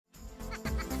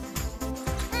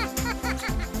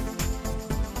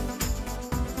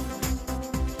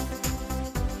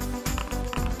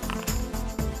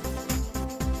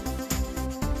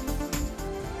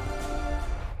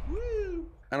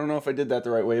I don't know if I did that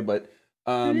the right way, but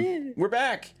we're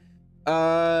back.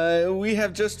 We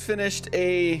have just finished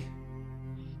a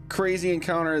crazy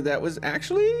encounter that was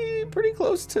actually pretty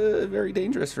close to very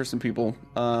dangerous for some people.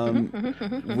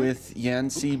 With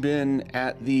Yancy Bin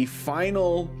at the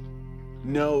final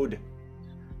node,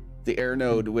 the air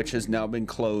node, which has now been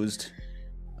closed,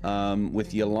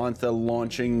 with Yolantha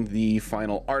launching the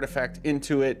final artifact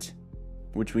into it,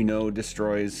 which we know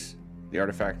destroys the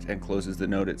artifact and closes the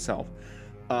node itself.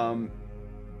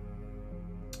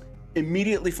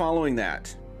 Immediately following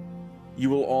that, you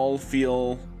will all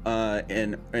feel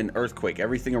an earthquake.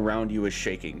 Everything around you is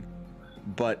shaking.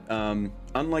 But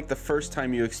unlike the first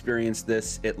time you experienced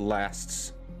this, it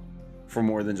lasts for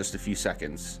more than just a few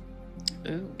seconds.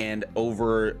 Ooh. And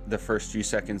over the first few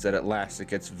seconds that it lasts, it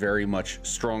gets very much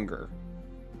stronger.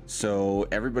 So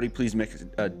everybody please make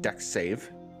a dex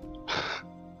save.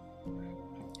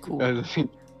 Cool. I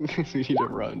think we need to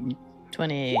run.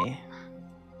 20.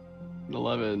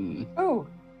 11. Oh,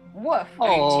 woof.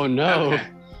 Oh no. Okay.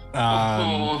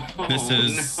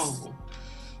 This no.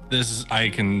 is I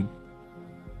can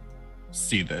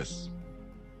see this.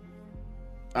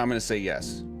 I'm gonna say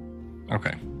yes.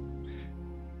 Okay.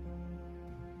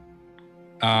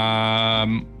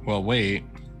 Well, wait.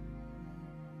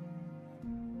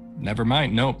 Never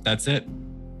mind. Nope, that's it.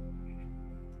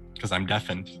 Because I'm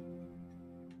deafened.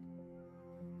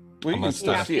 Well, you can Unless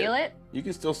still Yeah, see feel it. it? You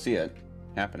can still see it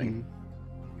happening.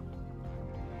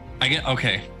 I get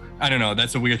okay. I don't know.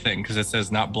 That's a weird thing because it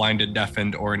says not blinded,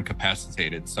 deafened, or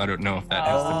incapacitated. So I don't know if that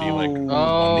has to be like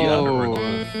on the other or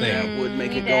the thing. That would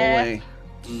make it go Yeah. away.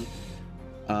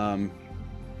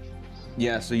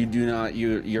 Yeah, so you do not.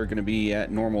 You're going to be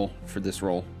at normal for this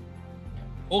roll.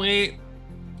 Okay.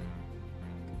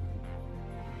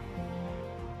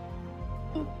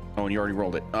 Oh, and you already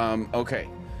rolled it. Okay.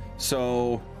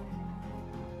 So,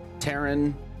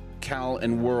 Taryn, Cal,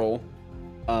 and Whirl,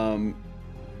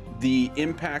 the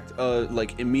impact,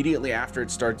 like immediately after it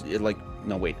starts, it like,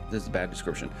 no, wait, this is a bad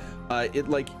description. It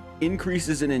like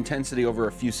increases in intensity over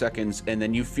a few seconds, and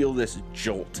then you feel this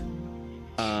jolt.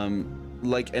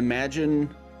 Like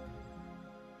imagine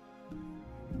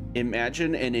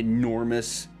an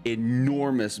enormous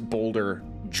boulder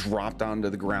dropped onto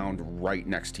the ground right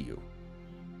next to you.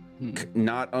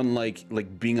 Not unlike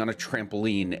like being on a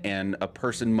trampoline and a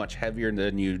person much heavier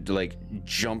than you like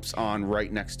jumps on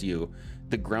right next to you.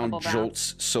 The ground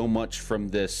jolts so much from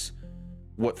this,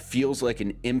 what feels like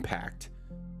an impact,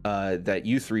 that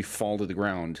you three fall to the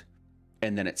ground,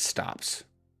 and then it stops.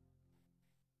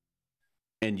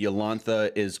 And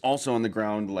Yolantha is also on the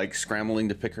ground, like scrambling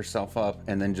to pick herself up,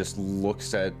 and then just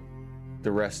looks at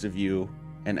the rest of you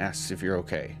and asks if you're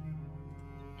okay.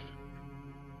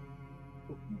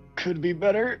 Could be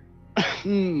better.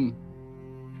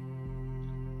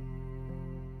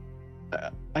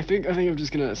 I think I'm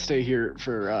just gonna stay here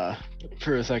for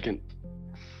a second.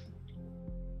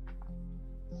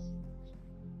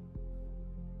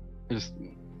 Just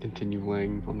continue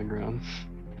laying on the ground.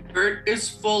 Bert is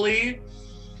fully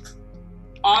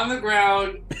on the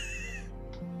ground,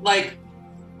 like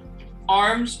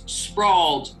arms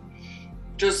sprawled,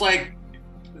 just like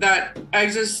that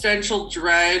existential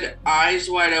dread, eyes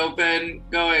wide open,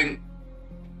 going,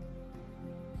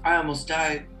 I almost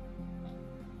died.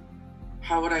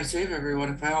 How would I save everyone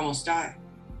if I almost die?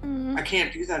 I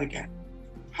can't do that again.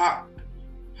 How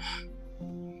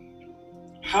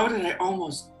did I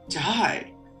almost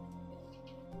die?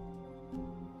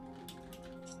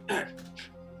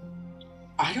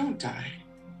 I don't die.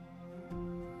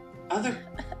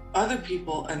 Other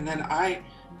people, and then I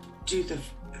do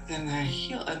then I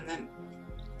heal, and then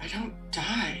I don't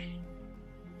die.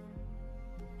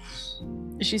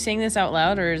 Is she saying this out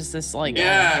loud, or is this like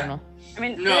Yeah. internal? I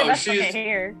mean, No, that's she's- okay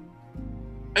here.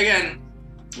 Again,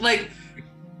 like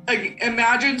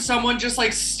imagine someone just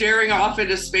like staring off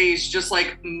into space, just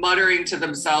like muttering to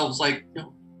themselves, like,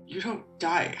 no, you don't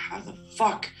die. How the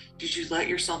fuck did you let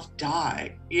yourself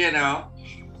die? You know?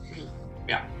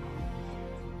 Yeah.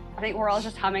 I think we're all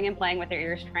just humming and playing with their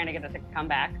ears, trying to get it to come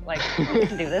back. Like, we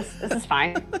can do this. This is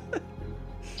fine.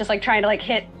 Just like trying to like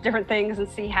hit different things and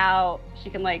see how she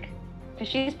can like, because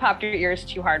she's popped her ears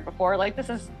too hard before. Like, this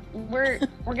is, we're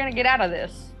gonna get out of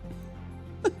this.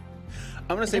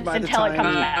 I'm gonna say Just until it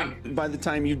comes back. by the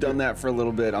time you've done that for a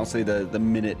little bit, I'll say the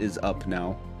minute is up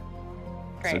now.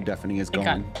 So Great. deafening is Okay.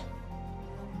 gone.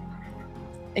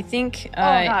 I think. Oh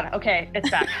God. Okay, it's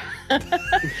back.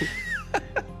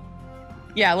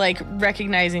 Yeah, like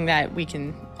recognizing that we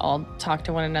can all talk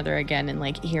to one another again and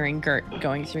like hearing Gert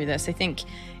going through this. I think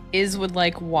Iz would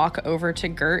like walk over to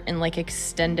Gert and like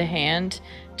extend a hand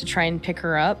to try and pick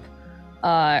her up.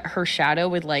 her shadow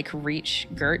would like reach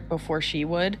Gert before she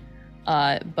would,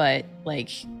 but like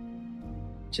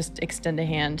just extend a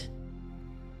hand.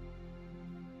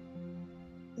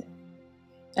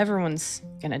 Everyone's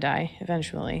gonna die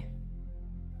eventually,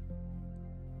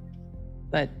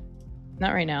 but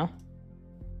not right now.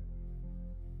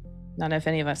 Not if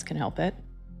any of us can help it.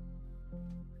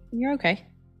 You're okay.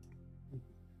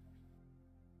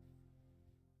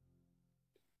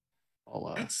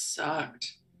 That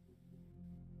sucked.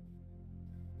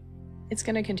 It's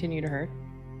gonna continue to hurt.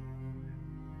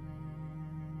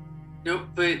 Nope,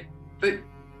 but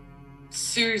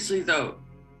seriously though,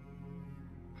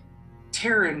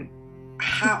 Taryn,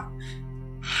 how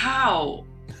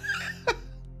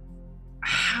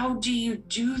do you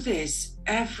do this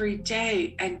every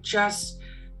day and just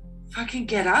fucking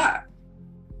get up?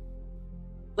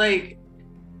 Like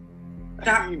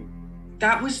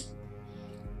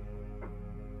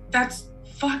that's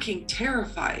fucking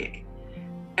terrifying.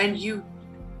 And you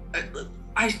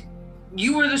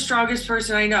are the strongest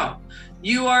person I know.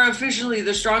 You are officially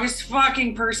the strongest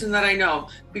fucking person that I know.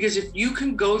 Because if you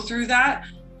can go through that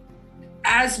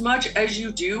as much as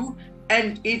you do,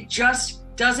 and it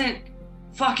just doesn't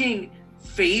fucking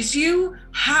phase you,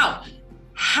 how?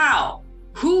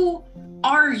 Who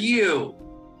are you?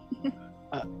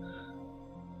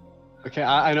 Okay,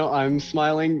 I know I'm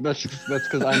smiling. That's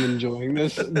because I'm enjoying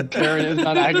this. Taryn is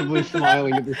not actively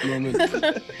smiling at this moment.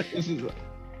 This is,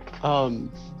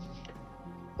 I'm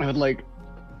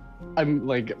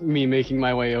like me making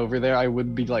my way over there. I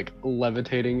would be like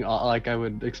levitating, like I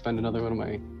would expend another one of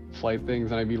my flight things,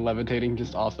 and I'd be levitating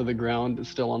just off of the ground,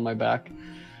 still on my back.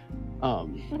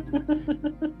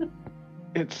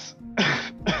 It's.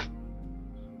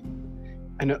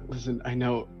 I know. Listen, I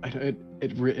know.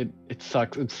 It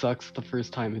sucks. It sucks the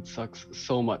first time. It sucks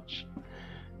so much.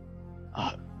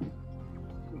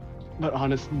 But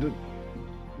honestly,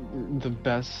 the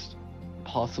best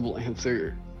possible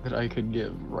answer that I could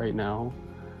give right now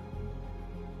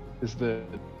is that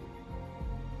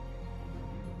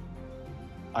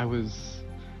I was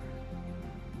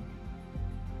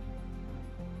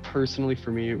personally,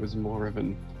 for me, it was more of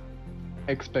an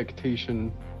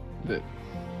expectation that,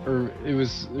 or it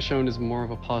was shown as more of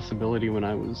a possibility when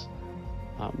I was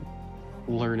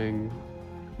learning,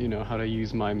 how to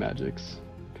use my magics.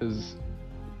 Because,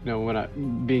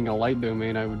 when being a light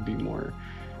domain, I would be more,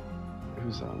 it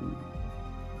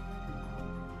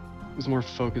was more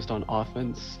focused on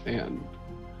offense and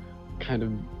kind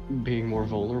of being more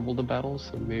vulnerable to battle.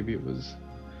 So maybe it was,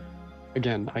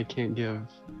 again, I can't give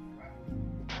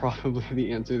probably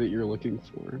the answer that you're looking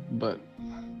for, but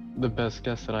the best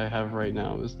guess that I have right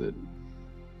now is that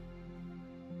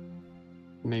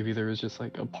maybe there was just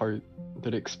like a part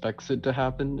that expects it to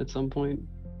happen at some point.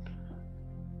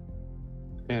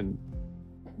 And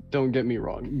don't get me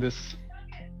wrong,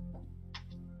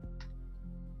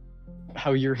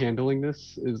 how you're handling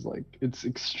this is like, it's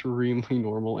extremely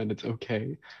normal and it's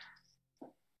okay.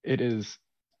 It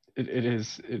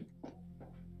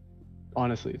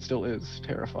honestly, it still is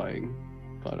terrifying,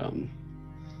 but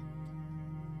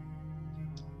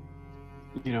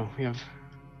we have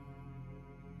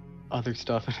other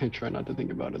stuff, and I try not to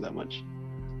think about it that much.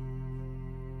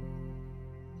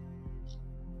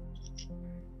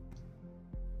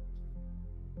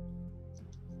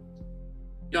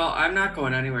 Y'all, I'm not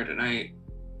going anywhere tonight.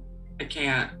 I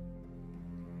can't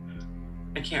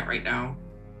right now.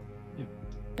 Yeah.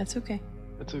 That's okay.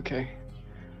 That's okay.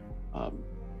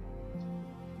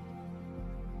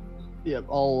 Yep,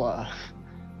 I'll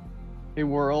hey,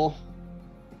 Whirl.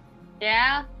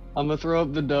 Yeah? I'm gonna throw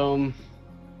up the dome.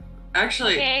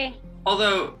 Actually, Okay.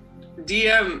 although,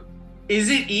 DM,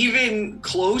 is it even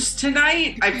close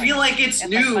tonight? I feel like it's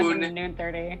noon. Like noon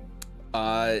 30.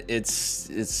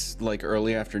 It's like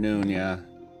early afternoon, yeah.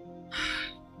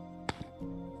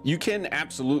 You can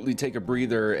absolutely take a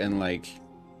breather and like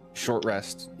short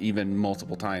rest even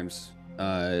multiple times.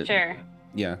 Sure.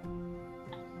 Yeah.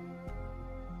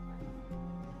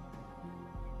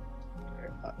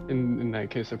 In that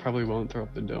case, I probably won't throw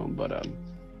up the dome, but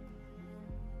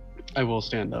I will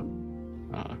stand up.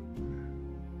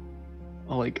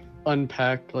 I'll like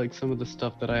unpack like some of the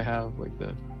stuff that I have, like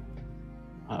the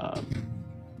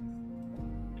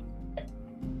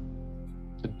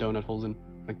donut holes in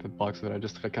like the box that I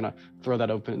just kind of throw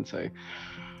that open and say,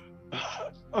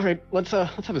 "All right, let's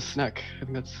have a snack." I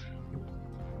think that's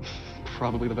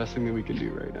probably the best thing that we can do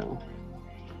right now.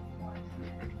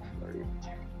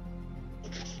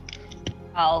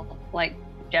 I'll like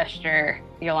gesture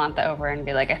Yolantha over and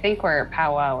be like, I think we're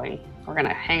powwowing. We're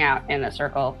gonna hang out in a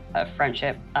circle of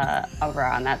friendship over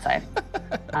on that side.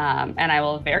 And I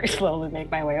will very slowly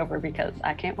make my way over because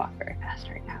I can't walk very fast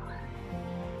right now.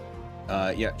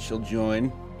 Yeah, she'll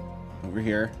join over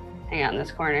here. Hang on,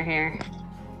 this corner here.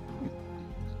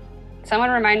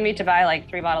 Someone remind me to buy like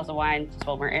 3 bottles of wine just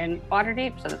while we're in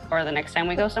Waterdeep, so that, or the next time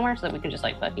we go somewhere, so that we can just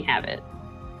like fucking have it.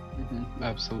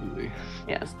 Absolutely.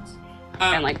 Yes.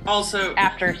 And like also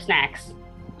after snacks.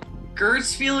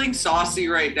 Gert's feeling saucy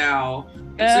right now.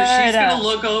 And so she's gonna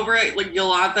look over at like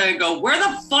Yolanta and go, "Where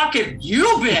the fuck have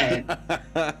you been?"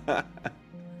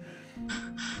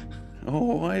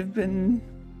 Oh, I've been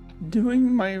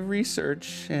doing my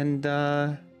research and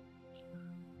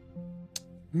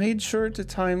made sure to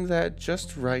time that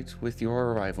just right with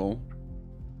your arrival.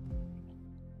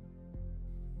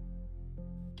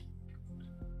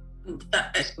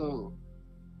 So,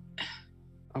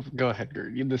 go ahead,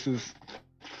 Gert. This is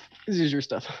your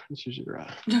stuff. This is your.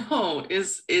 No,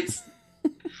 it's.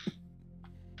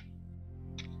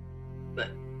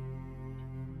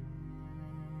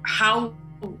 How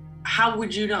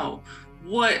would you know?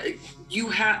 What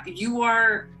you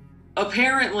are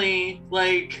apparently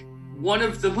like one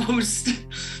of the most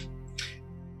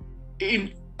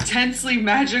intensely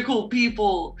magical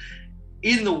people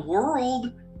in the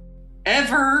world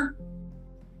ever.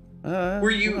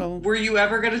 Were you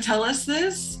ever going to tell us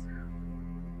this?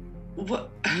 What?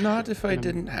 Not if I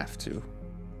didn't have to.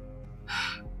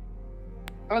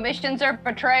 Omissions are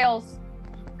betrayals.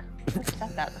 Who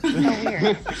said that? That's so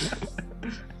weird.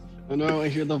 I know, I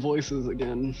hear the voices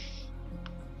again.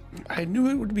 I knew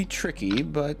it would be tricky,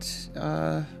 but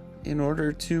in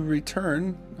order to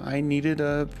return, I needed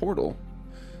a portal.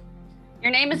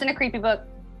 Your name is in a creepy book.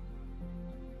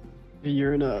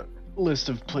 You're in a list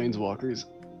of planeswalkers.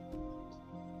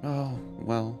 Oh,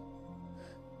 well,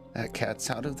 that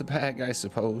cat's out of the bag, I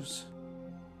suppose.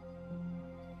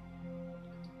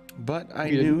 But I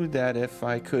knew that if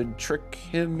I could trick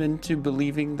him into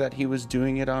believing that he was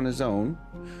doing it on his own,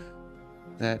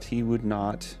 that he would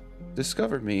not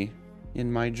discover me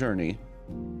in my journey.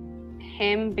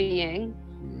 Him being?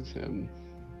 Who's him?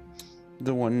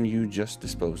 The one you just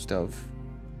disposed of.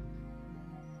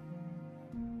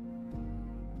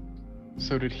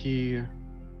 So did he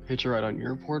hitch a ride on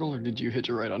your portal, or did you hitch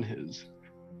a ride on his?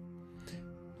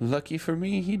 Lucky for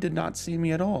me, he did not see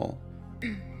me at all.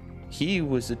 He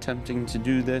was attempting to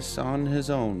do this on his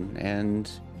own, and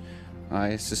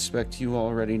I suspect you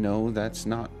already know that's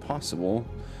not possible,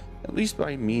 at least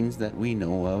by means that we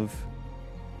know of.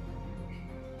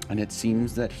 And it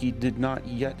seems that he did not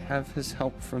yet have his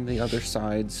help from the other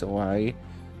side, so I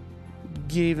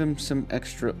gave him some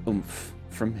extra oomph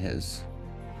from his.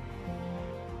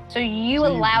 So you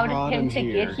allowed him to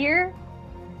get here?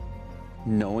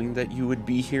 Knowing that you would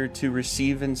be here to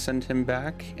receive and send him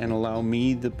back and allow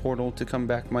me the portal to come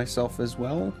back myself as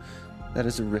well, that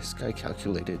is a risk I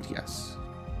calculated, yes.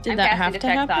 Did that have to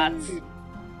happen?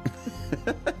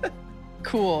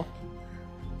 Cool.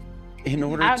 In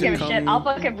order I don't to give a come... shit. I'll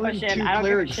fucking push in. I don't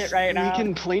give a shit right now. We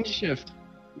can plane shift.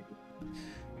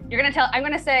 You're gonna tell. I'm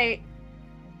gonna say.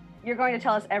 You're going to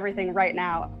tell us everything right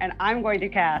now, and I'm going to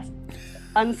cast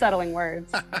unsettling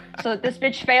words, so that this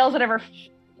bitch fails whatever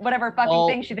fucking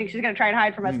thing she thinks she's gonna try and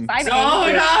hide from us. I'm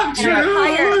Zone of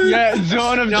truth. Yeah,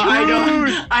 zone of truth.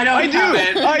 I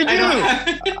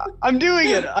do. I'm doing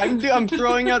it. I'm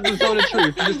throwing out the zone of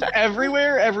truth. Just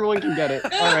everywhere, everyone can get it.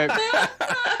 All right.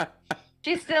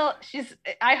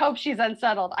 I hope she's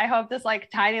unsettled. I hope this like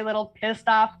tiny little pissed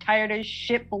off, tired as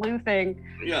shit blue thing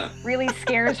really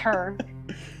scares her.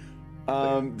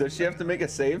 Does she have to make a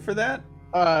save for that?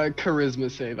 Charisma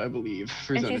save, I believe.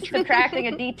 And she's subtracting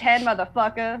a D10,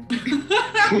 motherfucker.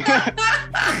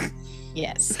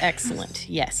 Yes, excellent.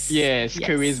 Yes. Yes,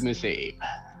 charisma save.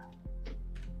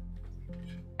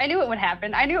 I knew it would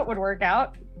happen. I knew it would work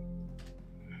out.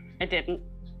 It didn't.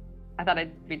 I thought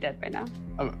I'd be dead by now.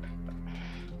 But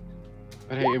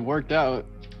hey, it worked out.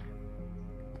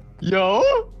 Yo!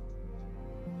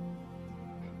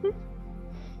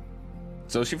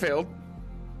 So she failed.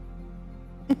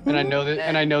 And I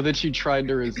know that she tried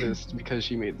to resist because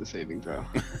she made the saving throw.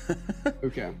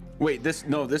 Okay. Wait, this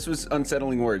was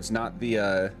unsettling words, not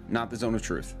the zone of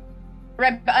truth.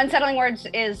 Right, but unsettling words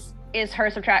is her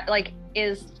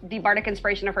is the bardic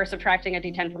inspiration of her subtracting a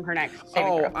D10 from her next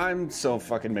saving throw. I'm so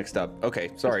fucking mixed up.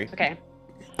 Okay, sorry. Okay.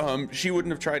 She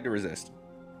wouldn't have tried to resist.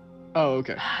 Oh,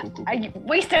 okay. Cool. I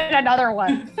wasted another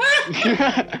one.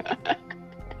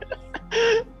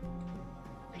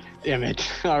 Damn it.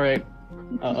 All right.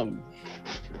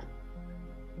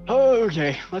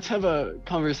 Okay, let's have a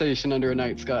conversation under a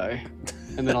night sky.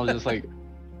 And then I'll just I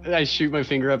shoot my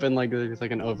finger up and there's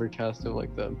an overcast of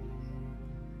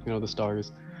the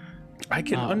stars. I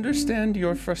can understand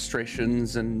your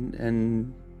frustrations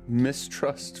and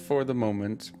mistrust for the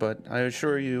moment, but I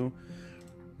assure you,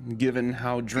 given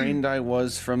how drained I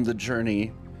was from the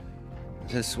journey,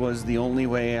 this was the only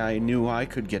way I knew I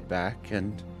could get back,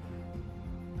 and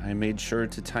I made sure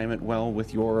to time it well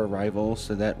with your arrival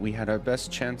so that we had our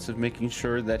best chance of making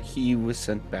sure that he was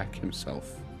sent back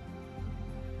himself.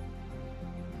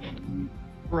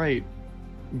 Right.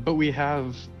 But we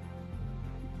have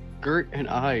Gert and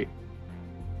I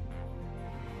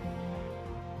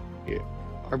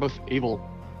are both able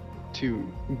to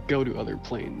go to other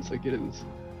planes. Like, it is,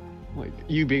 like,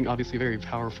 you being obviously a very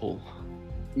powerful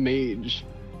mage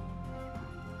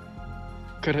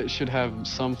should have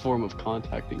some form of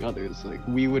contacting others. Like,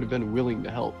 we would have been willing to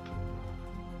help.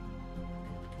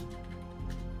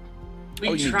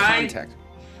 We you tried. need contact.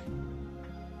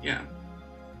 Yeah.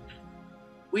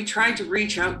 We tried to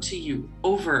reach out to you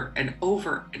over and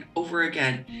over and over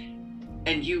again,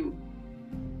 and you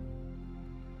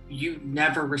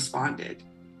never responded.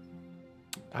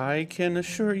 I can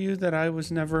assure you that I was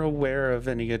never aware of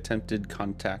any attempted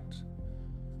contact.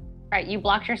 Right, you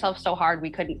blocked yourself so hard we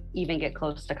couldn't even get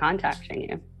close to contacting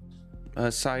you.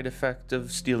 A side effect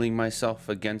of steeling myself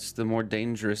against the more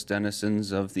dangerous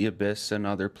denizens of the abyss and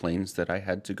other planes that I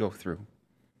had to go through.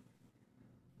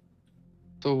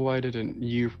 So why didn't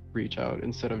you reach out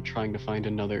instead of trying to find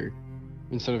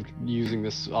instead of using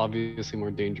this obviously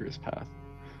more dangerous path?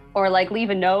 Or like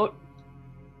leave a note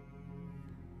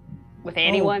with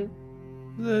anyone?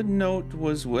 The note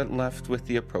was left with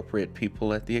the appropriate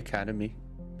people at the academy.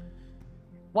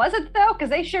 Was it though? Because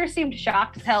they sure seemed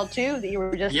shocked as hell too that you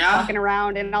were just walking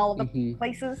around in all of the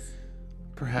places.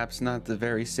 Perhaps not the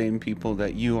very same people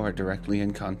that you are directly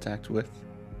in contact with.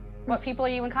 What people are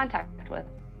you in contact with?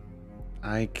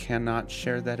 I cannot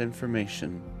share that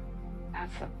information.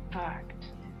 That's a fact.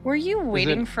 Were you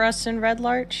waiting for us in Red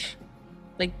Larch?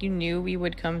 Like you knew we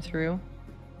would come through?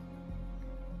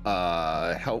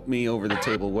 Help me over the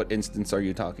table. What instance are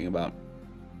you talking about?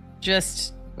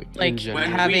 Just Like When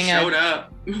having we showed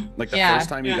up. Like the Yeah. first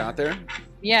time you got there?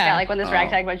 Yeah, like when this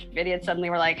ragtag bunch of idiots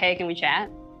suddenly were like, hey, can we chat?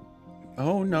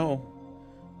 Oh, no.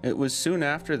 It was soon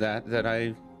after that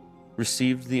I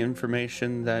received the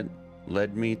information that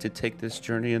led me to take this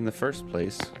journey in the first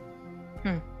place.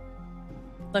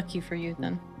 Lucky for you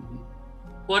then.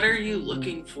 What are you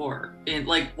looking for? And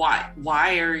like, why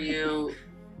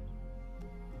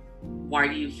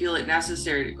do you feel it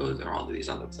necessary to go through all of these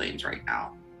other planes right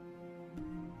now?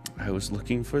 I was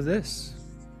looking for this.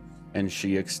 And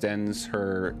she extends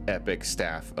her epic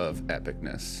staff of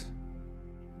epicness.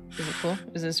 Is it cool?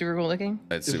 Is it super cool looking?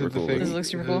 It's Is super it the cool. thing? Does it look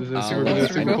super cool? Is it Um, super I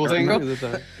super know- cool I thing? remember- Is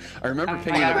it that? I remember Oh my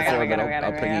pinging God, it oh my God, before, oh my but God, oh my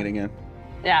I'll God, ping oh it my again.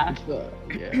 Yeah.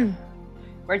 Yeah.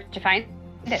 Where'd you find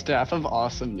it? Staff of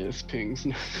awesomeness pings.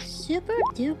 Super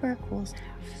duper cool stuff.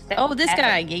 Oh, this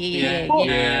guy. Yeah.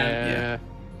 Yeah.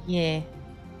 Yeah.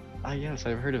 Ah, yes,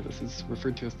 I've heard of this. It's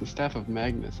referred to as the Staff of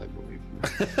Magnus, I believe.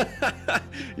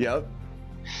 Yep.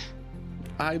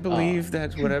 I believe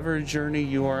that whatever journey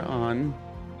you are on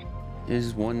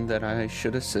is one that I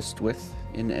should assist with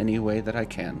in any way that I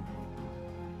can.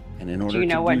 And in order Do you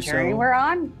know to what do journey so, we're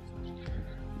on?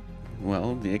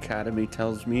 well, the Academy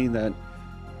tells me that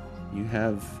you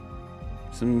have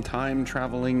some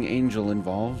time-traveling angel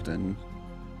involved and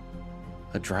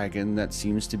a dragon that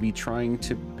seems to be trying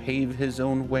to pave his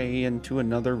own way into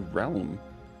another realm.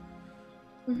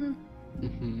 Mhm.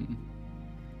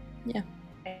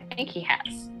 I think he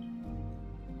has.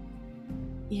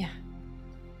 Yeah.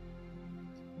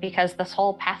 Because this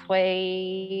whole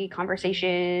pathway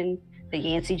conversation that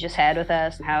Yancey just had with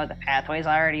us and how the pathway's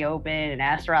already open and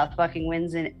Astaroth fucking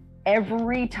wins in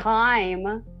every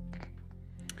time.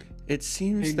 It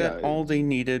seems Hey, that guys. all they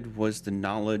needed was the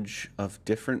knowledge of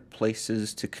different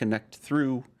places to connect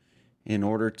through in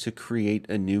order to create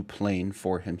a new plane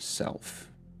for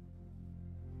himself.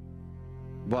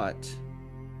 But,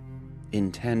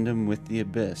 in tandem with the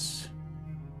Abyss,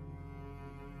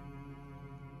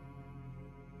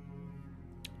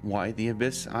 why the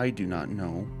Abyss, I do not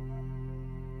know.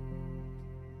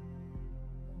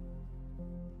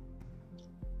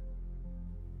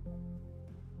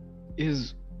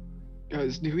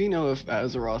 Guys, do we know if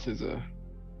Azeroth is a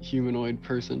humanoid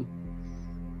person?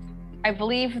 I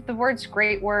believe the words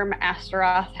Great Worm,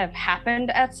 Astaroth have happened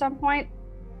at some point,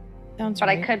 Sounds but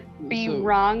right. I could be So-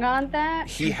 wrong on that.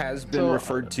 He has been So-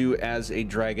 referred to as a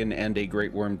dragon and a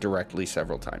great worm directly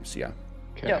several times, yeah.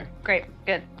 Okay. Dope. Great.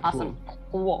 Good. Awesome.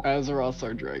 Cool. Azeroth's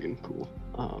our dragon. Cool.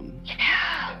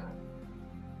 Yeah.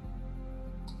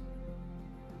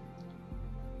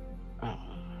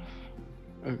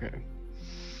 Okay.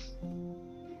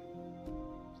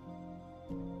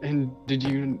 And did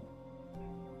you?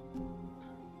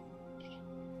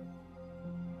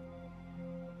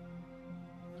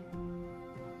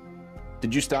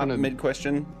 Did you stop Kinda-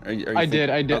 mid-question? I did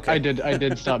Okay. I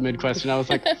did stop mid-question. I was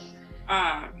like,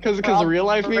 Ah, because We're all real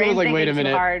life me was like, brain wait a thinking too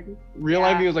minute. hard. Real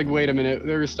life Yeah. me was like, wait a minute.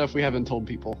 There was stuff we haven't told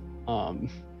people. Oh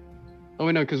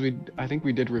wait, no, because I think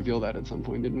we did reveal that at some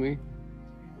point, didn't we?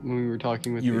 When we were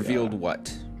talking with You the, revealed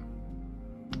what?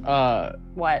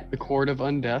 What? the Court of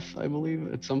Undeath, I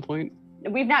believe, at some point.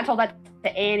 We've not told that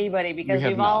to anybody because We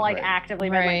have we've all not, like right. actively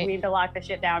been like, Right. we need to lock this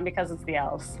shit down because it's the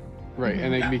elves. Right,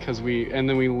 and then because we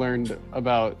learned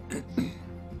about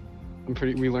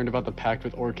we learned about the pact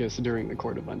with Orcus during the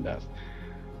Court of Undeath.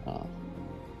 I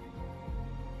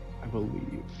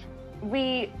believe.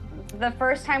 The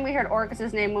first time we heard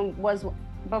Orcus's name was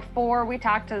before we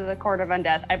talked to the Court of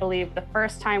Undeath. I believe the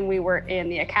first time we were in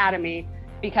the academy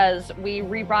because we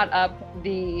re-brought up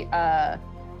the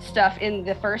stuff in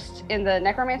the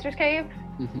Necromancer's Cave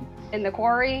Mhm. in the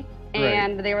quarry,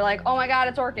 and they were like, "Oh my God,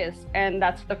 it's Orcus!" And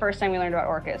that's the first time we learned about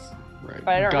Orcus. Right.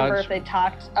 But I don't remember Gotcha. if they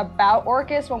talked about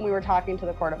Orcus when we were talking to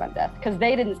the Court of Undeath because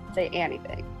they didn't say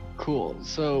anything. Cool.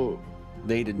 So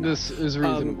They did not. this is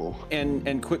reasonable.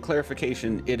 And quick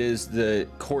clarification, it is the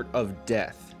Court of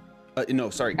Death. No,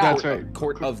 sorry. That's Court, right.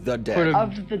 Court of the Dead. Court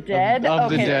Of the dead. Of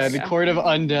the Okay, dead. there The we go. Court of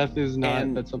Undeath is not.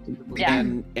 And- That's something different. Yeah.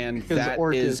 And 'Cause that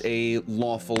Orcus- is a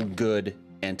lawful good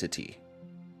entity.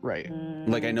 Right.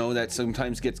 Like, I know that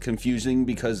sometimes gets confusing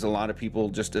because a lot of people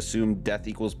just assume death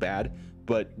equals bad,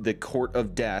 but the Court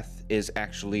of Death is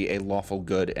actually a lawful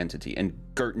good entity. And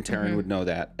Gert and Taryn would know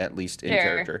that, at least in Sure.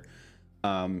 character.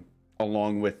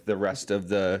 Along with the rest of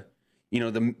the,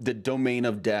 the domain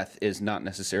of death is not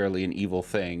necessarily an evil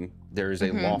thing. There is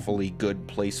a lawfully good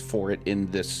place for it in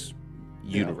this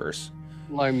universe.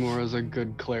 Limor is a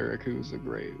good cleric who is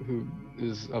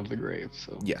of the grave.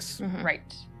 So Yes. Right.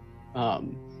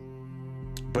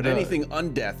 But The- anything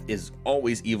undeath is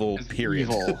always evil, Is period.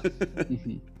 evil.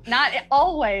 Mhm. Not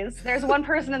always. There's one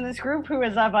person in this group who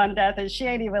is of undeath, and she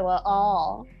ain't evil at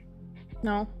all.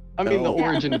 No. I mean, the No.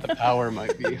 origin of the power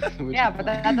might be. which Yeah, is but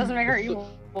fine. that doesn't make her evil.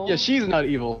 Yeah, she's not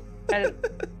evil. And-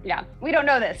 yeah, we don't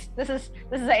know this. This is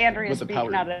Andrea With the speaking,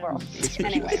 power. not a world.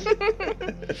 Anyway,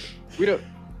 We don't.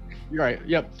 You're right.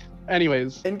 Yep.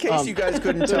 Anyways. In case you guys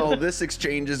couldn't tell, this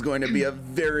exchange is going to be a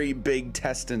very big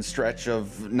test and stretch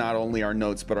of not only our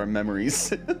notes, but our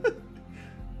memories.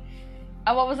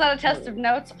 what was that? A test of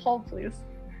notes? Hold, please.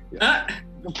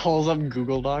 Pulls up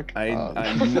Google Doc. I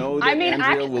know that I mean,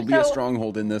 Andrea will be a so-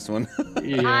 stronghold in this one.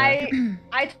 Yeah.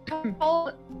 I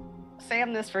told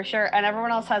Sam this for sure, and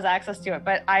everyone else has access to it,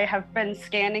 but I have been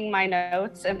scanning my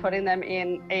notes and putting them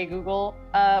in a Google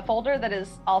folder that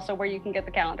is also where you can get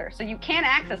the calendar. So you can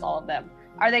access all of them.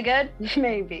 Are they good?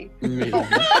 Maybe. Maybe.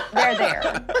 They're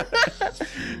there.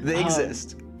 They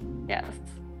exist. Yes.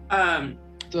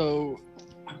 So,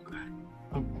 Oh,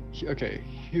 God. okay.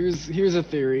 Here's a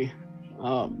theory.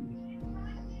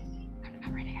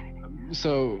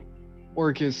 So,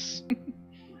 Orcus,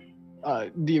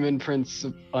 demon prince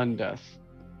of undeath,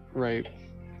 right?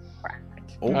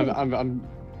 Correct. Oh, I'm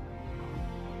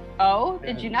Oh,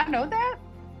 did you not know that?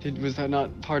 was that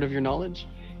not part of your knowledge?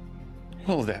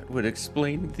 well, that would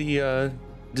explain the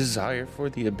desire for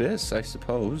the abyss, I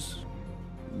suppose.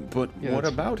 But Yeah, what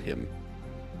that's- about him?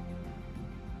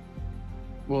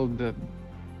 Well,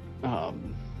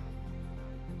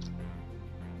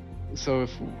 so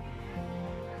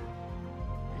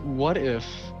what if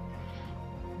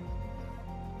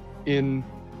in,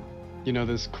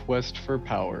 this quest for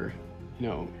power,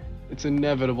 it's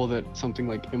inevitable that something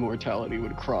like immortality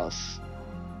would cross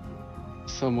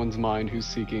someone's mind who's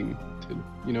seeking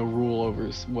to, rule over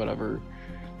whatever,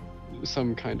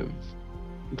 some kind of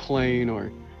plane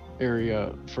or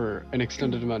area for an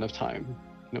extended amount of time.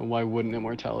 Why wouldn't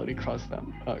immortality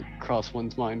cross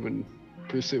one's mind when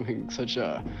pursuing such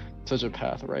a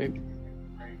path, right?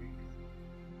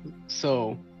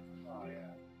 So,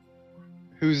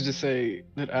 who's to say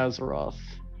that Azeroth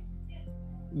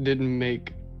didn't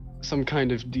make some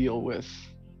kind of deal with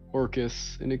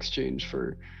Orcus in exchange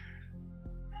for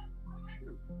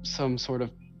some sort of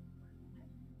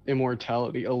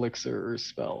immortality elixir or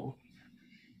spell?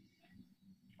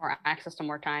 Or access to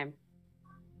more time.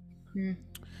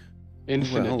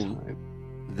 Infinite Well, time.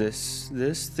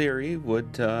 This theory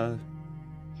would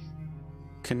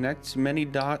connect many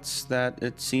dots that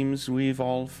it seems we've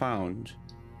all found.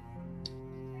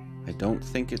 I don't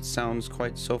think it sounds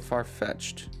quite so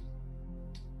far-fetched.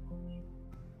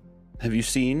 Have you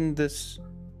seen this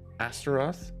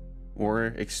Astaroth or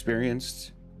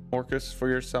experienced Orcus for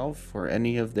yourself or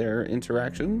any of their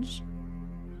interactions?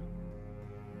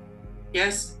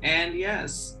 Yes, and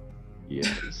yes.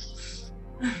 Yes.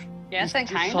 Yes, and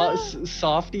kind of.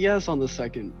 Soft yes on the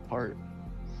second part.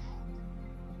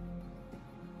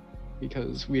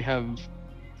 Because we've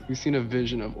seen a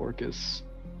vision of Orcus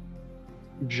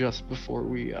just before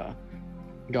we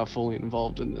got fully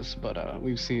involved in this, but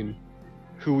we've seen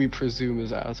who we presume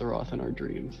is Azeroth in our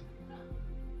dreams.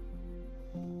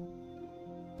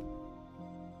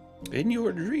 In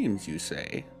your dreams, you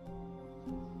say?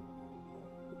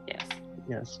 Yes.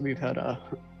 Yes, we've had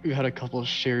a couple of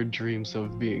shared dreams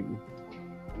of being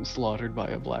slaughtered by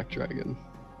a black dragon.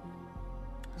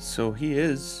 So he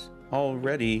is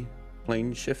already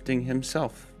plane shifting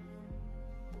himself.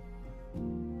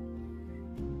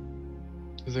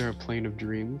 Is there a plane of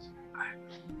dreams?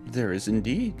 There is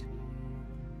indeed.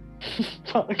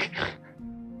 Fuck.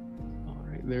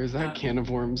 Alright, there's that can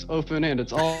of worms open and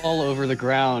it's all over the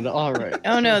ground. Alright.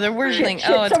 Oh no, they're wurgling. Shit,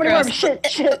 Oh, it's somebody gross. worm,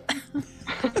 shit.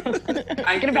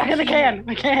 Get it back in the can.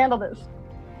 I can't handle this.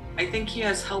 I think he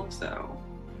has help though.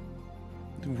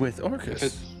 With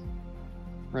Orcus.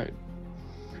 Right.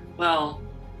 Well,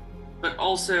 but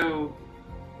also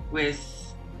with.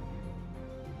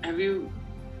 Have you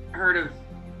heard of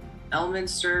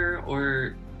Elminster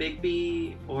or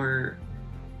Bigby or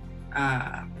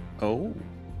Oh.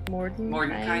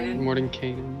 Mordenkainen?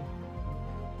 Mordenkainen.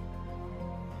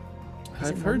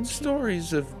 I've heard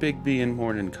stories of Bigby and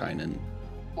Mordenkainen.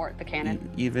 Mort the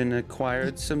cannon. Even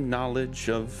acquired some knowledge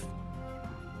of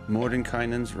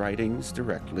Mordenkainen's writings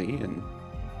directly, and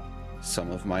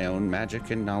some of my own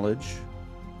magic and knowledge.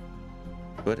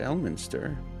 But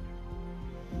Elminster,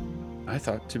 I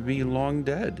thought to be long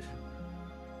dead.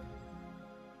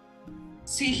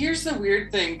 See, here's the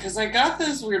weird thing, because I got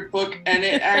this weird book and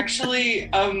it actually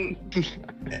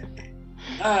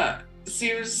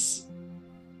seems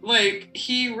like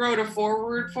he wrote a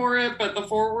foreword for it, but the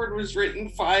foreword was written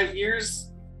 5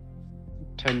 years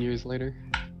 10 years later.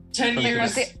 10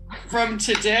 years from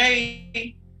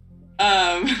today.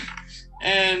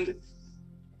 And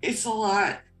it's a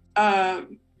lot. But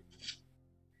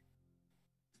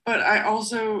I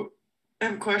also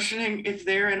am questioning if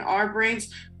they're in our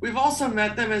brains. We've also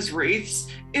met them as wraiths.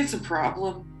 It's a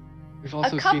problem. We've also A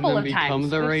seen couple them of become times.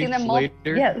 the We've wraiths seen them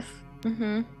later. Yes.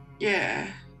 Mm-hmm. Yeah.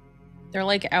 They're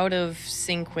like out of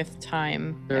sync with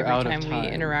time They're every out of time we time.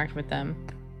 interact with them.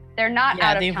 They're not Yeah,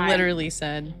 out of they've time. literally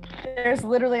said. There's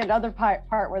literally another part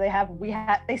where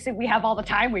they say we have all the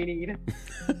time we need.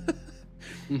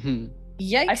 Mm-hmm.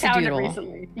 Yikes! I found it doodle.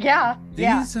 recently. Yeah. These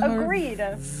yeah. are Agreed.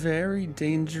 very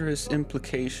dangerous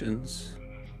implications.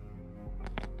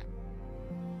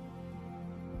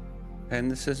 And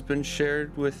this has been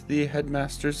shared with the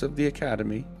headmasters of the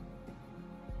academy.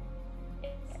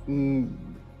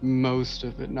 Most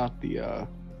of it, not the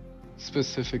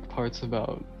specific parts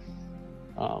about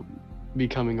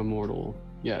becoming immortal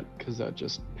yet, because that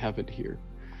just happened here.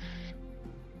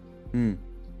 Hmm.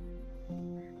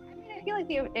 I feel like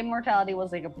the immortality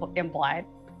was like implied.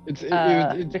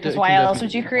 Because why else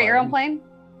would you create your own plane?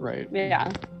 Right.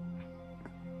 Yeah.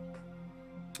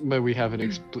 But we haven't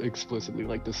explicitly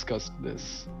like discussed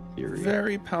this theory.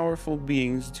 Very powerful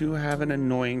beings do have an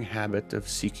annoying habit of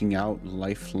seeking out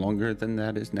life longer than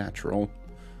that is natural.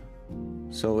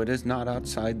 So it is not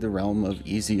outside the realm of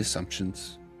easy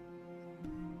assumptions.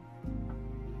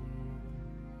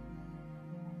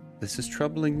 This is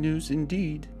troubling news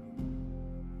indeed.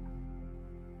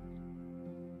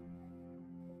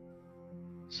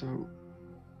 So,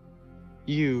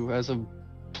 you as a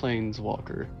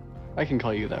planeswalker, I can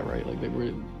call you that, right?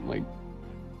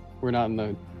 We're not in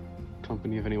the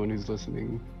company of anyone who's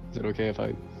listening. Is it okay if I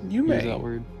You use may. that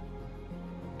word?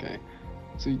 Okay.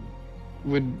 So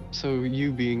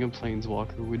you being a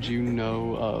planeswalker, would you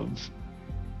know of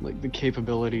like the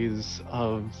capabilities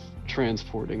of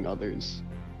transporting others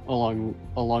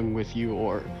along with you,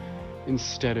 or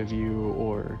instead of you,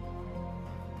 or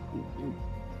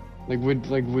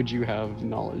would you have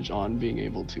knowledge on being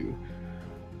able to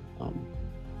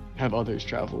have others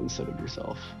travel instead of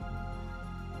yourself?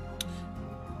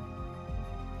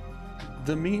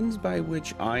 The means by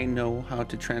which I know how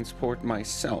to transport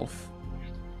myself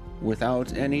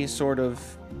without any sort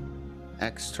of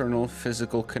external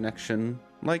physical connection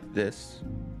like this,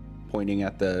 pointing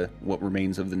at what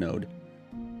remains of the node,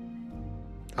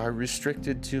 are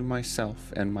restricted to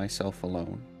myself and myself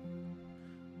alone.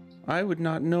 I would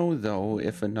not know, though,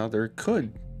 if another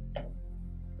could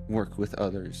work with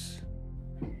others.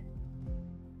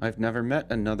 I've never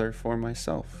met another for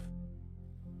myself.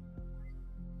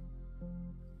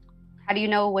 How do you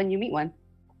know when you meet one?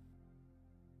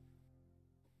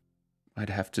 I'd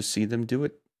have to see them do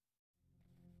it.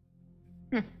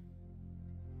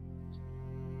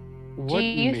 What Do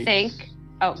you makes- think?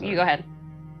 Oh, Sorry. you go ahead.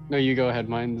 No, you go ahead.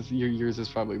 Yours is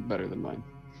probably better than mine.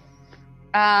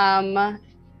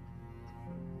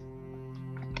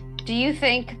 Do you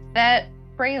think that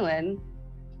Braylon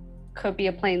could be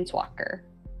a planeswalker?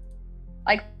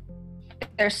 Like,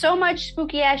 there's so much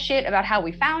spooky ass shit about how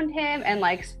we found him, and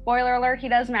like, spoiler alert, he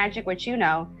does magic, which you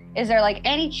know. Is there like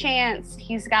any chance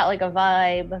he's got like a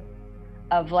vibe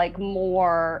of like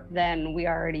more than we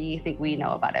already think we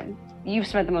know about him? You've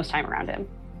spent the most time around him.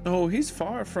 Oh, he's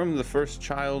far from the first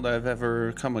child I've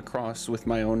ever come across with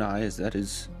my own eyes that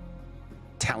is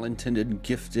talented and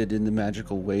gifted in the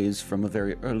magical ways from a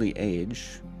very early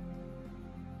age.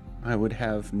 I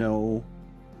have no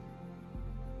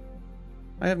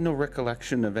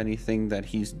recollection of anything that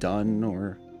he's done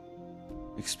or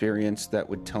experienced that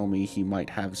would tell me he might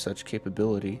have such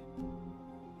capability.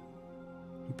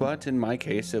 But in my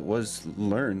case, it was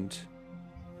learned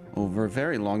over a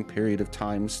very long period of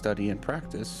time, study and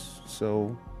practice,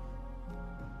 so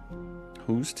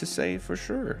who's to say for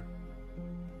sure?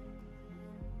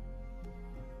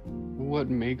 What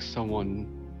makes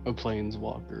someone a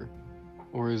planeswalker?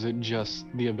 Or is it just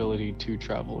the ability to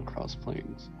travel across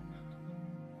planes?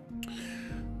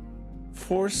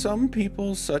 For some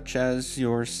people, such as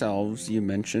yourselves, you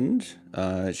mentioned,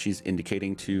 she's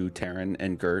indicating to Taryn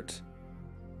and Gert,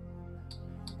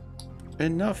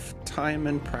 enough time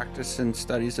and practice and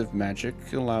studies of magic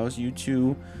allows you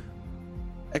to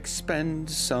expend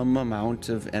some amount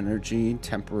of energy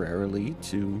temporarily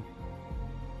to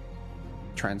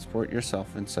transport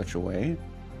yourself in such a way,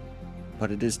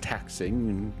 but it is taxing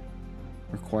and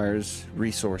requires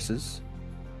resources.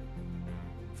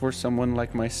 For someone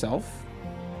like myself,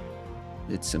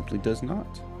 it simply does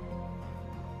not.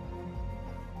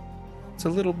 It's a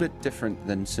little bit different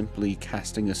than simply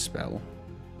casting a spell.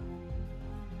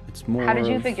 It's more How did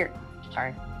you of- figure?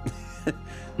 Sorry.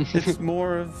 It's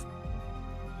more of,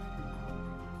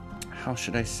 how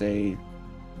should I say,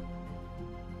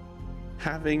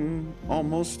 having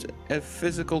almost a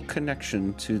physical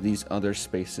connection to these other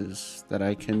spaces that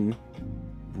I can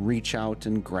reach out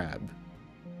and grab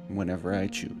whenever I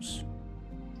choose.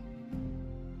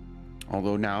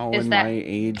 Although now Is in that- my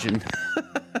age and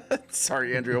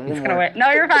sorry, Andrea, one Just gonna more. wait. No,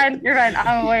 you're fine. You're fine. I'm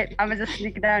gonna wait. I'm gonna just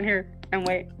sneak it down here and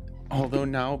wait. Although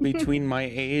now between my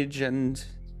age and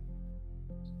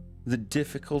the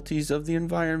difficulties of the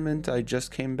environment I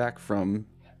just came back from,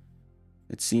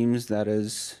 it seems that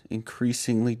is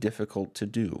increasingly difficult to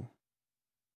do.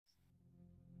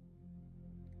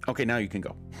 Okay, now you can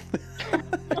go.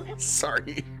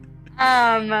 Sorry.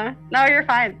 No, you're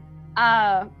fine.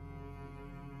 I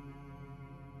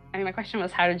mean, my question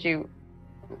was, how did you,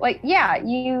 like, yeah,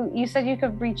 you said you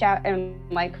could reach out and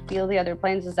like feel the other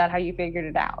planes. Is that how you figured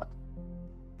it out?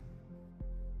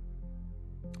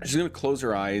 She's gonna close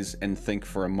her eyes and think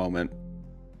for a moment.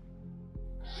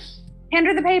 Hand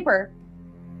her the paper.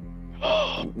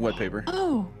 What paper?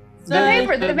 Oh, The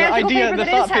paper, the magical idea, paper the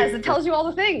that thought Iz has paper. that tells you all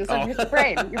the things Oh. of your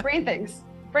brain. Your brain thinks.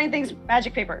 Brain thinks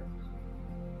magic paper.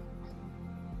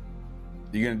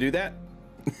 You gonna do that?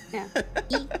 Yeah.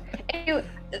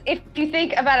 If you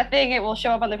think about a thing, it will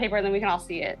show up on the paper and then we can all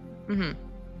see it. mm-hmm.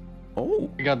 Oh.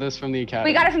 We got this from the academy.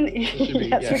 We got it from the should be,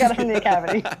 yes, yeah. we got it from the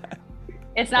academy.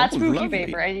 It's not Oh, spooky lovely.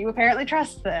 paper, and you apparently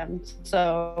trust them.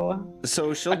 So,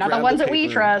 So she'll but not grab the ones that paper.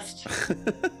 we trust.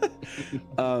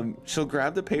 She'll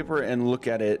grab the paper and look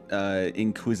at it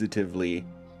inquisitively,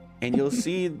 and you'll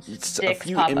see a Dicks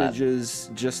few pop up.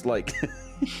 images just like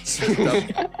just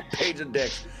a page of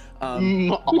dicks.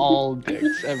 All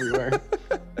dicks everywhere.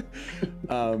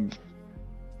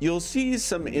 You'll see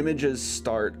some images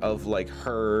start of like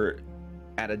her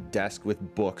at a desk with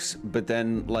books, but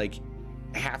then like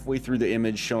halfway through the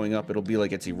image showing up, it'll be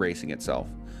like it's erasing itself.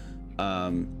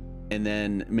 And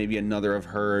then maybe another of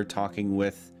her talking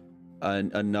with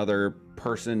another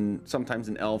person, sometimes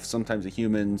an elf, sometimes a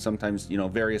human, sometimes, you know,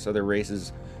 various other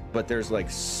races. But there's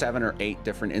like 7 or 8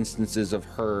 different instances of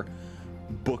her,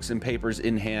 books and papers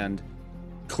in hand,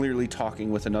 clearly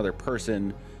talking with another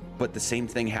person. But the same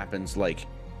thing happens, like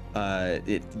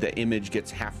the image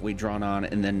gets halfway drawn on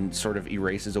and then sort of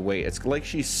erases away. It's like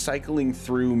she's cycling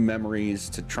through memories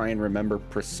to try and remember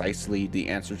precisely the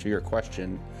answer to your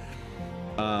question.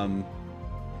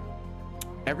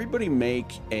 Everybody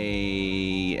make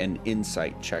an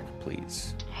insight check,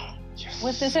 please. Yes.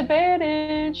 With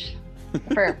disadvantage.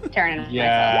 For Taryn and myself.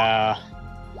 Yeah.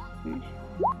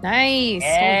 Nice.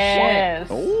 Yes.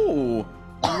 Oh,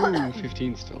 Ooh,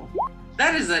 15 still.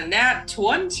 That is a nat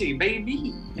 20,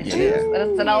 baby. That yeah.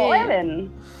 is an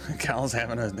 11. Cal's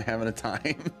having a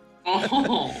time.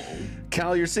 Oh.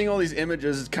 Cal, you're seeing all these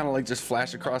images kind of like just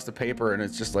flash across the paper, and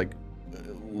it's just like,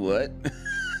 What?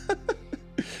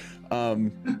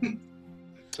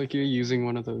 It's like you're using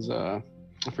one of those, I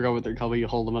forgot what they're called, but you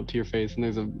hold them up to your face and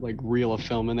there's a like reel of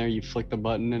film in there. You flick the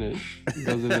button and it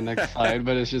goes to the next slide,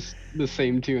 but it's just the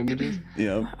same 2 images.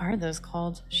 Yeah. What are those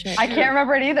called? Shit. I can't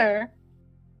remember it either.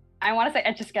 I want to say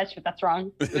Etch-a-Sketch, but that's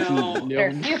wrong. No.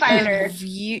 There, Viewfinder.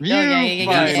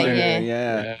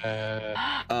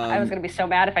 Yeah. I was gonna be so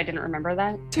mad if I didn't remember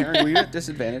that. Taryn, were you at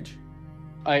disadvantage?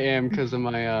 I am because of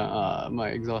my my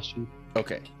exhaustion.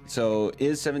 Okay, so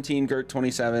is 17, Gert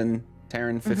 27,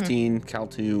 Taryn 15, Cal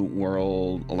 2,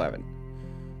 World 11.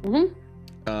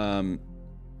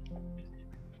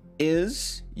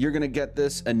 Is you're gonna get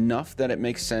this enough that it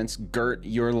makes sense. Gert,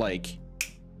 you're like,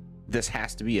 this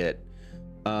has to be it.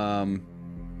 And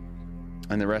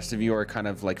the rest of you are kind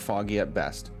of like foggy at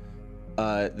best.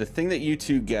 The thing that you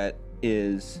two get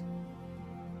is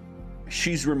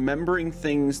she's remembering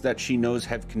things that she knows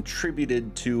have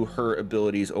contributed to her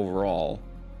abilities overall,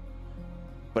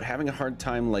 but having a hard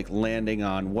time like landing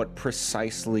on what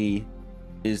precisely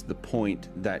is the point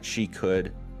that she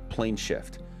could plane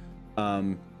shift,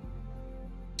 and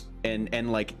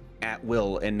like at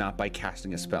will and not by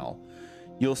casting a spell.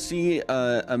 You'll see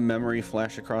a memory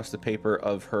flash across the paper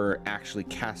of her actually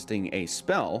casting a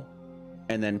spell,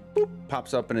 and then boop,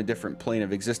 pops up in a different plane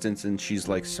of existence, and she's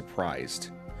like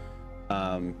surprised.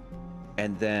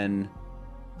 And then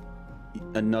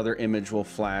another image will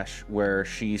flash where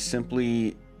she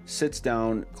simply sits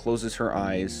down, closes her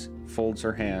eyes, folds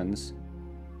her hands,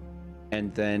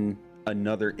 and then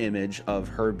another image of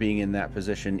her being in that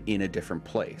position in a different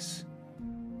place.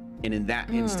 And in that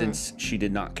instance, she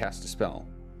did not cast a spell.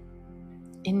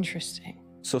 Interesting.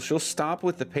 So she'll stop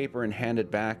with the paper and hand it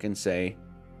back and say,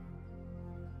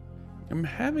 I'm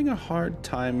having a hard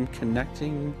time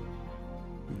connecting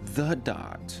the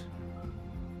dot.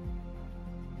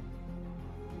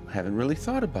 I haven't really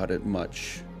thought about it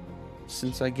much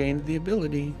since I gained the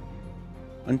ability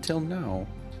until now.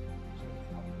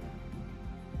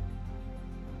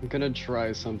 I'm gonna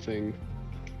try something.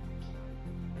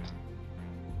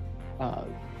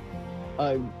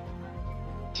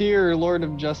 Dear Lord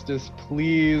of Justice,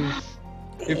 please,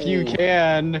 if you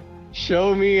can,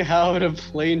 show me how to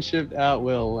plane shift at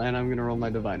will, and I'm gonna roll my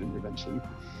divine intervention.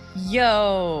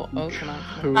 Yo! Oh, come on.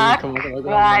 Ooh,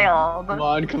 Wild. Come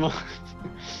on, come on.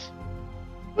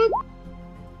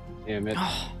 Damn it.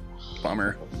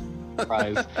 Bummer.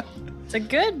 Prize. It's a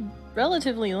good,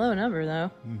 relatively low number, though.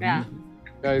 Yeah.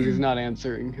 Guys, he's not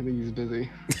answering. I think he's busy.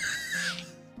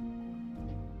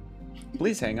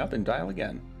 Please hang up and dial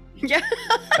again. Yeah.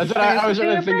 That's what I was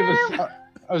trying to think of the.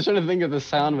 I was trying to think of the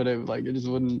sound, but it just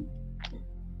wouldn't.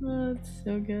 Oh, it's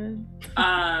so good.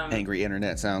 Angry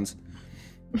internet sounds.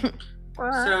 So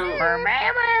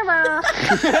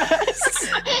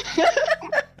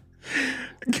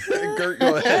Gert,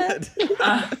 go ahead.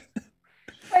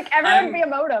 Like everyone be a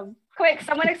modem. Quick,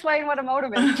 someone explain what a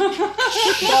modem is.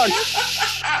 God.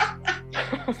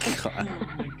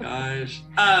 Oh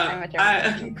my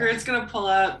gosh. Gert's gonna pull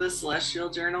out the Celestial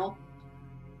Journal.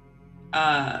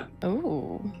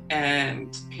 Oh.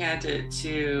 And hand it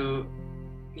to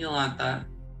Yolantha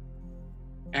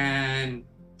and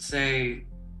say,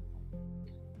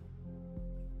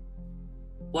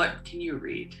 what can you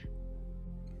read?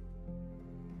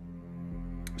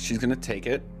 She's gonna take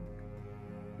it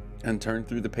and turn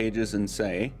through the pages and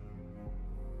say,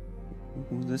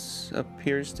 this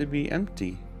appears to be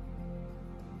empty.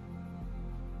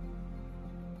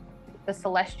 The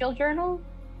Celestial Journal?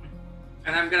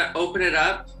 And I'm gonna open it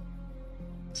up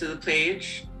to the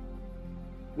page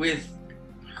with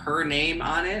her name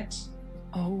on it.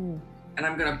 Oh. And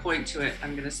I'm gonna point to it.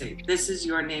 I'm gonna say, this is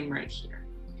your name right here.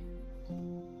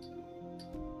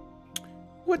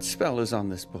 What spell is on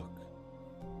this book?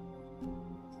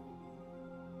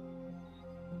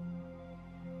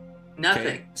 Nothing.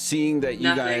 Okay. Seeing that you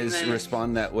Nothing guys that-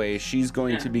 respond that way, she's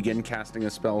going to begin casting a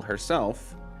spell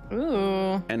herself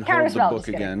Ooh. and Counter hold the spell, book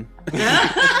just kidding. again.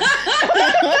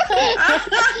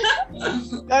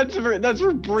 That's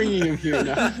for bringing him here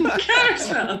now.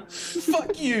 Counterspell.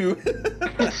 Fuck you.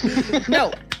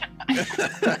 No.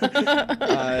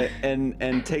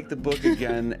 And take the book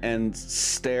again and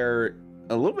stare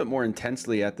a little bit more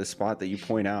intensely at the spot that you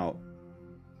point out.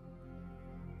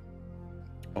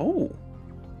 Oh,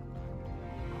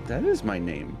 that is my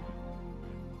name,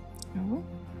 Oh.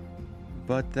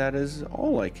 but that is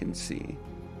all I can see.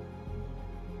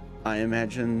 I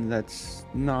imagine that's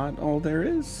not all there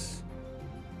is.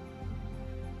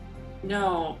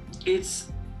 No, it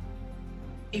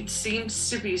seems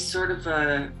to be sort of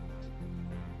a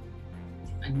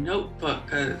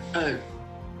notebook, a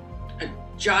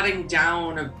jotting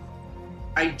down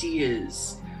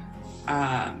ideas.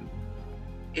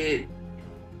 It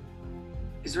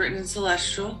is written in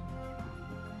Celestial,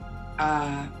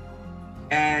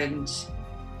 and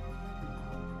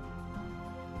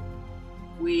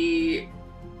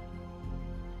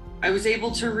I was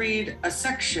able to read a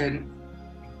section,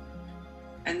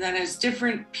 and then as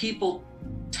different people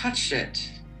touched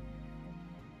it,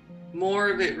 more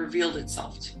of it revealed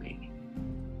itself to me.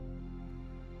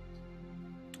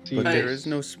 But there is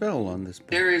no spell on this book.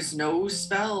 There is no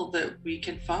spell that we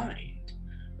can find.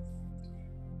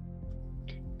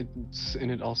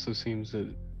 And it also seems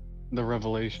that the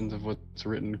revelations of what's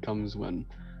written comes when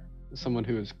someone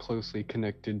who is closely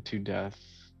connected to death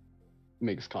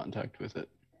makes contact with it.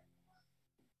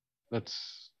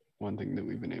 That's one thing that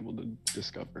we've been able to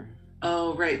discover.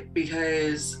 Oh, right,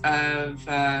 because of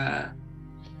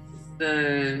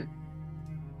the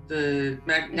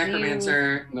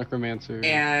necromancer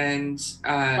and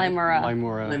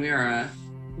Limura.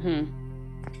 Mm-hmm.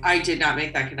 I did not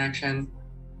make that connection.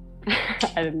 I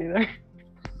didn't either.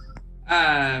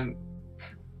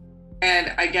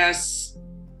 And I guess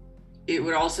it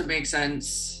would also make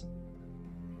sense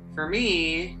for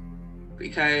me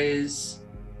because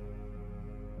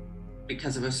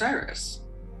of Osiris.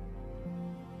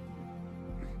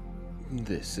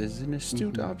 This is an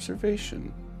astute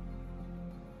observation.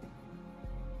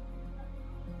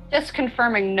 Just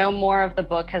confirming, no more of the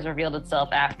book has revealed itself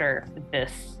after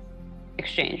this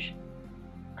exchange.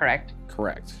 Correct?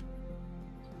 Correct.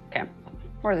 Okay.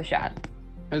 For the shot.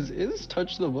 Has Iz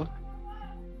touched the book?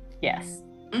 Yes.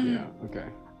 Mm-hmm. Yeah, okay.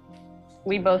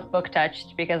 We both book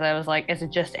touched because I was like, is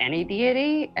it just any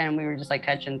deity? And we were just like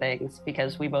touching things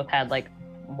because we both had like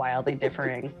wildly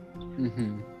differing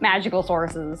magical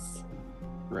sources.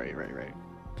 Right.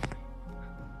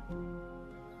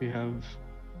 We have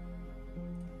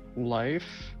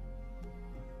life.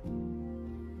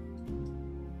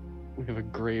 We have a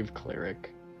grave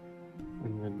cleric.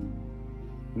 And then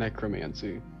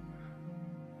necromancy.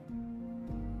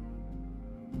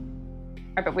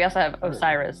 Right, but we also have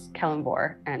Osiris,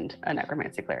 Kellenbor, and a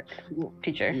necromancy cleric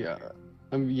teacher. Yeah.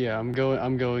 I'm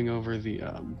going over the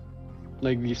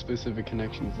like the specific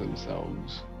connections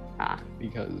themselves.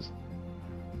 Because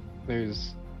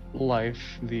there's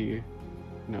life, the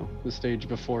stage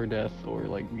before death, or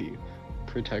like the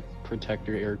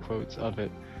protector air quotes of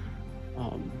it.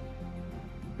 And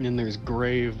then there's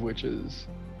grave, which is,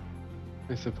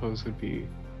 I suppose, would be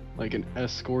like an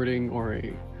escorting or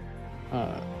a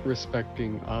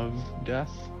respecting of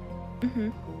death.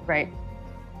 Right.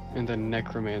 And then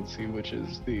necromancy, which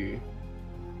is the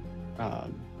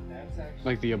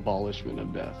like the abolishment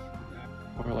of death,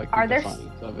 or like the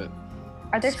defiance of it.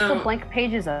 Are there still blank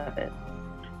pages of it?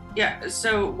 Yeah.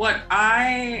 So what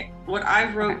I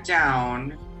wrote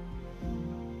down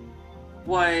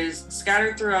was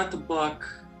scattered throughout the book,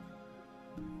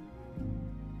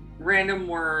 random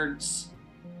words.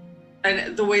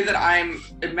 And the way that I'm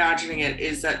imagining it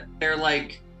is that they're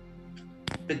like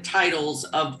the titles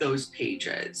of those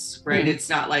pages, right? It's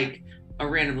not like a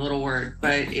random little word,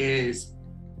 but it is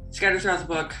scattered throughout the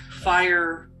book: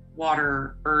 fire,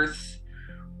 water, earth,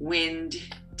 wind,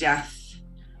 death,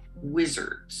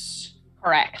 wizards.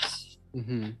 Correct.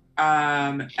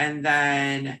 And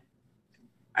then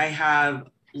I have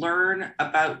learn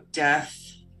about death,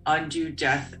 undo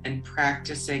death, and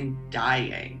practicing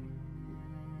dying.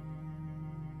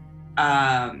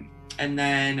 And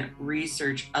then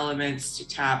research elements to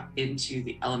tap into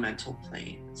the elemental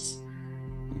planes.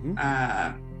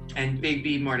 And Big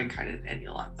B, Mordenkainen, and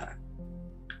Yolantha.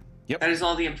 Yep. That is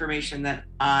all the information that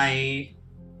I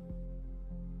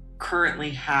currently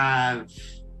have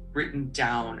written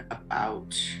down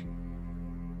about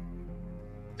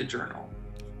the journal.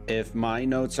 If my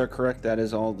notes are correct, that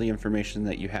is all the information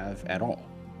that you have at all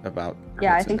about.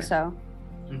 Yeah, I think so.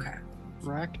 Okay.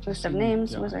 List of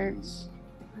names, wizards.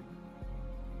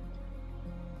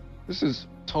 This is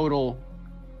total,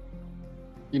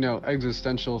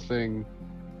 existential thing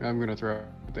I'm gonna throw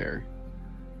out there.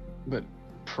 But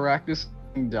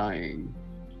practicing dying.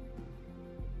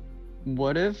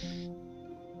 What if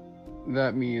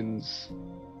that means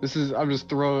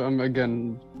I'm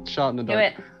again shot in the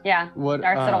dark. Do it. Yeah. What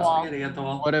darts at a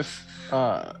wall.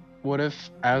 What if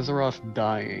Azeroth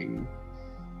dying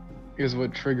is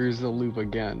what triggers the loop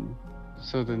again?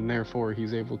 So then therefore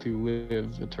he's able to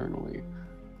live eternally.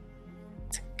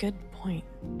 It's a good point.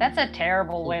 That's a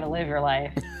terrible way to live your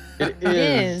life. It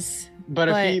is.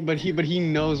 But he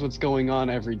knows what's going on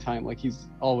every time. Like he's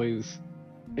always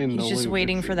in the loop. He's just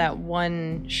waiting for that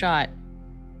one shot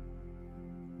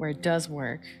where it does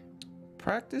work.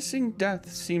 Practicing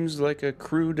death seems like a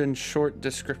crude and short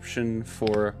description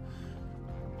for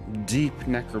deep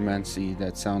necromancy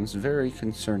that sounds very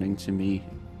concerning to me.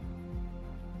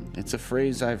 It's a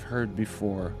phrase I've heard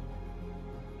before.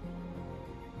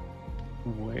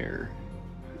 Where?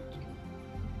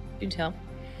 You tell.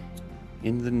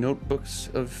 In the notebooks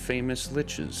of famous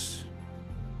liches.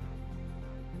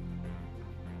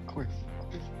 Of course.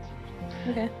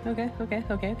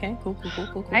 Okay.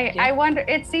 Cool. I wonder,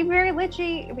 it seemed very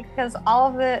lichy because all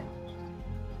of the,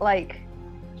 like,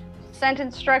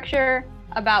 sentence structure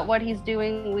about what he's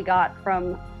doing we got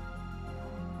from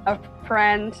a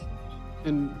friend.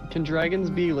 Can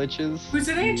dragons be liches? Who's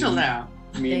an angel now?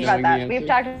 Me About knowing that. the We've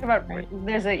answer? talked about,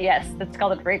 there's a, yes, it's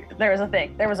called a break. There was a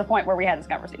thing. There was a point where we had this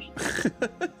conversation.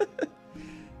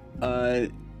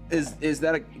 Is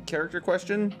that a character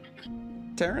question,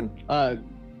 Taryn?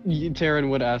 Taryn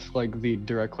would ask like the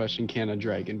direct question: can a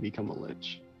dragon become a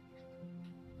lich?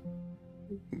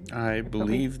 I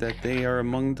believe that they are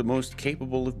among the most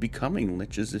capable of becoming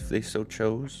liches if they so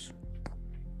chose.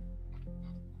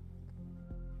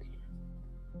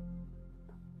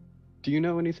 Do you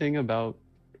know anything about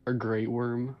a great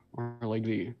worm, or like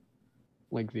the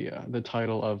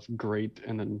title of great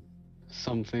and then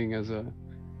something as a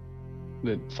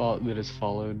that is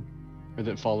followed, or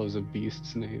that follows a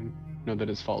beast's name? No, that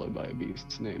is followed by a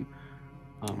beast's name.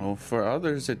 Well, for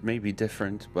others it may be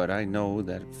different, but I know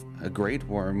that a great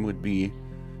worm would be,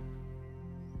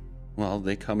 well,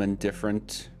 they come in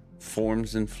different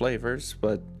forms and flavors,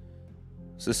 but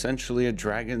it's essentially a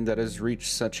dragon that has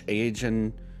reached such age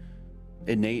and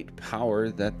innate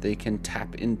power that they can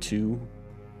tap into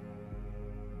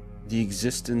the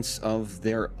existence of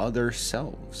their other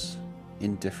selves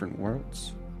in different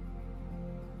worlds.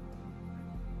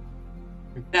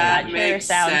 That Sure makes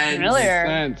sounds sense. familiar.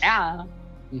 Sense. Yeah.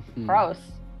 Mhm. Gross.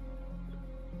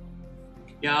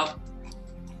 Yup.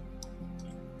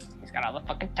 He's got all the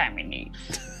fucking time he needs.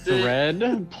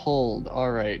 Thread pulled.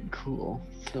 All right, cool.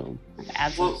 So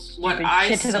Add some What stupid I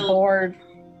shit to the still- board.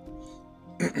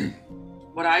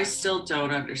 What I still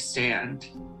don't understand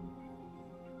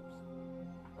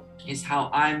is how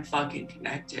I'm fucking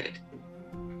connected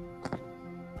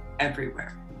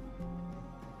everywhere.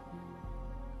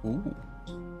 Ooh.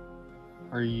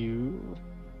 are you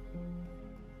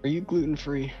gluten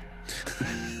free?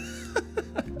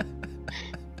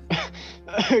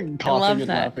 Coughing love and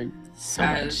that. laughing. So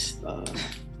much. As Uh,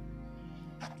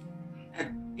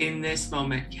 in this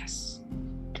moment, yes.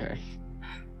 okay.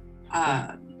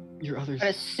 Your other. But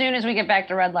as soon as we get back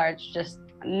to Red Larch, just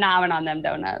nomming on them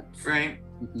donuts. Right.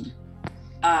 Mhm.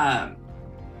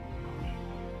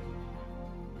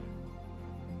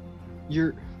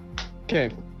 You're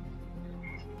okay.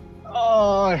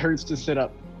 Oh, it hurts to sit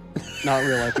up. Not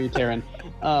realizing, Taryn.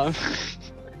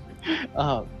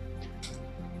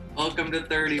 Welcome to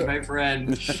 30, my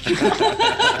friend.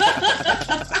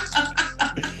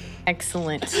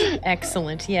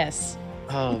 Excellent. Yes.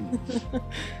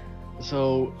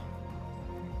 So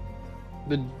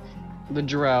the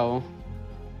drow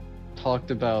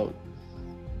talked about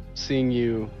seeing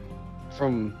you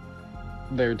from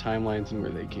their timelines and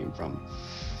where they came from.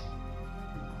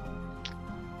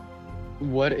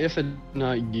 What if it's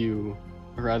not you,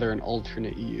 or rather an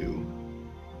alternate you?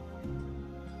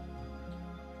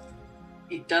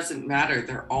 It doesn't matter.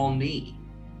 They're all me.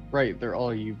 Right, they're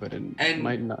all you, but it And-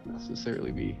 might not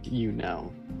necessarily be you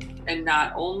now. And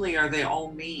not only are they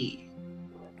all me,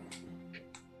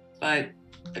 but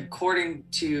according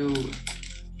to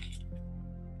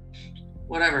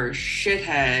whatever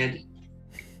shithead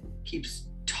keeps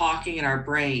talking in our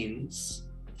brains,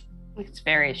 It's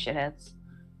very shitheads.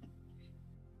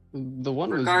 The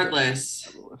one was regardless,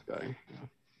 the left guy. Yeah.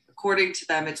 according to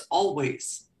them, it's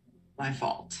always my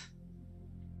fault.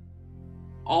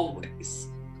 Always.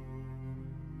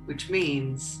 Which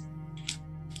means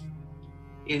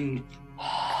in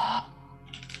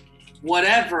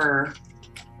whatever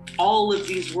all of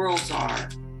these worlds are,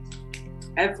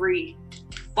 every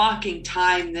fucking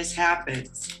time this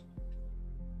happens,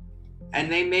 and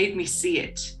they made me see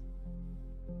it.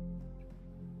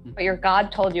 But your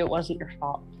god told you it wasn't your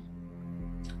fault.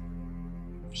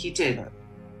 He did.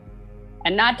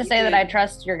 And not to You say that did. I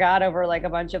trust your god over like a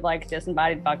bunch of like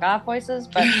disembodied fuck off voices,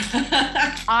 but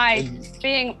I,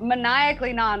 being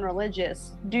maniacally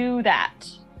non-religious, do that.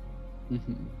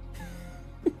 Mhm.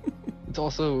 It's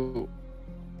also,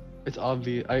 it's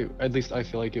obvious. At least I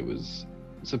feel like it was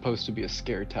supposed to be a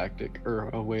scare tactic or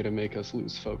a way to make us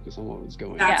lose focus on what was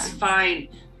going on. That's fine,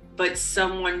 but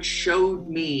someone showed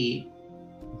me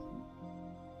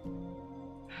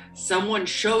Someone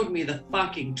showed me the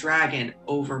fucking dragon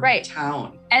over my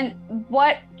town. And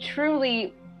what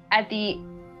truly, at the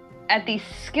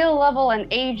skill level and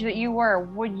age that you were,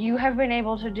 would you have been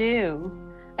able to do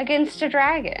against a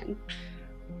dragon?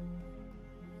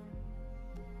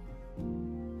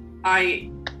 I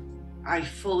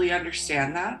fully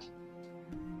understand that.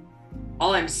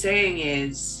 All I'm saying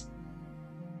is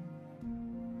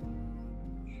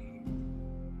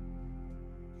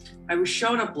I was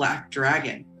shown a black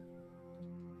dragon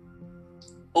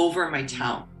over my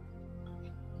town.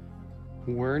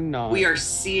 We're not. We are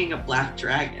seeing a black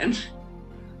dragon.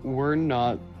 We're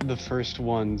not the first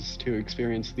ones to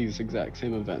experience these exact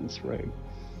same events, right?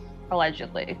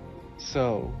 Allegedly.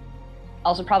 So.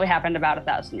 Also probably happened about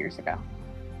 1,000 years ago.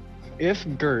 If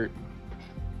Gert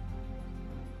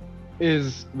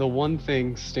is the one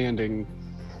thing standing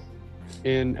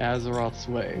in Azeroth's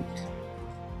way,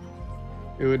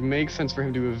 it would make sense for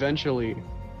him to eventually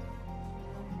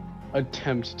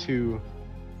attempt to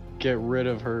get rid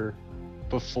of her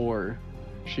before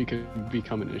she could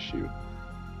become an issue.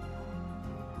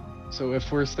 So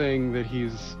if we're saying that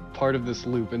he's part of this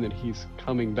loop and that he's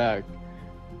coming back,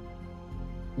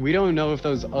 we don't know if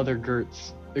those other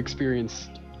Gerts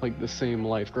experienced like the same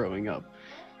life growing up.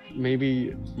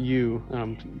 Maybe you,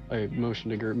 I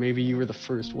motioned to Gert, maybe you were the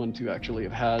first one to actually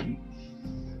have had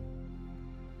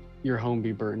your home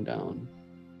be burned down.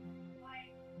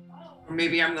 Or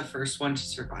maybe I'm the first one to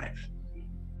survive.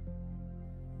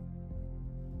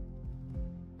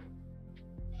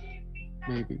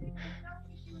 Maybe.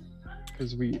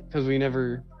 Because we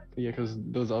never, because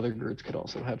those other Gerts could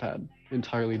also have had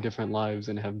entirely different lives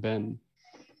and have been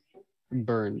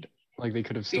burned. Like they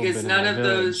could have still been in that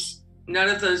village. None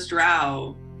of those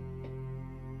drow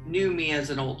knew me as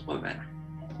an old woman.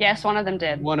 Yes, one of them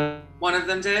did. One of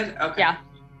them did? Okay. Yeah.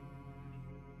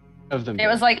 Of them. It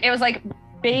was like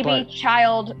baby,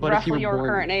 child, roughly your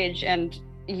current age, and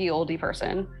ye oldie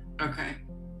person. Okay.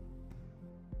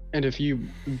 And if you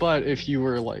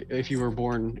were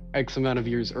born X amount of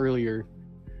years earlier,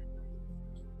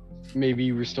 maybe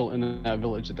you were still in that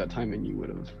village at that time and you would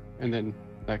have, and then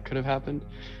that could have happened.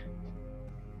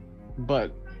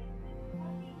 But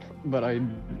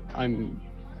I'm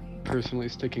personally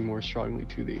sticking more strongly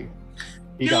to the.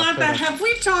 Yolanda, have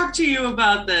we talked to you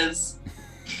about this?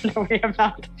 No, we have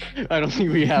not. I don't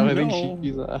think we have. I think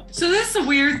she's. So this is a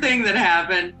weird thing that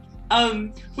happened.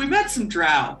 We met some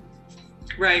drow,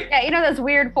 right? Yeah, you know those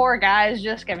weird 4 guys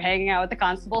just kept hanging out with the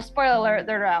constable. Spoiler alert,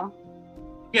 they're drow.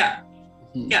 Yeah,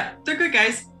 yeah, they're good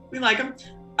guys. We like them.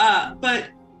 But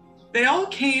they all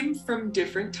came from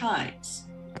different times.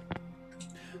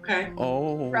 Okay.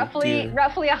 Oh. Roughly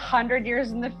 100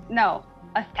 years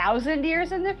 1,000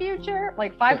 years in the future,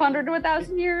 like 500 to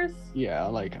 1,000 years. Yeah,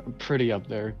 like pretty up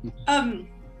there.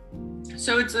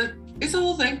 So it's a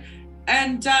whole thing,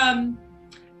 and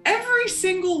every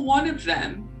single one of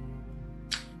them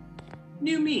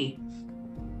knew me.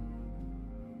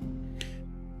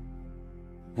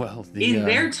 Well, in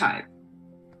their time.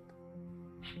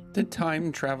 The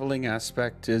time traveling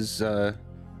aspect is,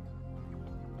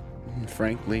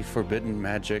 frankly, forbidden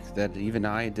magic that even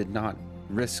I did not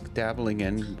risk dabbling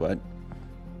in, but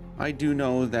I do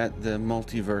know that the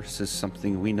multiverse is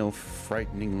something we know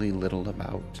frighteningly little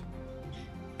about.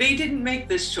 They didn't make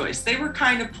this choice. They were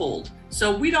kind of pulled,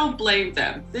 so we don't blame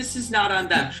them. This is not on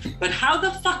them. But how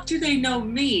the fuck do they know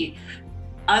me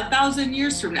 1,000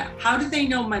 years from now? How do they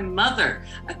know my mother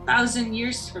 1,000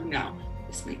 years from now?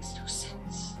 This makes no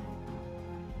sense.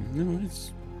 No,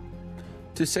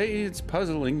 to say it's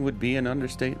puzzling would be an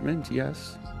understatement,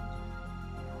 yes.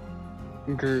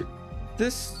 Gert.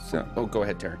 Go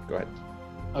ahead, Taryn. Go ahead.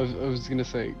 I was gonna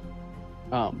say,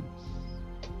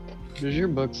 does your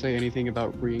book say anything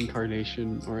about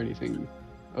reincarnation or anything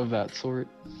of that sort?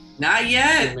 Not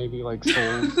yet. Or maybe like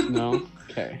souls? No?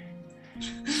 Okay.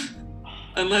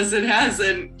 Unless it has,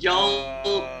 and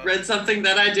y'all read something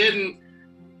that I didn't.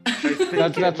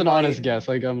 That's an honest guess.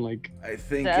 Like I'm like. I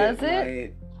think does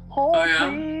it? Oh,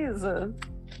 please.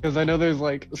 Because I know there's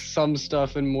like some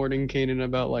stuff in Mordenkainen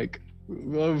about like.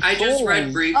 I just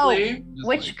read briefly. Oh,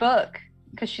 which book?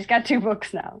 Because she's got 2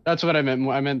 books now. That's what I meant.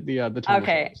 I meant the Tome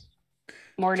okay.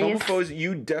 Morty's. Tomophoes,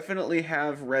 you definitely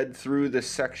have read through the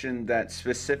section that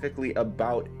specifically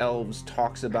about elves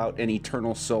talks about an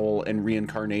eternal soul and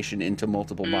reincarnation into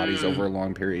multiple bodies over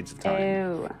long periods of time.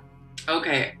 Ew.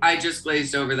 Okay, I just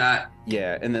glazed over that.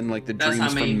 Yeah, and then like the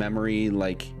dreams from memory,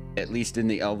 like at least in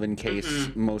the elven case,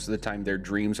 most of the time their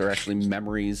dreams are actually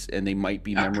memories, and they might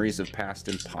be memories of past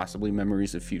and possibly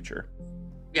memories of future.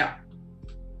 Yeah,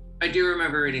 I do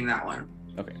remember reading that one.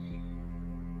 Okay.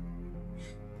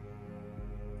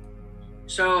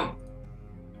 So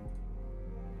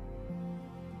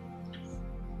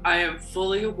I am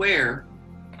fully aware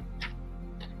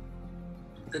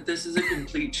that this is a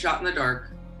complete shot in the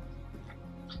dark.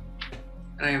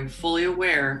 And I am fully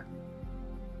aware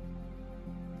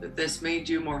that this may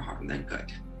do more harm than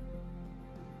good.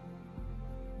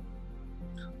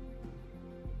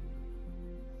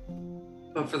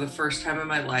 But for the first time in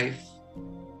my life,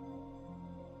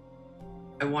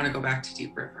 I want to go back to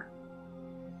Deep River.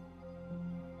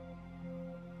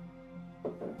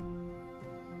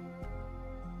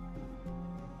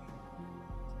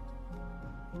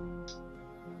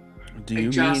 Do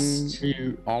you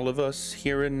mean all of us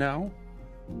here and now?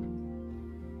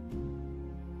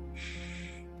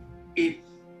 It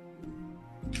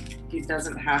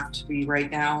doesn't have to be right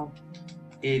now.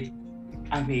 I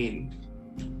mean,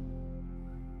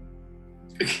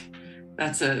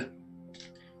 that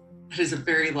is a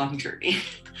very long journey.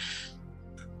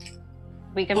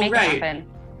 We can make it happen.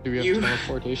 Do we have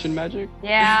teleportation magic?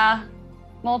 Yeah,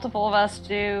 multiple of us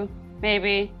do.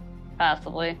 Maybe,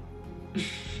 possibly.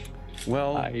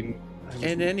 Well, in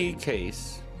any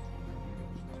case,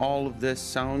 all of this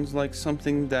sounds like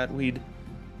something that we'd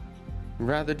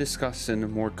rather discuss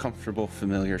in more comfortable,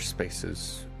 familiar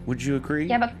spaces. Would you agree?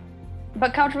 Yeah,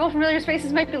 but comfortable, familiar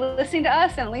spaces might be listening to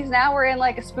us, and at least now we're in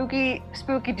like a spooky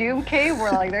doom cave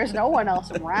where like there's no one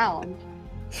else around.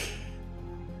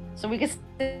 So we can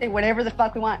say whatever the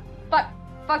fuck we want.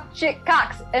 Fuck, shit,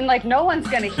 cocks, and like no one's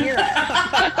gonna hear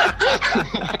us.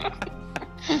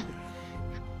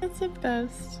 That's the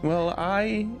best. Well,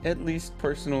 I, at least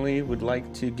personally, would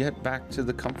like to get back to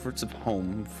the comforts of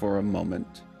home for a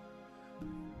moment.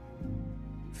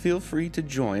 Feel free to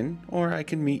join, or I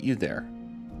can meet you there.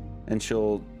 And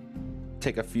she'll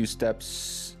take a few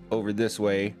steps over this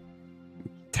way,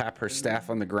 tap her staff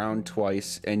on the ground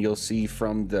twice, and you'll see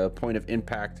from the point of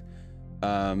impact,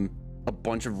 a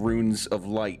bunch of runes of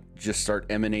light just start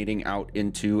emanating out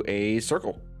into a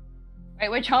circle. Wait,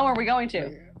 which home are we going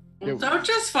to? Don't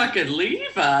just fucking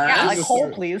leave us. Yeah, like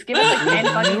hold, please. Give us like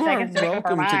 10 fucking seconds to make up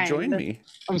our Welcome to minds. join me.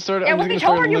 Yeah, which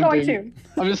home are you going to?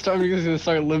 I'm just gonna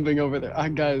start limping over there.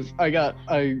 Guys, I don't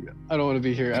want to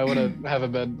be here. I want to have a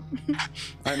bed.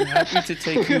 I'm happy to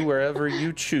take you wherever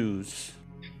you choose.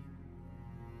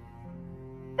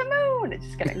 The moon.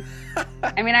 Just kidding.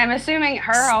 I mean, I'm assuming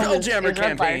her home is Spelljammer Red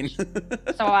campaign.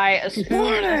 Larch. So I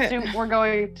assume we're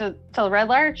going to Red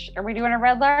Larch. Are we doing a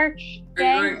Red Larch?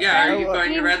 Are you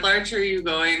going to Red Larch, or are you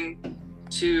going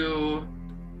to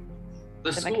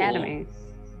the school? Academy.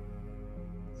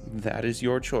 That is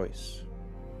your choice.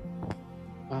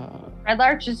 Red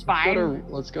Larch is fine.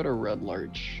 Let's go to Red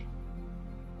Larch.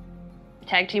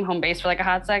 Tag team home base for like a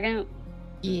hot second.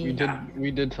 Yeah. We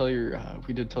did tell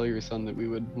your son that we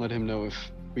would let him know if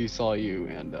we saw you,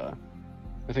 and I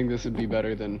think this would be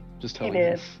better than just telling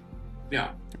him.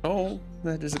 Yeah. Oh,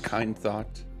 that is a kind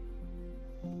thought.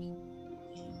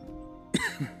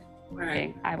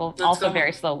 Okay, I will also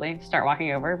very slowly start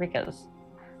walking over because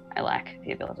I lack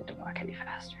the ability to walk any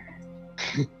faster.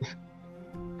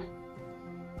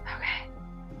 Okay.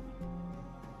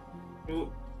 Ooh,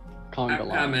 Conga I'm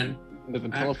coming. Live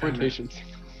in teleportation.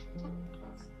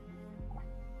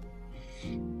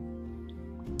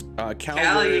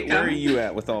 Callie, where are you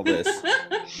at with all this?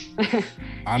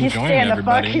 I'm joining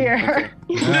everybody. The fuck here.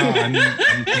 Yeah,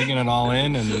 I'm taking it all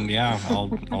in, and yeah, I'll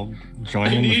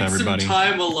join in with everybody. Some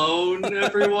time alone,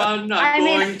 everyone. I'm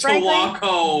going to walk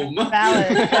home.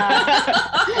 Valid.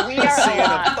 We are See you in a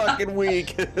alive. fucking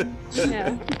week.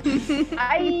 Yeah.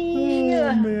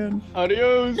 Oh man.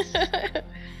 Adios.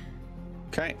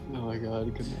 Okay. Oh my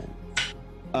god, good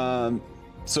night.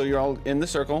 So you're all in the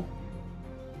circle.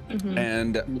 Mm-hmm.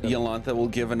 And Yolantha will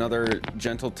give another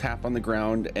gentle tap on the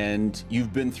ground, and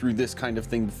you've been through this kind of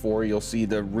thing before. You'll see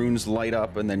the runes light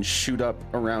up and then shoot up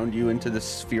around you into the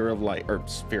sphere of light, or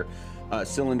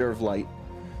cylinder of light,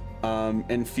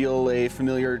 and feel a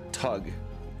familiar tug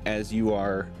as you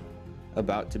are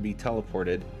about to be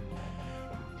teleported.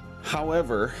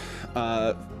 However,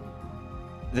 the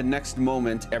next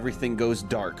moment, everything goes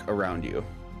dark around you.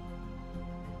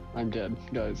 I'm dead,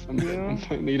 guys. I'm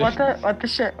dead. What the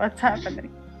shit? What's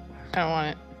happening? I don't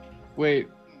want it. Wait.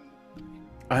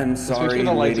 I'm Let's make sorry, sure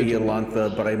the lights Lady are turned on.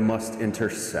 Yolantha, but I must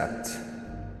intercept.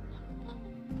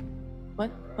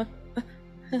 What?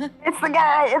 It's the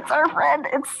guy. It's our friend.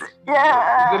 It's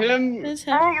yeah. Is it him? It's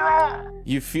him.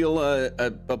 You feel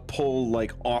a pull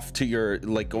like off to your,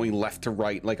 like going left to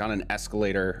right, like on an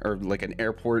escalator or like an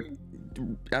airport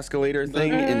escalator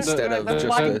thing instead of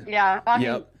just a. Yeah.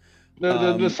 Yep.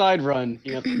 The side run.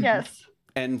 Yep. Yes.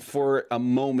 And for a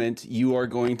moment, you are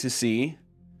going to see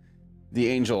the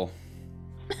angel.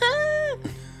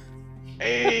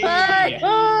 Hey!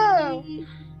 Oh!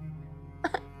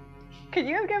 Could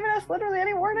you have given us literally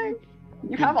any warning?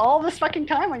 You have all this fucking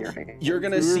time on your hands. You're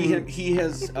gonna see him. He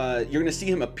has. You're gonna see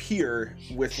him appear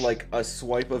with like a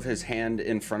swipe of his hand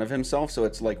in front of himself, so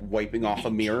it's like wiping off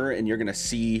a mirror, and you're gonna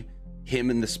see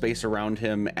him in the space around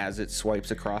him as it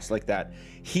swipes across like that.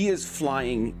 He is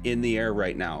flying in the air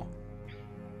right now,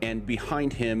 and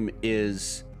behind him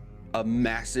is a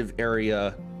massive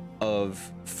area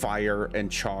of fire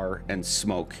and char and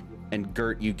smoke. And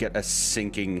Gert, you get a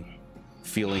sinking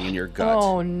feeling in your gut.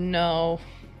 Oh no.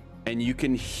 And you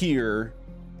can hear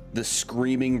the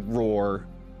screaming roar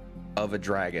of a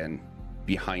dragon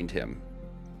behind him.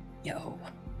 Yo.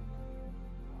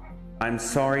 I'm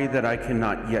sorry that I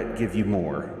cannot yet give you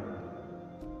more.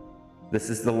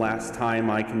 This is the last time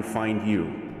I can find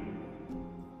you.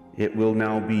 It will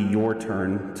now be your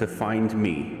turn to find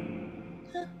me.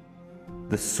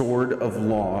 The sword of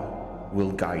law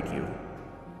will guide you.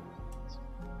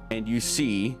 And you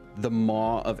see the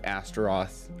maw of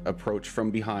Astaroth approach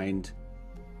from behind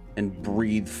and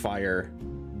breathe fire,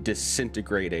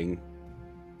 disintegrating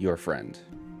your friend.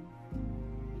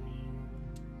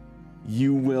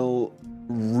 You will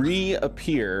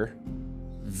reappear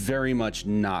very much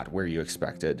not where you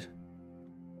expected.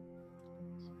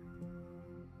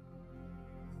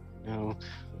 No.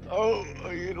 Oh,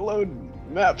 I need to load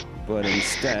map. But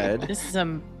instead, This is a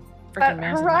freaking That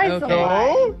massive. horizon Okay.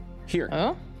 line. here.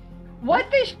 Oh? What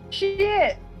the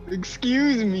shit?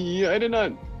 Excuse me, I did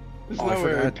not. This is Oh, I not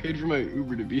where I forgot. paid for my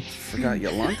Uber to be. Forgot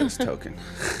Yolanda's token.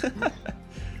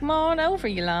 Come on over,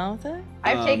 Yolanda.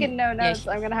 I've taken no yeah. notes.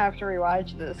 I'm gonna have to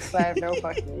rewatch this because I have no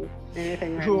fucking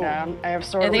anything written Cool. down. I have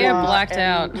sword Yeah, they are law blacked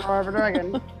and out. Roar of a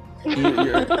Dragon.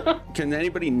 Can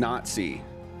anybody not see?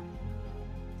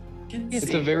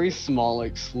 It's a very small,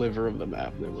 like, sliver of the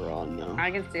map that we're on now. I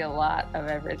can see a lot of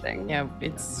everything. Yeah,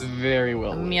 It's it's very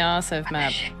well a lit. massive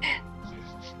map.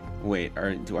 Wait,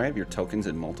 do I have your tokens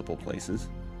in multiple places?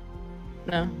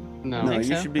 No. No. No, think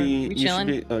you so. should be. We You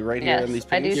should be right here Yes, on these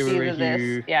I do pages. Yeah, see we're right this.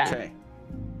 here. Yeah.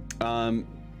 Okay.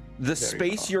 The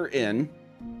space far. you're in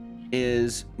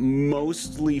is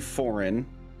mostly foreign,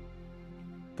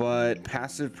 but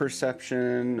passive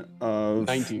perception of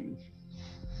 19.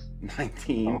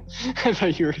 19. Oh. I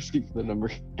thought you were asking for the number.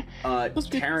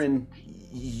 Taryn,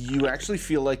 you actually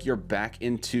feel like you're back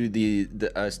into the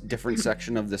different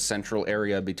section of the central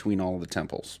area between all the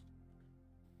temples.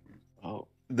 Oh.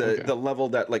 The Okay. the level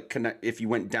that like connect. If you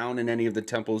went down in any of the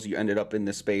temples, you ended up in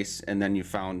this space, and then you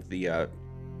found the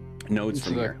nodes Into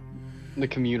from the- here. The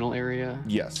communal area.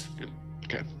 Yes.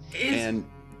 Okay. And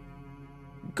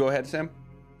go ahead, Sam.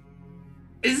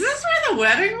 Is this where the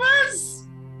wedding was?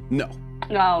 No.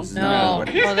 No. This is No. not what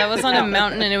it is. Well, that was on a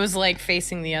mountain and it was like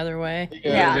facing the other way.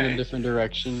 Yeah. In a different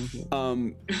direction.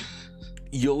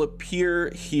 You'll appear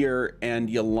here, and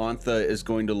Yolantha is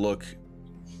going to look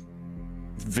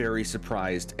very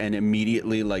surprised, and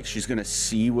immediately, like, she's gonna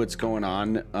see what's going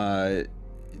on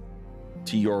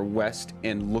to your west,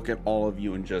 and look at all of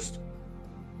you, and just.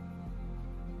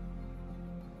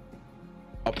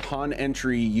 Upon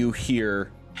entry, you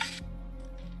hear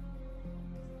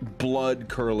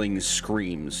blood-curdling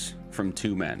screams from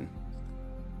two men.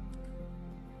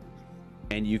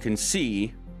 And you can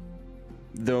see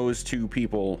those two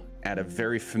people at a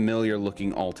very familiar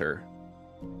looking altar,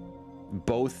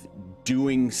 both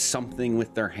doing something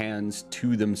with their hands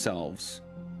to themselves,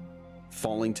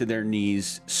 falling to their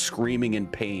knees, screaming in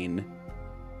pain.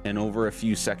 And over a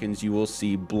few seconds, you will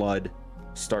see blood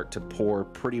start to pour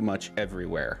pretty much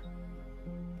everywhere.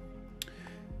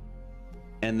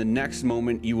 And the next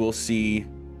moment, you will see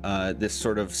this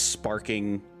sort of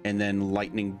sparking and then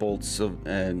lightning bolts of,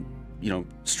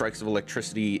 strikes of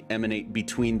electricity emanate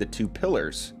between the two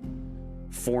pillars,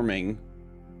 forming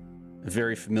a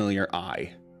very familiar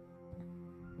eye.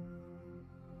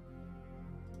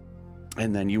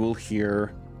 And then you will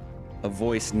hear a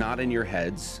voice not in your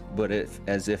heads, but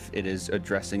as if it is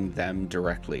addressing them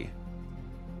directly.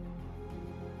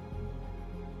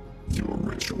 Your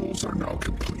rituals are now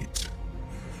complete.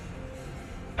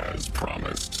 As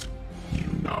promised, you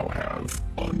now have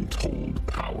untold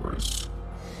powers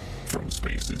from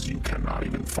spaces you cannot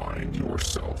even find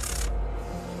yourself.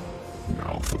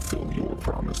 Now fulfill your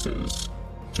promises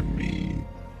to me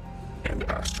and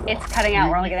Astaroth. It's cutting out.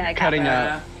 We're only getting like Cutting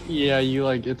half out. Yeah, you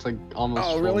like it's like almost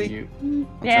Oh, full really? mute.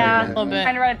 Yeah, A little bit.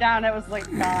 trying to write it down. It was like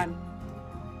gone.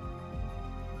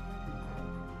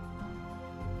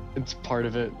 It's part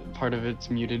of it. Part of it's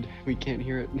muted. We can't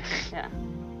hear it. Yeah.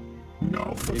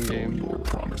 Now fulfill In-game. your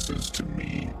promises to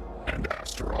me and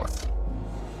Astaroth.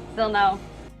 Still no.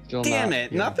 Still Damn not,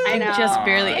 it, yeah. nothing? I know. Just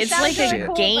barely. It It's sounds like really a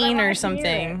cool, but I gain wanna or hear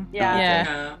something. it. Yeah.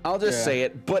 Yeah. I'll just Yeah. say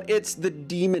it, but it's the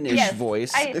demonish Yes,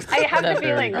 voice. I have the The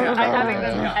feeling. very I'm good. having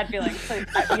this Yeah. bad feeling. So,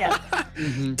 yes.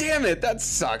 Damn it, that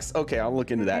sucks. Okay, I'll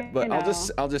look into that. But I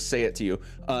I'll just say it to you.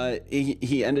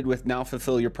 He ended with, now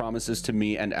fulfill your promises to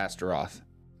me and Astaroth.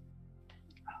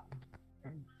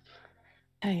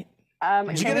 Hey,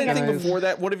 Did you can get we anything guys- before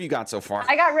that? What have you got so far?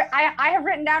 I have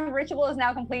written down ritual is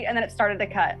now complete, and then it started to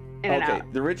cut in and Okay,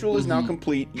 out. the ritual is now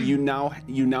complete. You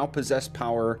now possess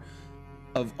power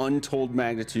of untold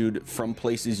magnitude from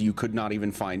places you could not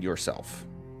even find yourself.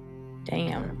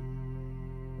 damn.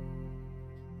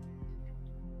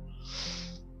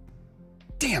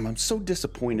 Damn, I'm so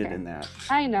disappointed in that.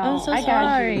 I know. I'm so I got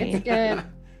sorry. you. It's good.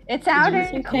 It sounded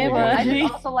okay, cool. I buddy.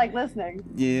 just also like listening.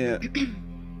 Yeah.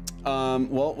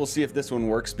 Well, we'll see if this one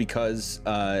works because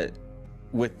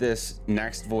with this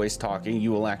next voice talking,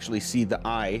 you will actually see the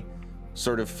eye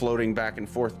sort of floating back and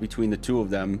forth between the two of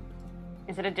them.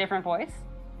 Is it a different voice?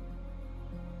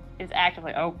 It's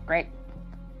actively. Oh, great.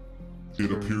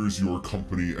 It appears your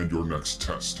company and your next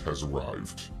test has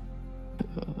arrived.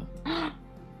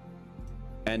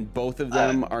 And both of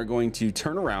them are going to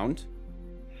turn around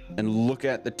and look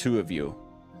at the two of you.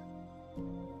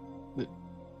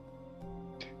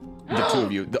 The two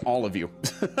of you, all of you.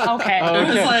 Okay. Oh, okay. It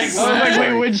was like, I was like,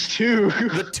 wait, which two?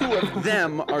 The two of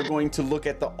them are going to look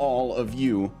at the all of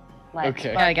you. Let's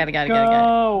Okay. Got it.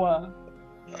 go.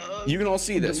 You can all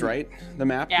see this, right? The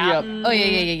map? Yeah. Yep. Oh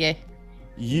yeah.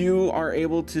 You are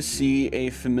able to see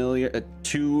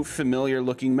two familiar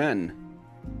looking men.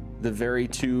 The very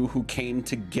two who came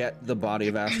to get the body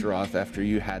of Astaroth after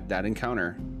you had that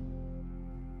encounter.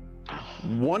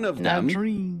 One of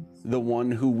them, the one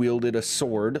who wielded a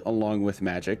sword along with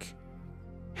magic,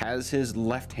 has his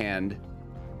left hand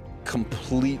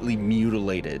completely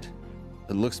mutilated.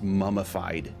 It looks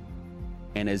mummified,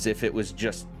 and as if it was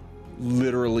just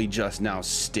literally just now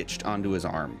stitched onto his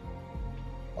arm.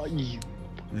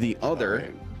 The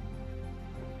other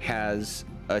has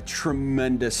a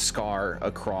tremendous scar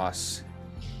across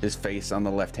his face on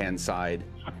the left-hand side.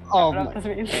 Oh I don't know my. what this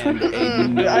means.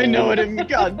 And I know what it means.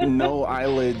 God. no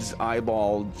eyelids,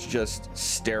 eyeball, just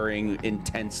staring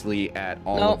intensely at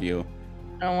all of Nope. you.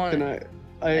 I don't want Can it.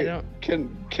 I I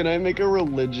don't. can I make a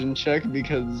religion check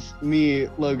because me,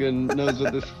 Logan, knows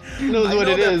what this knows I what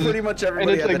know it that is. pretty much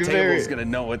everybody it's at the like table very- is gonna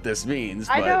know what this means.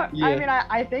 I But don't. Yeah. I mean,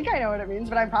 I think I know what it means,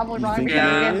 but I'm probably You wrong think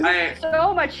because you we know have Yeah,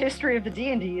 so much history of the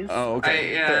D&Ds. Oh,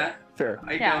 okay. yeah. Fair.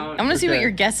 I Yeah. don't. I'm gonna see what Okay.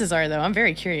 your guesses are though. I'm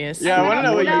very curious. Yeah, I wanna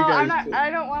know what you guys I'm not, think.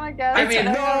 I don't want to guess. I mean,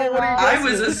 don't wanna be no, what are you wrong. I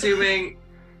was assuming.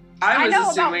 I was know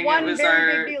assuming about it one was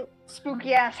very our. big deal,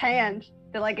 spooky ass hand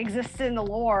that like exists in the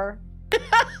lore,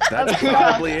 That's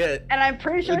probably it. and I'm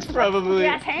pretty sure It's it's, probably- a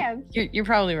spooky ass hand. You're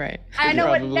probably right. I know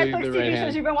what probably Netflix the TV right shows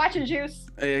hand. you've been watching, Juice.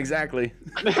 Exactly.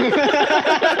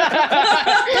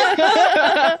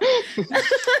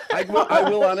 I I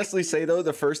will honestly say though,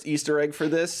 the first Easter egg for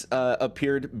this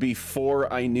appeared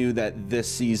before I knew that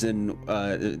this season,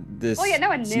 this Oh, yeah, no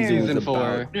one knew. season was Season about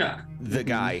 4. Yeah. the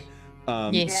guy.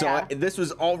 Yeah. So this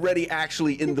was already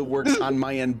actually in the works on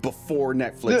my end before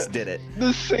Netflix did it.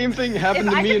 The same thing If happened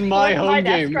to I me could in my flip my home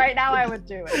desk game. right now, I would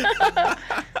do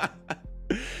it.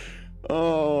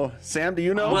 Oh, Sam, do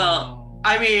you know? Well,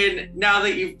 I mean, now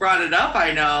that you've brought it up,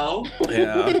 I know.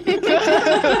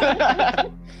 Yeah.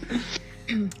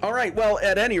 All right. Well,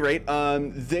 at any rate,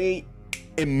 they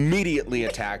immediately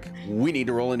attack. We need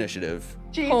to roll initiative.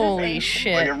 Jesus Holy H.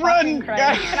 shit. fucking Run, Christ.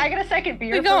 guys. Can I get a second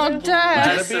beer? We're for gonna this? die. Get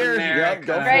a Yes, beer. America. Yep,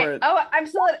 go for Great. it. Oh, I'm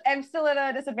still at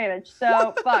a disadvantage.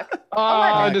 So fuck.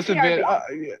 Oh, let disadvantage.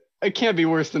 CRB. It can't be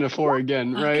worse than a 4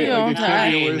 again, right? Okay, Like, it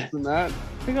can't be fine. worse than that.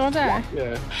 We're gonna die.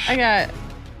 Yeah. I got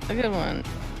a good one,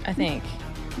 I think.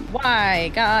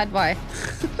 Why? God, why?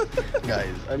 Guys,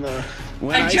 I'm a.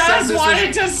 When I said just this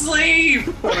wanted to sleep.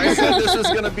 when I said this was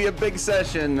going to be a big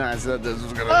session, I said this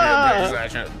was going to be a big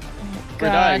session. We're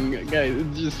God. dying, guys.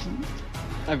 It's just.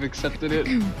 I've accepted it.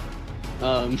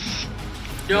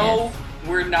 No,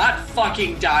 we're not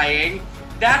fucking dying.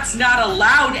 That's not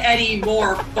allowed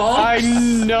anymore, folks. I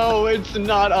know it's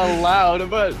not allowed,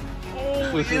 but.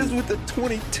 Oh, it is with the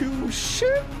 22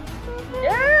 shit.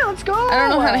 Yeah, let's go. I don't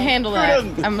know how to handle that.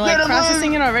 Get 'em. I'm like Get 'em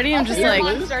processing it already. I'm just You're a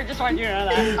like, monster, just want you to know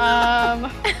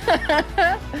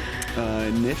that.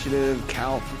 Initiative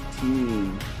Cal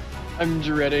 15. I'm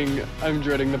dreading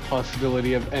the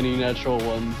possibility of any natural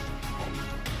ones.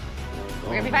 We're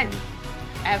gonna be fine.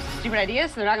 I have some stupid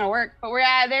ideas, so they're not gonna work. But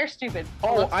they're stupid. So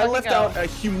Oh, let's I fucking left go. out a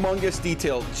humongous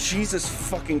detail. Jesus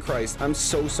fucking Christ. I'm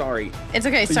so sorry. It's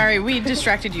okay. Sorry, we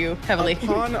distracted you heavily.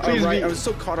 Upon Please I be- was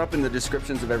so caught up in the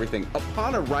descriptions of everything.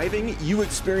 Upon arriving, you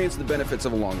experience the benefits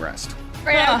of a long rest.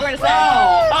 Right now, I'm going to say.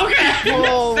 Oh, okay.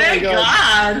 Oh my Thank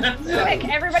God. Quick,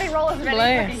 everybody roll as many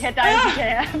Blast. fucking hit dice as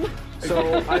you can.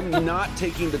 So I'm not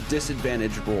taking the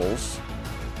disadvantage rolls.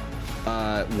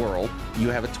 Whirl, you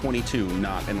have a 22,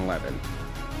 not an 11.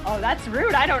 Oh, that's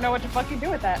rude. I don't know what to fucking do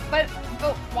with that. But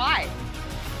why?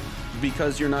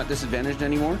 Because you're not disadvantaged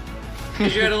anymore?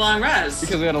 Because you had a long rest.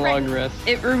 Because we had a long rest.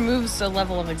 It removes a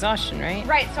level of exhaustion, right?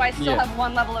 Right, so I still Yeah. have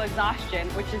one level of exhaustion,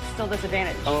 which is still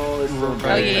disadvantage. Oh, it's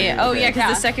Right. Oh yeah. Oh yeah, because Yeah.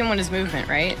 the second one is movement,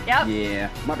 right? Yep. Yeah,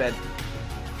 my bad.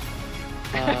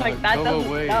 Like, that go doesn't.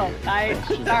 away. No, sorry.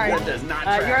 That does not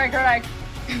You're track. incorrect.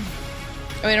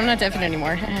 Oh wait, I'm not deafened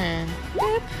anymore.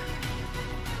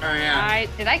 Oh, yeah.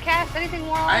 Did I cast anything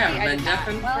more on I me? haven't been did not.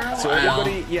 deafened Well, for a So while.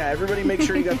 everybody make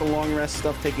sure you got the long rest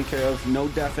stuff taken care of. No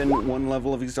deafen, 1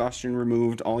 level of exhaustion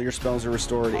removed, all your spells are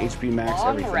restored, HP max, long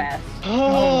everything. rest.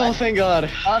 Oh, thank God.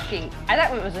 Fucking. I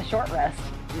thought it was a short rest.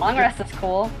 Long rest is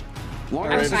cool. Long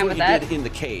I'm rest is fine what with you that. did in the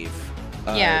cave.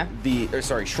 Yeah.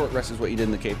 Short rest is what you did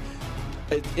in the cave.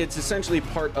 It's essentially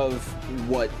part of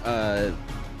what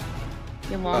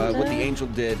Yolanda? what the angel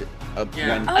did Yeah.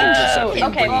 when Oh, intercepting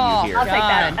Okay, bringing oh, you here. I'll take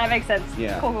that. God. That makes sense.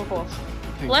 Yeah. Cool, cool, cool.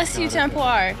 Thank Bless you, God.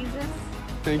 Templar. Jesus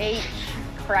Thank H.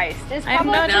 Christ. Is I'm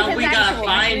probably not Now his we gotta actual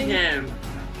find name. him.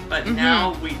 But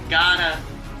now we gotta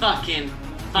fucking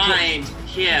find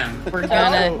him. We're So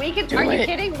gonna. we can. do Are you it.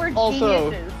 kidding? We're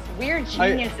Also, geniuses. We're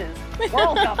geniuses. We're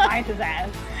all gonna find his ass.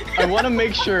 I want to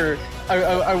make sure.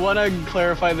 I want to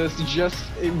clarify this just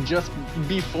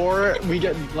before we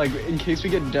get in case we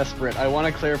get desperate. I want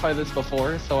to clarify this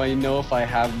before, so I know if I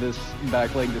have this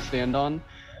back leg to stand on.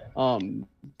 I'm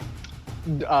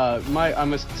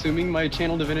assuming my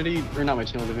channel divinity, or not my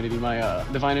channel divinity, my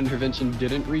divine intervention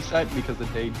didn't reset because the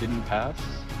day didn't pass.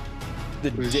 The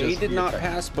It was day just did the not effect.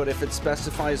 pass, but if it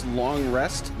specifies long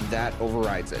rest, that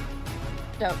overrides it.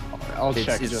 Dope. I'll It's,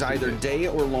 check. it's just in either case. day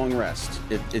or long rest.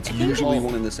 It's think usually it's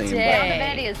one and the same. day. Channel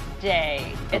divinity is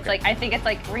day. It's Okay. like I think it's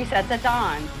like resets at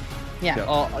dawn. Yeah.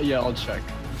 I'll check.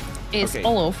 It's Okay. a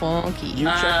little funky. You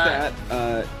check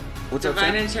that. What's up,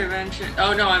 Divine Sam? intervention.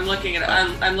 Oh no, I'm looking at it.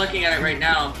 I'm looking at it right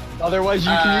now. Otherwise,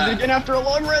 you can use it again after a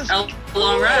long rest.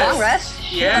 Long rest. Long rest?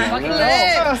 Shit, Yeah. fucking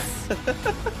Yes. go.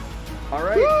 All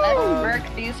right. Let's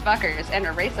murk these fuckers and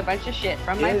erase a bunch of shit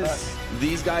from my book.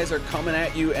 These guys are coming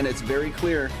at you, and it's very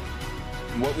clear.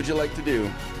 What would you like to do?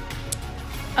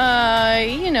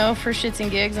 For shits and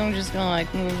gigs, I'm just gonna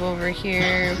like move over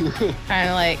here, kind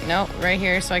of like nope, right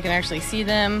here, so I can actually see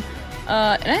them.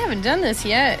 And I haven't done this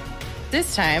yet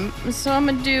this time, so I'm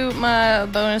gonna do my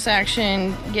bonus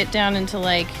action, get down into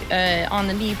like on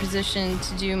the knee position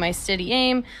to do my steady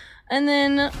aim, and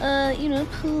then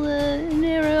pull an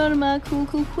arrow out of my cool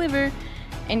quiver,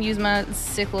 and use my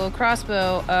sick little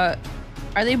crossbow.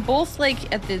 Are they both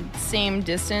like at the same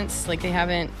distance? Like they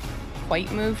haven't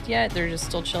quite moved yet? They're just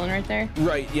still chilling right there?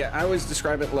 Right. Yeah. I always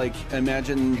describe it like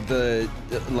imagine the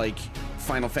like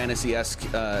Final Fantasy-esque,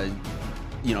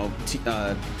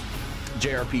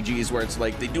 JRPGs where it's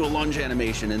like they do a lunge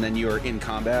animation and then you're in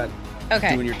combat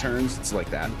Okay. doing your turns. It's like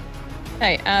that.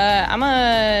 Hey, I'm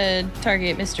gonna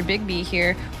target Mr. Bigby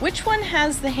here. Which one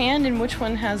has the hand and which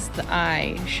one has the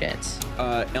eye? Shit.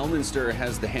 Elminster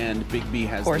has the hand. Bigby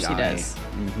has Of course the he eye. does.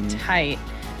 Mhm. Tight.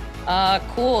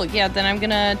 Cool. Yeah, then I'm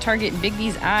gonna target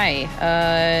Bigby's eye.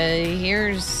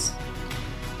 Here's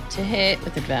to hit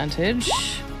with advantage.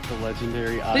 The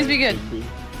legendary eye. Please be good.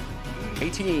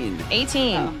 18.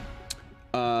 18.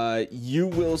 You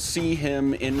will see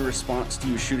him in response to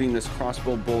you shooting this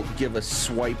crossbow bolt give a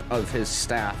swipe of his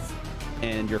staff,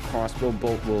 and your crossbow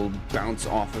bolt will bounce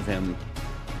off of him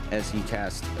as he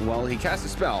casts a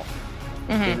spell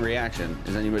in reaction.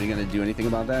 Is anybody going to do anything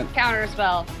about that? Counter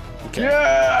spell. Okay.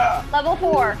 Yeah. Level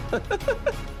 4.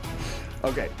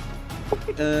 Okay.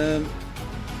 Let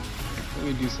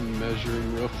me do some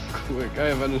measuring real quick. I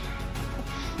haven't.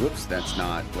 Whoops, that's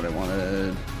not what I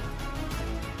wanted.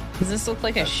 Does this look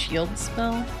like a shield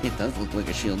spell? It does look like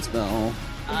a shield spell.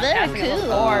 Very Level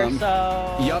cool. 4,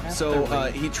 so. Yup, so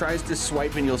he tries to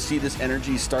swipe and you'll see this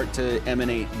energy start to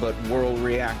emanate, but Whirl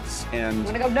reacts and I'm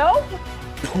gonna go, nope.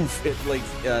 poof,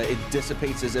 it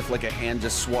dissipates as if like a hand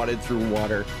just swatted through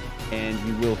water, and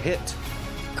you will hit.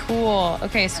 Cool.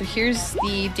 Okay, so here's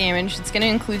the damage. It's going to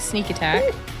include sneak attack.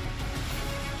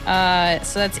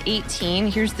 So that's 18.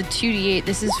 Here's the 2d8.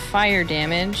 This is fire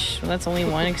damage. Well, that's only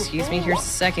one. Excuse me. Here's the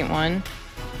second one.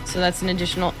 So that's an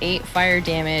additional 8 fire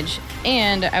damage.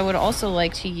 And I would also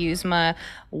like to use my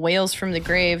Wails from the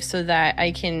Grave so that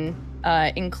I can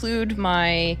include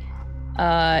my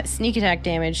sneak attack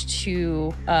damage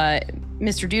to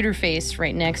Mr. Duderface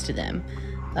right next to them,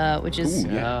 which is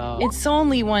it's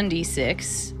only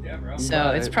 1d6.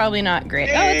 So it's probably not great.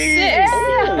 Oh, it's 6.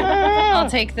 I'll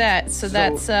take that. So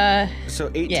that's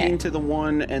so 18 to the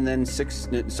 1, and then 6.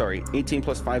 Sorry, 18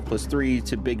 plus 5 plus 3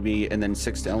 to Bigby, and then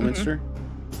 6 to Elminster.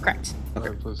 Correct. Okay.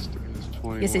 5 plus 3 is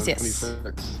 21, Yes. 26.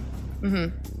 Okay.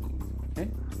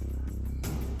 And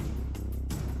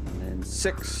then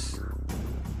 6.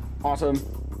 Awesome.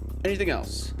 Anything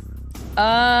else?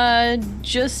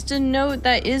 Just a note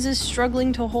that is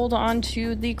struggling to hold on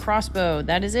to the crossbow.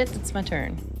 That is it. That's my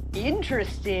turn.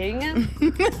 Interesting.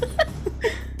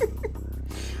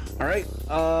 All right.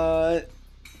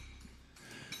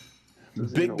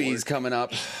 Bigby's coming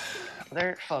up.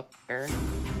 Motherfucker.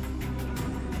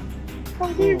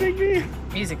 Fuck you,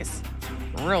 Bigby. Music is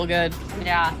real good.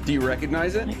 Yeah. Do you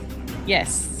recognize it?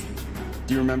 Yes.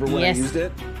 Do you remember when I used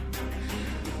it?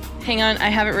 Hang on, I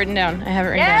have it written down.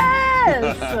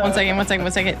 Yes! One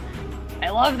second. I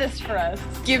love this for us.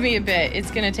 Give me a bit.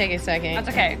 It's gonna take a second. That's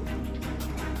okay.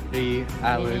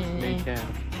 I would make it.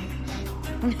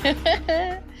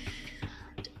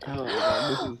 Oh,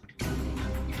 God,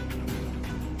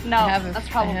 No, I have that's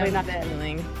probably not a it.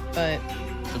 feeling, but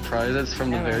surprise, it's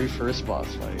from the very first boss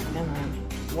fight. come on.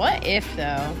 What if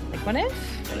though? Like what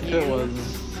if? If it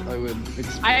was, I would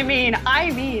expect. I mean,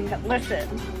 listen.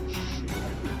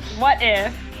 What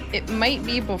if? It might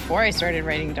be before I started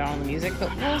writing down the music,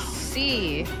 but we'll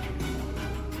see.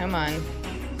 Come on.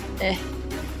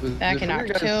 Back in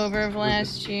October of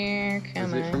last year. Come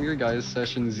Was it from on. your guys'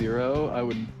 session 0? I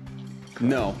would.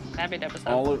 No. That'd be an episode.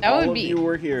 All of, That would all of be- you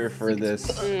were here for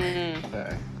this.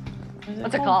 Okay.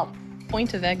 What's it called?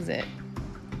 Point of exit.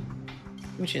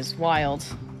 Which is wild.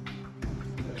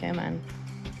 Come on.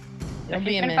 It'll You've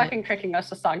be a been minute. fucking tricking us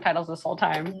with song titles this whole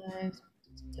time.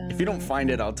 If you don't find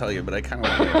it, I'll tell you, but I kind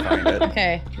of want to find it.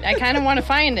 Okay, I kind of want to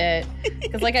find it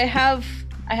because like I have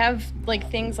like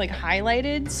things like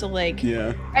highlighted, so like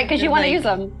Yeah. Right, because you want to Like- use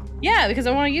them. yeah, because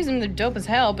I want to use them. They're dope as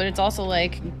hell, but it's also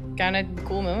like kind of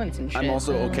cool moments and shit. I'm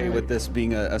also okay with this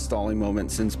being a stalling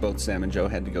moment since both Sam and Joe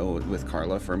had to go with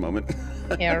Carla for a moment.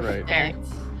 Yeah, Right. right.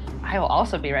 I will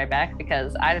also be right back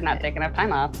because I did not take enough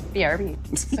time off. BRB.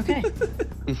 Okay.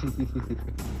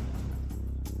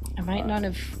 I might not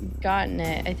have gotten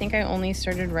it. I think I only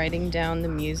started writing down the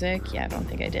music. Yeah, I don't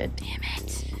think I did. Damn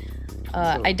it.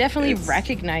 I definitely it's-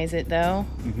 recognize it though.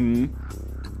 Mm-hmm.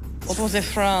 What was it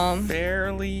from?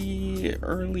 Fairly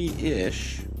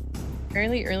early-ish.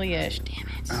 Fairly early-ish.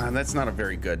 Damn it. That's not a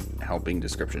very good helping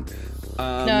description.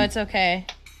 No, it's okay.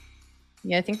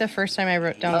 Yeah, I think the first time I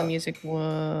wrote down the music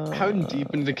was... How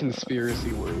deep into the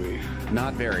conspiracy were we?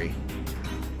 Not very.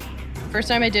 First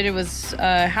time I did it was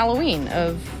Halloween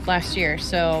of last year.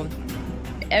 So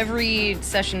every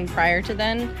session prior to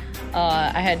then,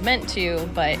 I had meant to,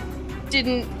 but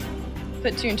didn't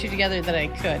put 2 and 2 together that I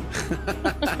could.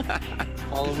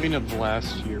 Halloween of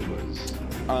last year was.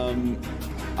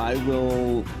 I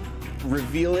will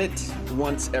reveal it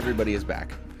once everybody is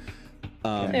back.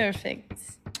 Perfect.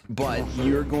 But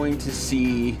you're going to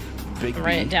see Bigby. I'm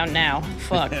writing it down now.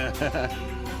 Fuck.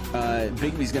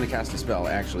 Bigby's going to cast a spell,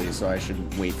 actually, so I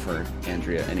should wait for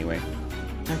Andrea anyway.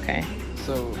 Okay.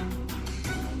 So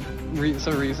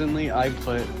recently I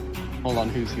put. Hold on,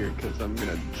 who's here? Because I'm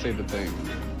gonna say the thing.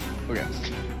 Okay.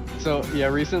 So yeah,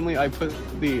 recently I put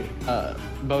the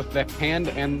both the hand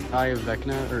and eye of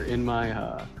Vecna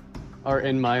are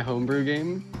in my homebrew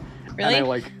game.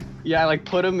 Really? And I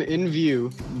put them in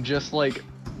view, just like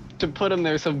to put them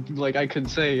there so like I could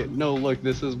say, no, look,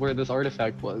 this is where this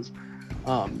artifact was.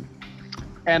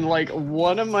 And like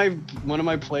one of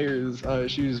my players,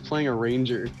 she was playing a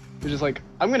ranger. Which is like,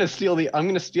 I'm gonna steal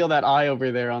that eye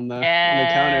over there on the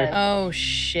counter. Oh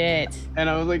shit. And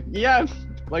I was like, yeah,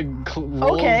 like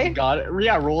Rolls Okay. got it.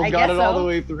 Yeah, Rolls I got guess it all so. the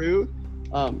way through.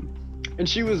 And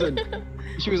she was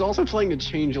also playing a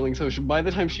changeling. So by the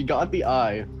time she got the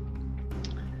eye,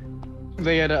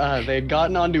 they had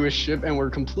gotten onto a ship and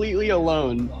were completely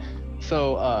alone.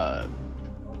 So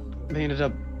they ended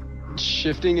up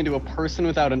shifting into a person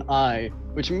without an eye,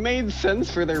 which made sense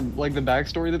for their like the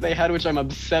backstory that they had, which I'm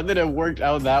upset that it worked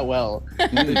out that well. They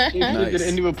shifted it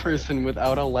into a person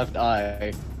without a left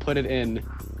eye, put it in,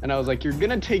 and I was like, you're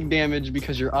gonna take damage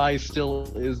because your eye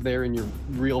still is there in your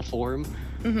real form.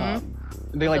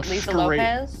 They like Lisa scrape.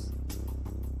 Lopez.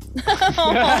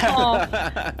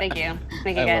 Thank you.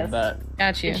 Thank you, I guys. love that.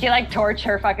 Got you. Did she like torch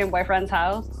her fucking boyfriend's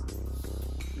house?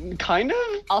 Kind of.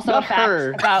 Also Not a fact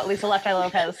her. about Lisa Left Eye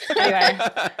Lopez. Anyway,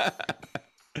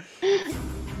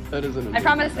 That is an I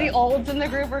promise the olds in the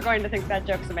group are going to think that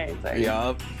joke's amazing.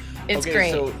 Yup. It's Okay,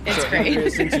 great. So, It's so great.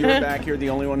 Andrea, since you're back, you're the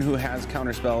only one who has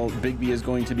counterspell. Bigby is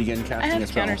going to begin I casting have a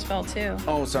spell. counterspell too.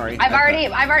 Oh, sorry. I've already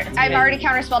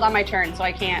counterspelled on my turn, so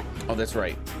I can't. Oh, that's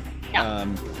right. Yeah.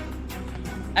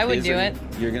 I would is do it.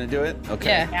 You're gonna do it? Okay.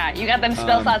 Yeah. Yeah, you got them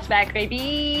spell Um, slots back, baby.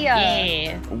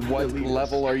 Yeah. What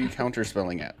level are you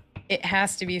counterspelling at? It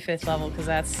has to be 5th level because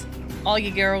that's all you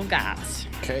girl got.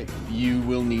 Okay. You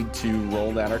will need to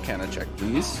roll that Arcana check,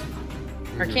 please.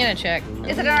 Arcana check.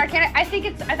 Is it an Arcana? I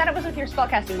thought it was with your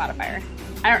spellcasting modifier.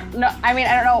 I don't know. I mean,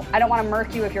 I don't know. I don't want to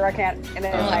murk you if you're Arcana in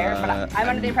an higher, but I'm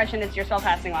under the impression it's your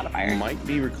spellcasting I modifier. might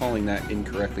be recalling that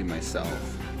incorrectly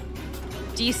myself.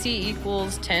 DC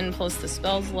equals 10 plus the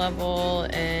spell's level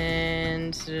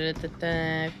and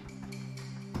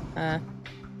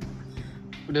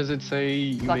Does it say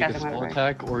you make a Spellcasting spell modifier.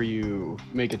 attack or you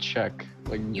make a check?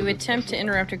 Like you attempt to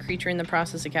interrupt a creature in the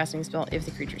process of casting a spell. If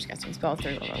the creature is casting a spell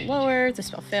 3rd level or lower, the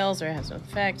spell fails or it has no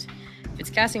effect. If it's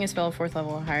casting a spell 4th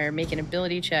level or higher, make an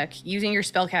ability check using your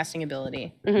spellcasting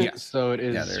ability. Yes. So it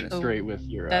is Yeah, there it is. straight with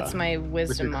your. That's my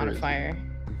wisdom your charisma. modifier.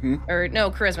 Mhm. Or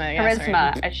no, charisma. Yeah, sorry.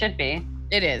 Charisma. It should be.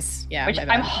 It is. Yeah. Which my I'm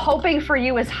bad. hoping for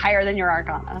you is higher than your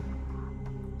Arcana.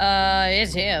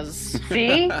 It is.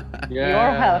 See? Yeah. You're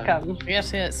welcome.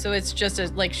 Yes, it is. So it's just a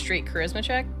like straight charisma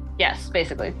check. Yes,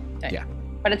 basically. Okay. Yeah.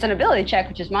 But it's an ability check,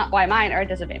 which is why mine are at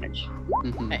disadvantage.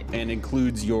 Mhm. Okay. And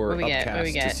includes your What we get? What we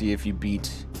upcast to get? see if you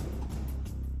beat.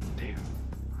 Damn.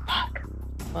 Fuck.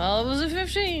 Well, it was a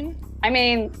 15. I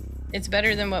mean, It's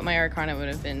better than what my Arcana would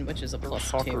have been, which is a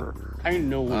plus 2. Fucker. I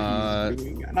know what he's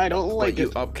doing, and I don't But like you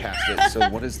it. upcast it, so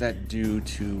what does that do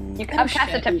to... you can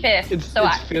upcast it to 5th, It's so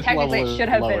fifth technically level it should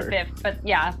have lower. been 5th. But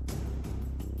yeah,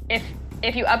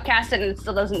 if you upcast it and it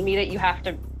still doesn't meet it, you have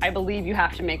to. I believe you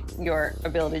have to make your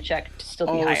ability check to still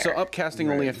be Oh, higher. so upcasting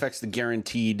only affects the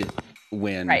guaranteed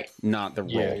win, Right. not the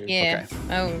roll. Yeah. Yeah.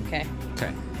 Oh, okay. Okay.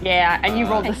 Okay. Yeah, and you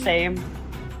rolled the same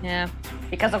Yeah.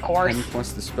 because of course. 10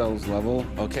 plus the spell's level.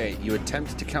 Okay, you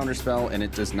attempt to counterspell and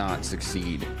it does not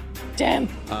succeed. Damn.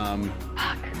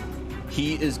 Fuck.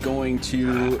 He is going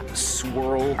to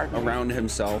swirl around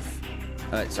himself.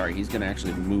 Sorry, he's going to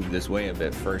actually move this way a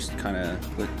bit first, kind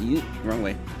of wrong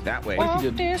way, that way. Walk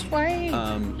this way.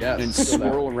 Yes. And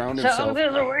swirl around So himself.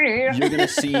 there's a way. You're going to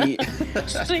see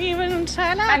Steven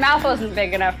Tyler. My mouth wasn't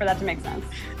big enough for that to make sense.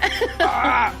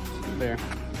 There.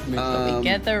 We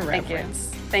get the Thank you. reference.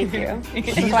 Thank you.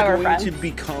 he's That's why we're going friends. to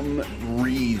become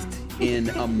wreathed in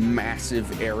a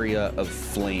massive area of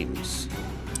flames.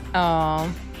 Oh,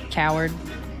 coward.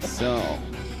 So,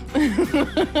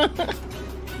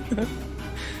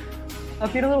 A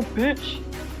cute little bitch.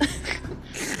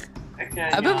 Okay,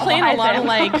 I've been no. playing a lot of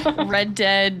Hi, like Red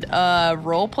Dead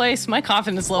role play, so my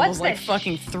confidence level's What's like this?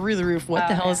 fucking through the roof. What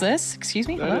the Oh, hell yeah. is this? Excuse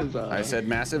me? That Hello? is, I said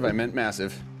massive, I meant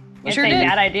massive. It's Sure a did.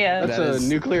 bad idea. that's That a is-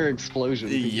 nuclear explosion.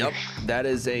 Yep, that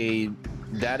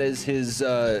is his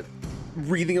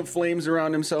breathing of flames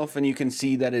around himself, and you can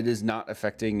see that it is not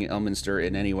affecting Elminster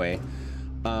in any way.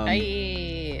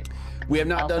 We have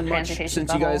not Also done much transmutation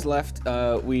since you guys bubble.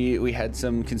 left. We had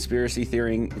some conspiracy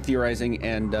theorizing,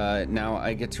 and now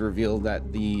I get to reveal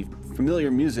that the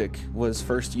familiar music was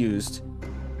first used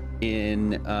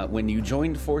in when you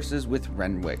joined forces with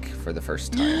Renwick for the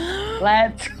first time.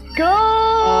 Let's go.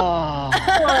 Oh,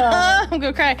 I'm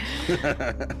gonna cry.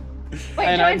 Wait,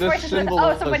 And join the forces with. symbol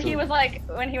Oh, so when was he a- was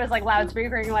like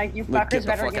loudspeakering, like you Like, fuckers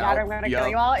better get out, or I'm gonna kill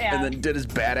you all. Yeah. And then did his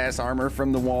badass armor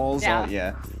from the walls. Yeah.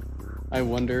 Yeah. I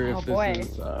wonder if Oh, boy. this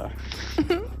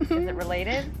Is it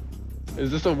related? is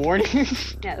this a warning?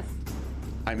 Yes.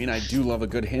 I mean, I do love a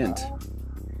good hint.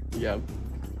 Yep.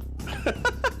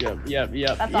 Yep.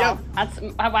 That's all. That's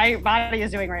how my body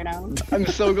is doing right now. I'm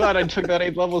so glad I took that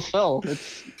 8th level spell.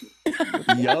 It's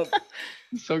Yup.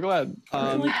 so glad. We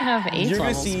can have 8th You're gonna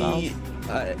level see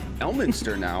spells.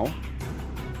 Elminster now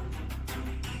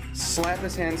slap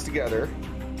his hands together,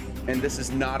 and this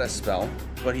is not a spell,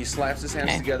 but he slaps his hands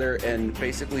Okay. together and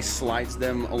basically slides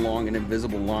them along an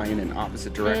invisible line in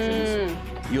opposite directions.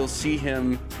 You'll see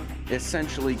him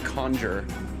essentially conjure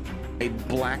a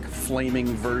black flaming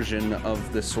version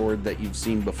of the sword that you've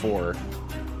seen before.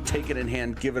 Take it in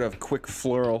hand, give it a quick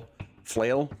whirl,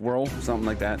 something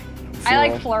like that. I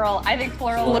like plural. I think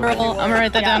plural. is a Plural. really I'm gonna word.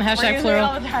 write that down. We're Hashtag using it plural.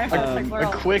 all the time, but it's like A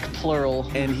plural. quick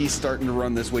plural. And he's starting to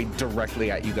run this way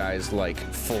directly at you guys, like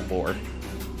full bore.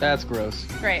 That's gross.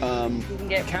 Great. You can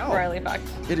get Cal. royally fucked.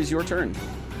 It is your turn.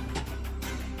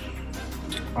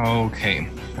 Okay.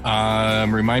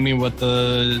 Remind me what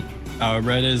the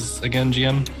red is again,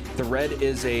 GM? The red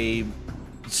is a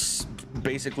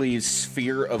basically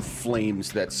sphere of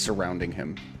flames that's surrounding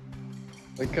him.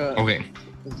 Like Okay.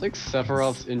 It's like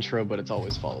Sephiroth's intro, but it's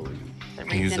always following.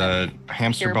 He's a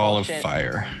hamster pure ball bullshit. of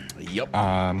fire. Yep.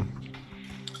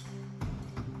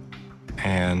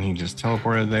 And he just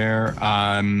teleported there.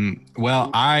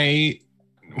 Well, I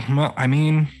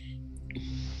mean,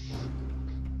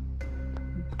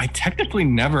 I technically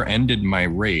never ended my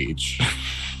rage,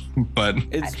 but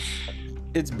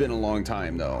It's been a long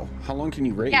time though. How long can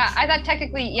you rage? Yeah, I thought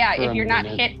technically, For if a you're not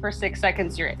minute. hit for 6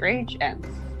 seconds, your rage ends.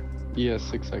 Yeah,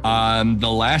 6 seconds. the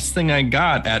last thing I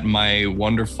got at my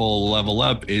wonderful level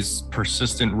up is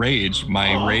persistent rage.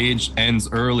 My rage ends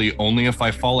early only if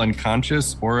I fall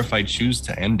unconscious or if I choose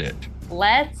to end it.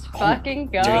 Let's fucking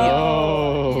go.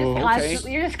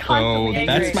 damn. You're just constantly angry.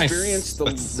 that's my Experience the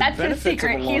that's the benefits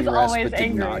secret. of a long He's rest, always but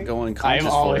did not angry. go unconscious I'm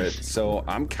for always- it. So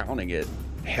I'm counting it.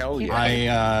 Hell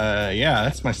yeah. yeah,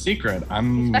 that's my secret.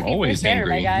 I'm Fucking always Bruce Banner,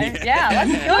 my angry. guy. Yeah,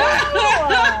 let's go.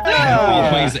 I'm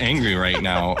always angry right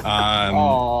now.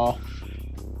 Aww.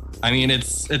 I mean,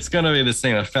 it's gonna be the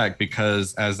same effect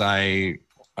because as I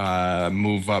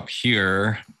move up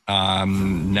here,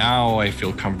 now I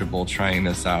feel comfortable trying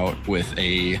this out with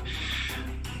a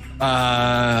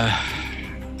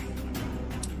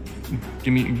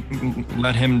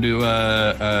let him do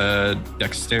a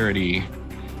dexterity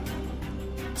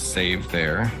save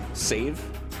there. Save.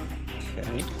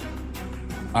 Okay.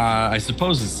 I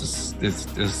suppose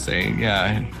it's saying,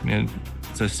 yeah,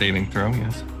 it's a saving throw,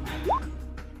 yes.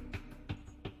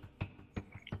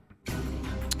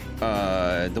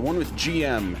 The one with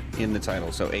GM in the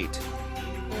title, so 8.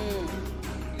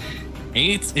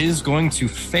 8 is going to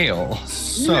fail.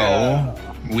 So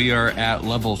we are at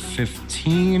level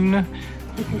 15. I'm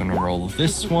gonna roll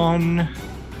this one.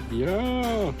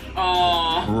 Yeah.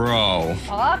 Oh. Bro.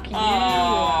 Fuck you. Oh.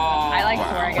 I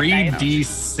like swearing at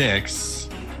dice. 3d6.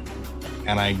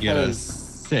 And I get a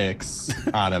 6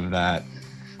 out of that.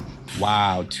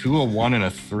 Wow, 2, a 1, and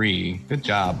a 3. Good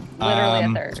job. Literally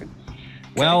a third.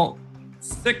 Well,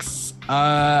 6,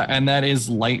 and that is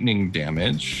lightning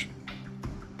damage.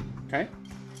 Okay.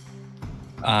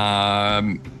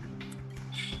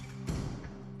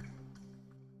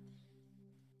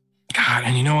 God,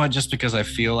 and you know what? Just because I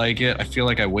feel like it, I feel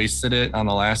like I wasted it on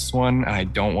the last one, and I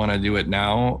don't want to do it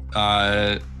now.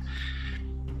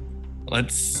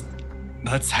 Let's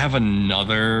have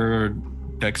another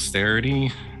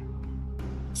dexterity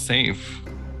save.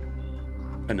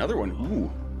 Another one.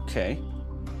 Ooh. Okay.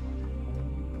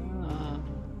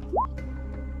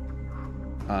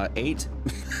 8.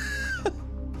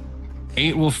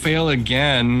 8 will fail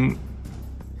again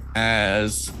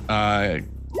as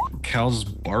Cal's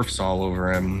barfs all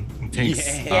over him. He takes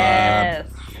Yes.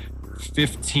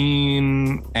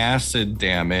 15 acid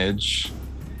damage.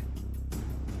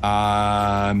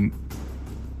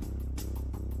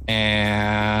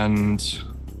 And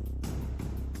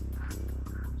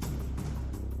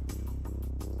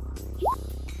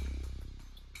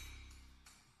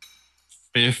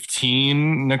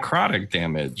 15 necrotic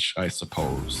damage, I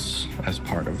suppose, as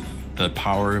part of the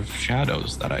power of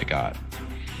shadows that I got.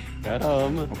 Got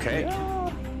Okay.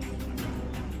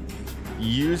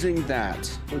 Using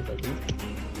that,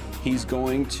 he's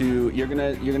going to. You're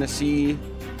gonna see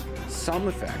some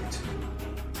effect,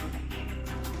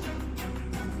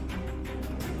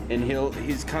 and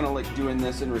he's kind of like doing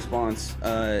this in response.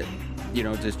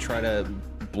 Just try to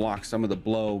block some of the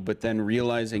blow, but then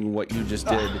realizing what you just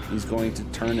did, he's going to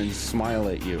turn and smile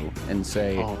at you and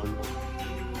say,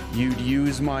 "You'd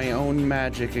use my own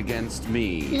magic against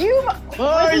me." Wait,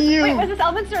 was this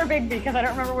Elminster or Bigby? Because I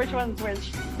don't remember which one's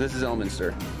which. This is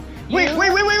Elminster. Wait.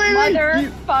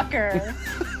 Motherfucker.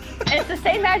 And it's the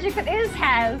same magic that Iz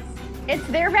has. It's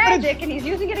their magic, and he's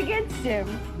using it against him.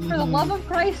 For the love of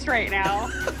Christ right now.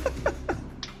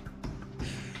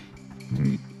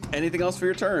 Anything else for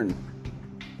your turn?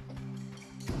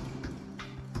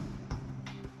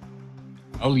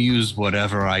 I'll use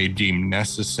whatever I deem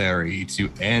necessary to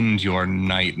end your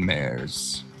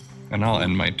nightmares. And I'll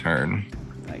end my turn.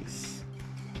 Nice.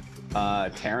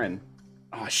 Taryn.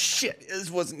 Oh shit, Iz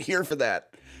wasn't here for that.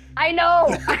 I know.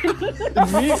 Can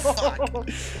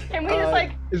we just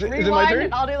like is it my rewind turn?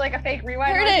 and I'll do like a fake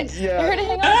rewind? Heard it. Yeah. I heard it.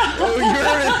 Hang on. Oh, you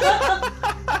heard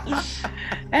it.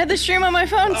 I had the stream on my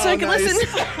phone so I could nice. listen.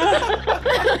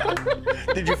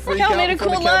 Did you freak Cal out made a in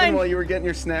front of cool Kevin line. while you were getting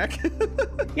your snack?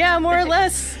 Yeah, more or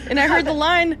less. And I heard the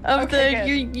line of Okay, good.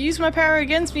 you use my power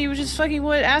against me, which is fucking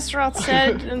what Astaroth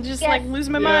said, and just like Yes.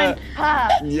 losing my mind.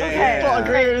 Yeah.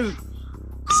 Fuckers.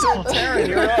 So Taryn,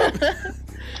 you're up.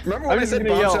 Remember when I I'm said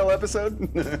gonna yell. bombshell episode?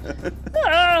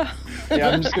 Ah. Yeah,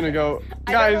 I'm just gonna go,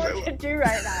 I guys. don't know what to do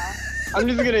right now. I'm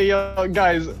just gonna yell,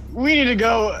 guys, we need to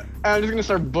go. And I'm just gonna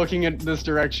start booking it this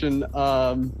direction.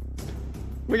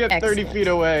 We get 30 feet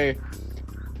away.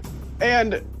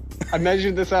 And I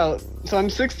measured this out. So I'm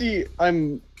 60,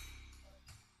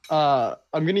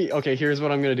 okay, here's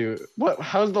what I'm gonna do.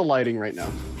 How's the lighting right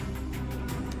now?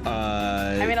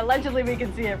 I mean, allegedly we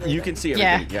can see everything. You can see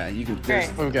everything. Yeah, you can. There's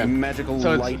okay. magical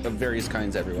light of various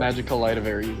kinds everywhere. Magical light of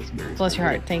various. Bless your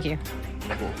heart. Thank you.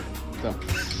 Cool.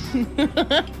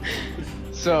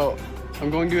 So,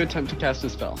 I'm going to attempt to cast a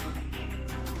spell.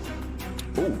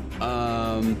 Ooh.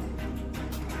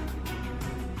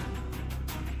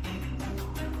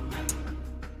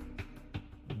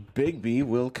 Bigby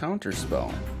will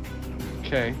counterspell.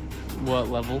 Okay. What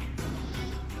level?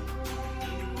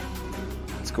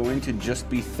 It's going to just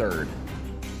be third.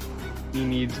 He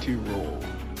needs to roll.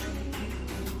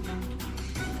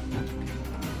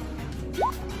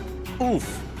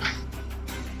 Oof.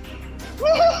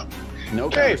 No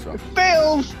Okay, counterspell.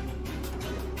 fails!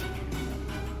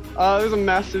 There's a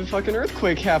massive fucking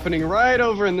earthquake happening right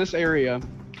over in this area.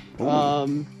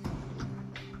 Ooh.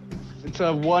 It's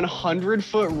a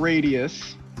 100-foot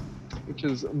radius, which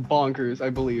is bonkers, I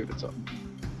believe.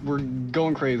 We're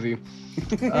going crazy.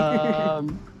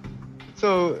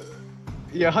 So,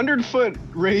 yeah, 100-foot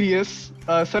radius,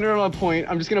 centered on a point.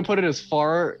 I'm just gonna put it as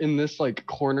far in this like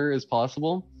corner as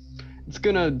possible. It's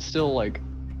gonna still like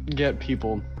get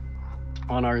people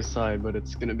on our side, but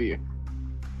it's gonna be,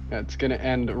 it's gonna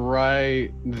end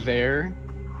right there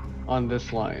on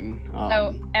this line.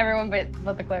 So everyone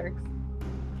but the clerics.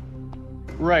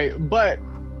 Right, but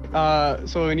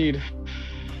so we need.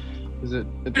 Is it?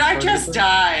 But I just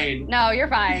died. No, you're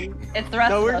fine. It's the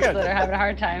rest No, of we're us good. that are having a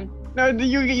hard time. No,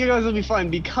 you guys will be fine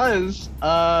because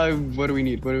what do we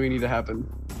need? What do we need to happen?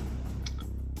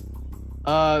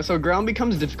 So ground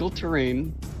becomes difficult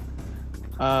terrain.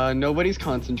 Nobody's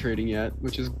concentrating yet,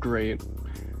 which is great.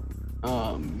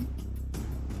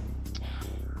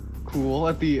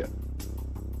 Cool.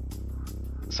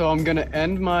 So I'm gonna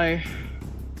end my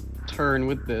turn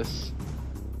with this.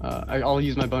 I'll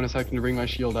use my bonus action to bring my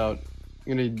shield out.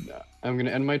 I'm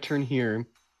gonna end my turn here,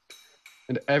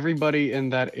 and everybody in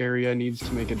that area needs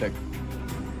to make a dexterity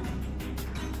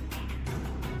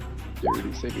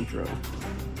saving throw,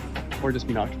 or just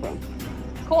be knocked prone.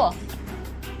 Cool.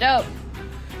 Dope.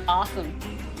 Awesome.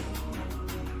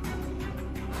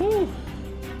 Whew.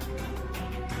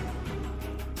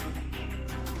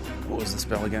 What was the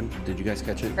spell again? Did you guys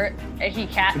catch it? He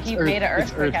made an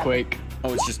It's earthquake. earthquake.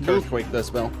 Oh, it's just earthquake, the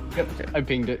spell? Yep. Okay. I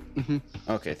pinged it.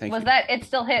 Okay, thank Was you. that it?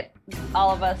 Still hit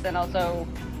all of us and also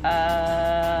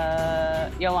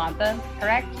Yolanta,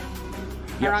 correct?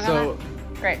 Am I Yep, wrong so- on that?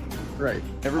 Great. Right.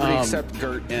 Everybody except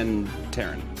Gert and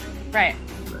Taryn. Right.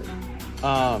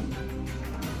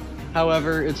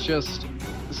 However, it's just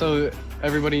so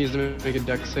everybody needs to make a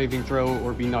dex saving throw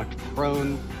or be knocked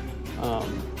prone.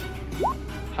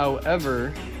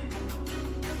 However,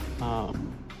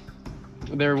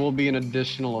 there will be an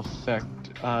additional effect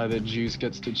that Juice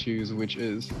gets to choose, which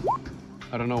is,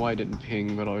 I don't know why I didn't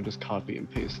ping, but I'll just copy and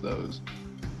paste those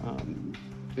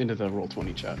into the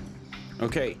Roll20 chat.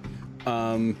 Okay.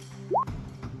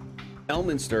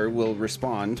 Elminster will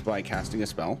respond by casting a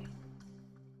spell.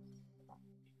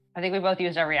 I think we both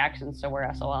used our reactions, so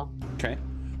we're SOL. Okay.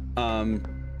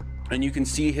 And you can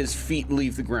see his feet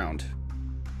leave the ground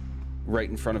right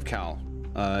in front of Cal,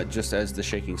 just as the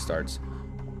shaking starts.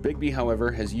 Bigby,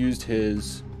 however, has used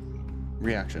his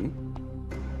reaction.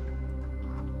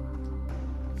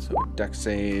 So dex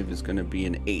save is going to be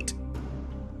an 8.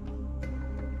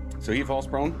 So he falls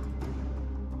prone.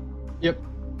 Yep.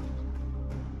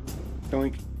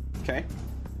 Doink. Okay.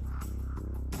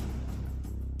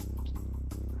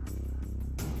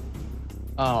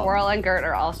 Whirl and Gert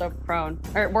are also prone.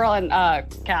 Or Whirl and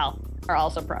Cal are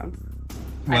also prone.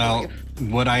 Well,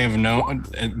 would I have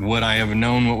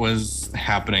known what was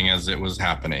happening as it was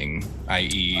happening?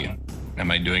 I.e.,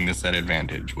 am I doing this at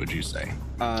advantage? Would you say?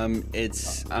 I'm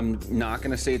not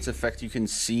gonna say it's effect you can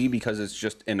see because it's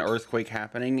just an earthquake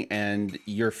happening and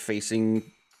you're facing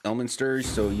Elminster,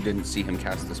 so you didn't see him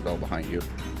cast the spell behind you.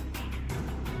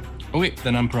 Oh wait,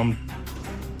 then I'm prone.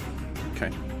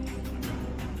 Okay.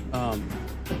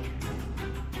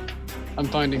 I'm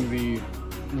finding the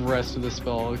rest of the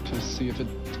spell to see if it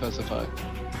specifies.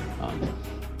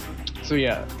 So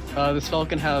yeah, the spell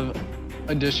can have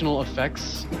additional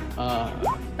effects,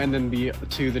 and then the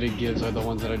two that it gives are the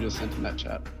ones that I just sent in that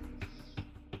chat.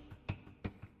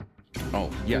 Oh,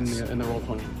 yes. In the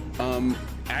Roll20.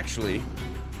 Actually,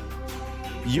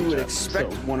 You would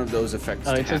expect one of those effects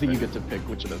to it says that happen. you get to pick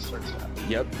which of those starts to happen.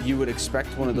 Yep, you would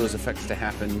expect one of those effects to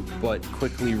happen, but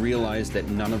quickly realize that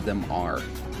none of them are.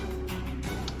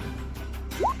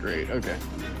 Great, okay.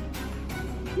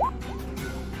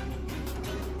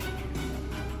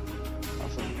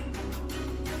 Awesome.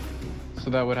 So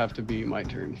that would have to be my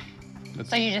turn. That's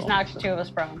So you just all. knocked 2 of us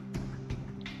prone.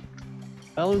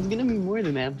 Well, it's gonna be more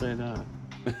than that, but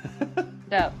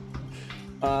Dope.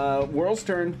 World's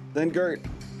turn, then Gert.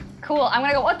 Cool. I'm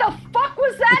gonna go, what the fuck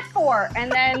was that for?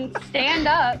 And then stand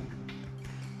up.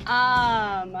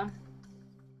 I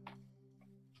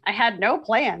had no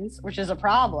plans, which is a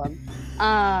problem.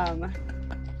 I'm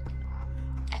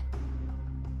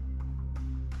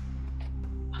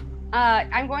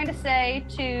going to say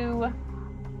to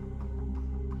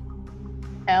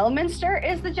Elminster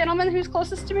is the gentleman who's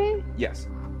closest to me. Yes.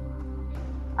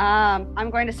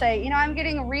 I'm going to say, I'm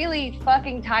getting really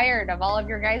fucking tired of all of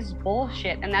your guys'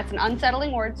 bullshit, and that's an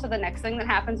unsettling word. So the next thing that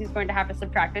happens, he's going to have to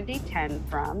subtract a D10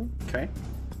 from. Okay.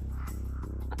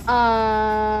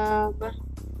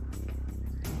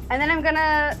 And then I'm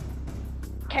gonna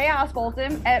Chaos Bolt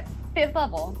him at 5th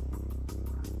level.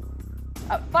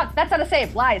 Oh, fuck, that's not a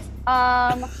save. Lies.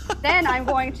 Then I'm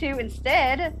going to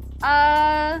instead,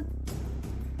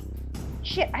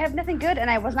 shit, I have nothing good, and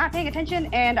I was not paying attention,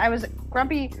 and I was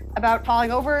grumpy about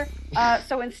falling over.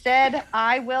 So instead,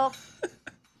 I will.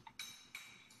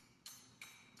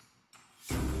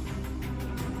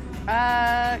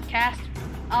 Cast.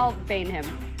 I'll bane him.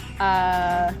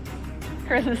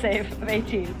 Charisma save of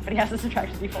 18, but he has to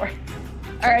subtract a D4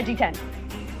 or a D10.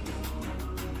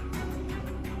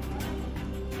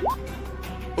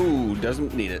 Ooh,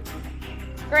 doesn't need it.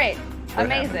 Great. What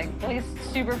Amazing. Well, he's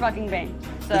super fucking bane.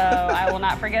 So I will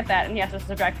not forget that, and he has to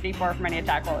subtract a D4 from any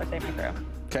attack roll or saving throw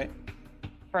Okay.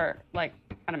 for like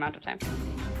an amount of time.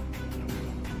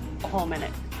 A whole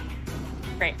minute.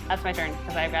 Great. That's my turn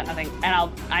because I've got nothing,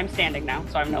 and I'm standing now,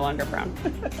 so I'm no longer prone.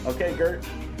 Okay, Gert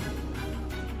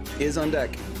is on deck.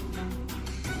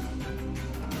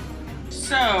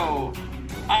 So,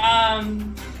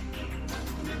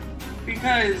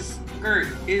 because Gert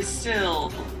is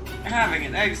still having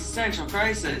an existential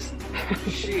crisis,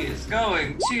 she is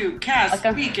going to cast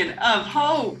Welcome. Beacon of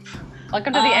Hope.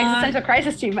 Welcome to the existential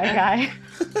crisis team, my guy.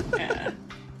 Yeah.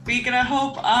 Beacon of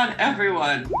Hope on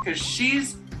everyone,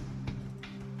 because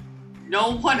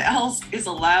no one else is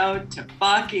allowed to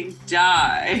fucking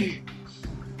die.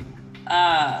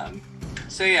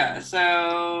 So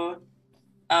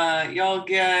y'all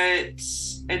get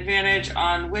advantage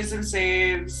on wisdom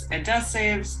saves and death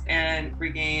saves and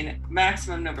regain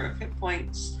maximum number of hit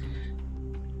points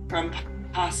from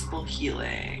possible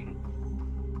healing.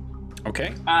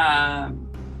 Okay.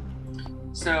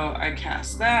 So I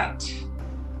cast that,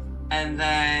 and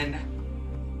then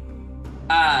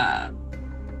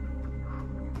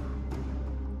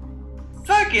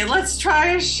fuck it, let's try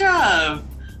a shove.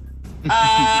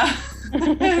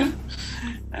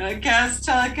 Cast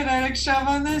telekinetic shove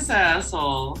on this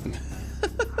asshole.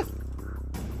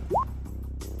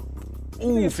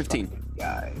 Ooh, 15.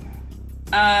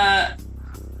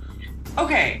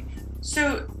 Okay,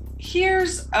 so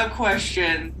here's a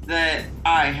question that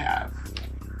I have.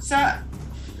 So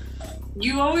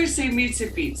you always say meets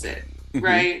it beats it,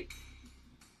 right?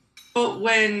 But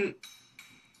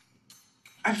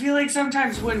I feel like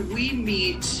sometimes when we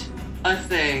meet a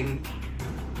thing,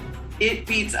 it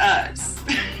beats us.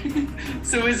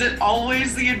 So is it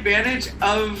always the advantage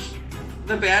of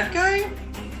the bad guy?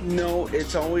 No,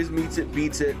 it's always meets it,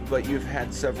 beats it, but you've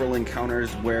had several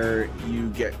encounters where you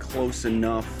get close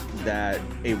enough that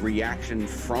a reaction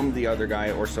from the other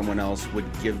guy or someone else would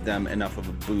give them enough of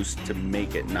a boost to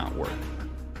make it not work.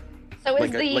 So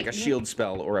is Like a shield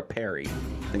spell or a parry,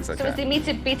 things like So that. is the meets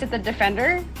it beats it the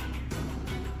defender?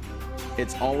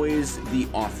 It's always the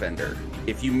offender.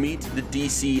 If you meet the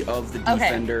DC of the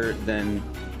defender, then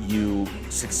you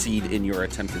succeed in your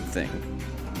attempted thing.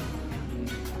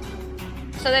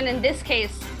 So then in this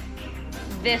case,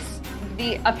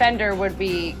 the offender would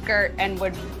be Gert and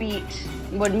would meet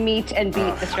and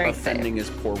beat the strength save. Offending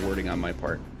is poor wording on my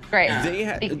part. Great.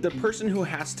 The person who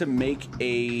has to make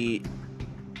a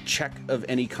check of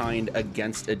any kind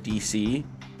against a DC,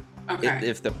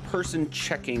 if the person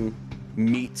checking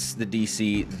meets the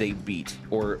DC, they beat.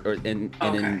 And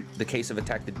in the case of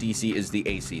attack, the DC is the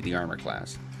AC, the armor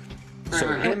class. So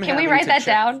Can we write that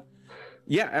down?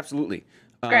 Yeah, absolutely.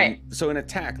 Great. So an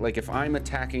attack, like if I'm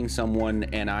attacking someone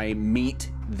and I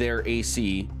meet their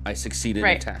AC, I succeed in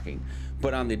attacking.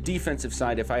 But on the defensive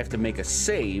side, if I have to make a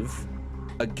save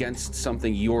against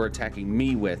something you're attacking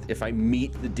me with, if I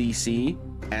meet the DC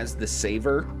as the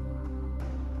saver,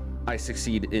 I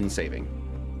succeed in saving.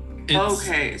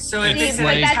 Okay, so if it's See, an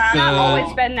but that's attack not roll,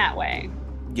 always been that way.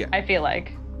 Yeah. I feel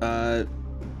like. Well,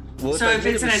 So if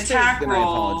made it's a an mistake, attack then I roll-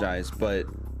 apologize, but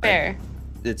Fair.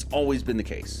 it's always been the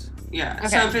case. yeah. Okay.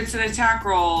 So if it's an attack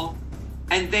roll,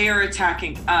 and they are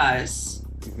attacking us,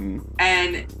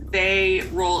 and they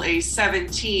roll a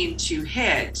 17 to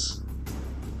hit,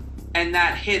 and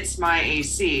that hits my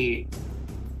AC,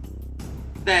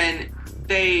 then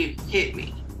they hit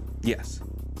me. Yes.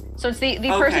 So it's the Okay.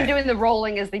 person doing the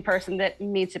rolling is the person that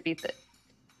needs to beat it.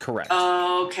 Correct.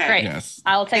 Okay. Great. Yes.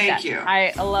 I'll take Thank that. you.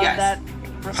 I love Yes.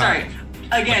 that. Sorry.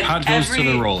 Again, Pod goes to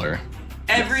the roller.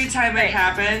 every time it Right.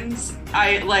 happens,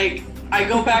 I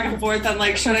go back and forth. I'm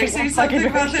like, should I say something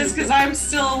about this? Because I'm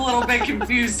still a little bit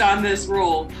confused on this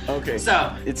rule. Okay.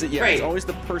 So It's great. it's always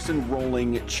the person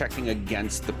rolling checking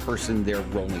against the person they're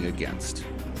rolling against.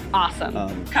 Awesome.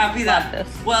 Copy that. Love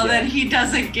this. Well, Yeah. then he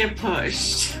doesn't get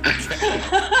pushed.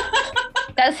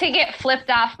 Does he get flipped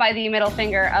off by the middle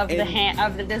finger of the And- hand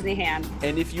of the Disney hand?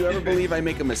 And if you ever believe I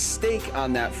make a mistake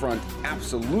on that front,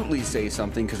 absolutely say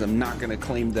something because I'm not going to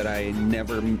claim that I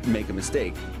never make a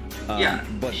mistake. Yeah.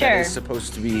 But Sure. that is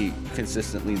supposed to be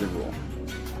consistently the rule.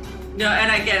 No,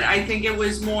 and again, I think it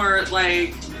was more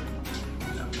like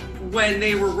when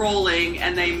they were rolling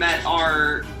and they met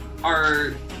our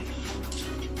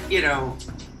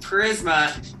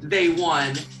charisma, they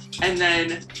won. And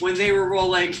then when they were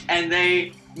rolling and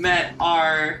they met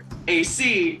our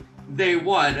AC, they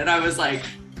won. And I was like,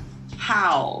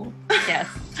 how? Yes.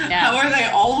 How Yeah. are they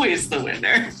always the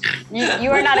winner?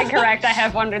 You are not incorrect. I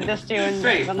have wondered this too, and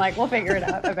Great. been like, we'll figure it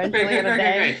out eventually Great, in a great,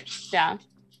 day. great, Yeah.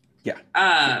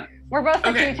 Yeah. We're both the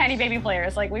Okay. two tiny baby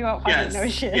players. Like, we won't fucking Yes. know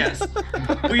shit. Yes.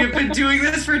 We have been doing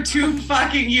this for 2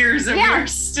 fucking years and Yeah. we're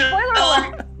still. Spoiler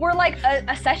alert, we're like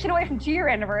a session away from 2-year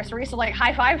anniversary, so like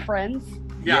high five, friends.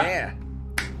 Yeah.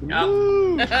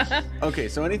 Woo. Yep. Okay,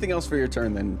 so anything else for your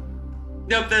turn then?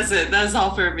 Nope, that's it. That's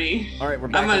all for me. All right, we're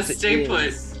back I'm gonna up to stay put.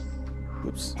 Iz.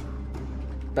 Oops.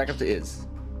 Back up to Iz.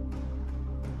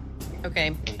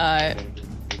 Okay.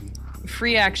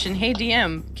 Free action. Hey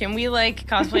DM, can we like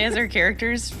cosplay as our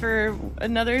characters for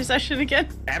another session again?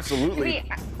 Absolutely.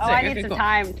 I Sick, need okay, some cool.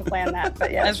 time to plan that,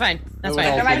 but yeah. That's fine. That's That was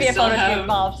fine. There might be a Still photo shoot have-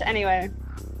 involved. Anyway,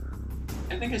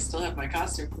 I think I still have my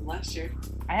costume from last year.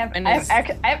 I have And I have, it's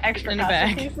I have extra in the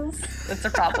costume bag. pieces. That's a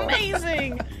problem.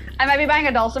 Amazing. I might be buying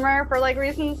a dulcimer for like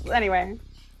reasons. Anyway,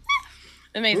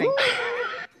 Amazing.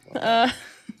 Cool.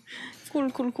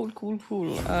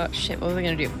 Shit, what was I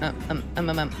gonna do?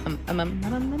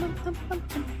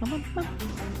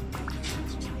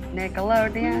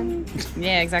 Nickelodeon.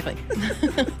 Yeah, exactly.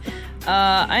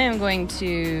 I am going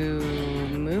to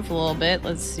move a little bit.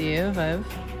 Let's see if I've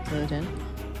 10,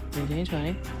 15,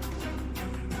 20.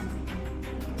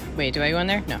 Wait, do I go in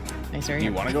there? No. I start Do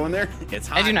here. you want to go in there? It's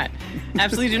hot. I do not.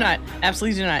 Absolutely do not.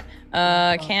 Absolutely do not.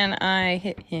 Can I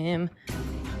hit him?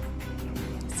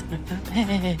 Son of a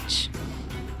bitch.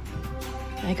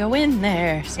 I go in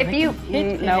there. So If I you- can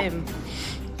hit nope. him.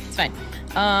 It's fine.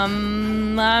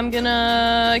 I'm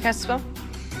gonna cast a spell.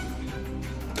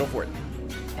 Go for it.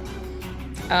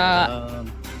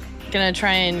 Gonna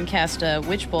try and cast a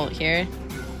witch bolt here.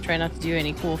 Try not to do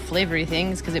any cool flavory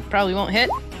things because it probably won't hit.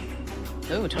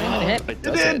 Oh, 21 to hit. It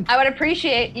does it. I would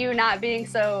appreciate you not being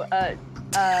so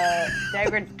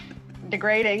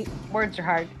degrading. Words are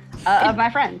hard. Of my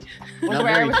friend. Was Not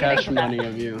where I very was getting cash to that. money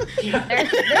of you.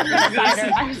 There's been a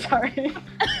cider. I'm sorry.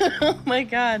 Oh my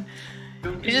god.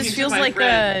 Don't It just be feels my like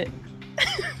friend.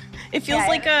 it feels Yeah,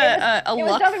 like it a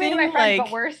was luck dopamine thing. to my friend, Like,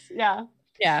 but worse. Yeah.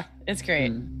 yeah, it's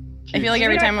great. I feel like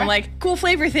every time I'm like, cool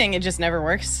flavor thing, it just never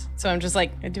works. So I'm just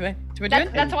like, do I do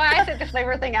it? That's why I said the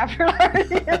flavor thing after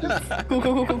it.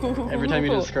 Cool. Every time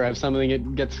you cool. describe something,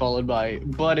 it gets followed by,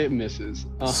 but it misses.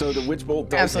 So the witch bolt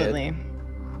does hit. Absolutely.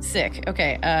 Sick.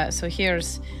 Okay, so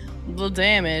here's the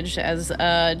damage as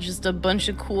just a bunch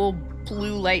of cool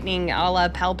blue lightning a la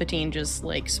Palpatine just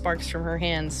like sparks from her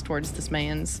hands towards this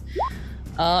man's.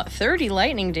 30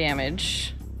 lightning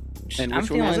damage. And I'm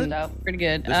which one was feeling it? pretty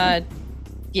good. This one?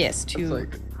 Yes, to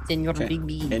like- Senor Okay. Big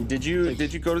B. And did you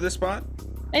go to this spot?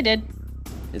 I did,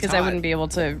 It's because I hot. wouldn't be able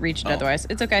to reach it Oh. otherwise.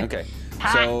 It's okay. Okay.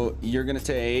 So you're gonna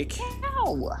take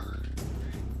Ow.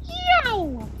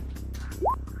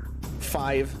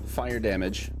 5 fire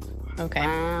damage Okay.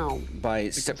 Wow. by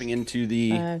stepping into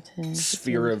the 5, 10,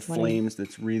 sphere 15, of 20. flames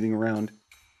that's wreathing around.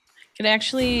 Could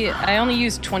I only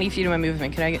used 20 feet of my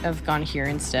movement. Could I have gone here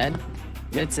instead?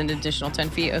 It's an additional 10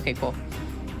 feet? Okay, cool.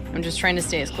 I'm just trying to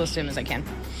stay as close to him as I can.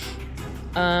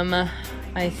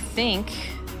 I think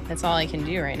that's all I can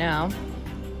do right now.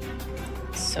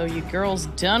 So you girl's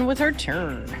done with her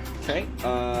turn. Okay.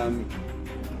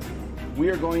 we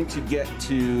are going to get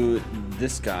to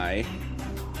this guy.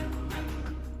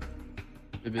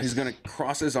 He's gonna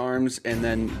cross his arms and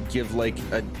then give like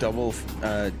a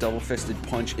double-fisted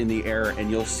punch in the air,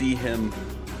 and you'll see him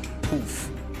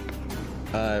poof,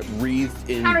 wreathed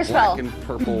in black and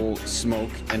purple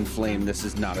smoke and flame. This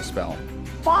is not a spell.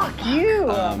 Fuck you!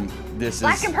 This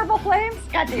Black is and purple flames?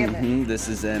 God damn it. This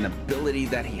is an ability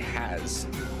that he has.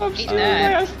 I'm still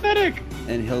my aesthetic.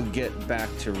 And he'll get back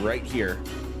to right here.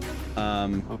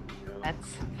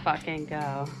 Let's fucking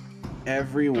go.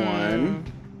 Everyone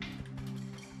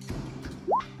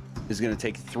is going to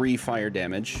take 3 fire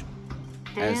damage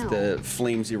as the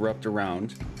flames erupt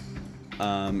around.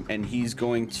 And he's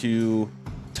going to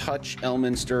touch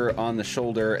Elminster on the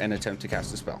shoulder and attempt to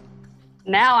cast a spell.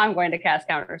 Now I'm going to cast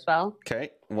counter spell. Okay,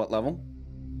 what level?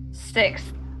 6.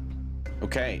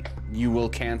 Okay, you will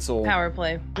cancel Power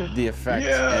play. the effect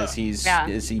as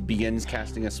he begins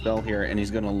casting a spell here, and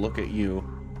he's going to look at you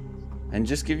and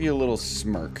just give you a little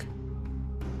smirk.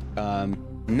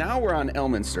 Now we're on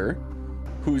Elminster,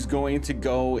 who's going to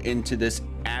go into this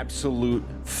absolute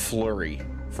flurry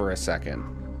for a second.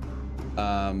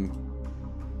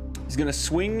 He's going to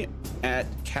swing at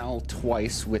Cal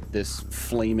twice with this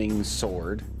flaming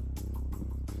sword.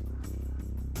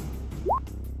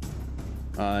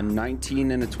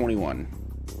 19 and a 21.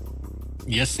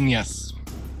 Yes and yes.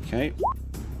 Okay.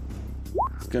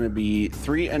 It's going to be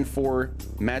 3 and 4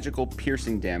 magical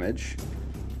piercing damage.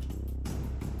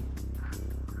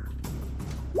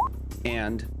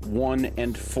 And 1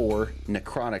 and 4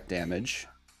 necrotic damage.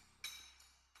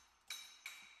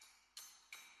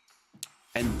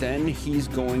 And then he's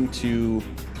going to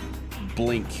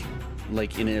blink,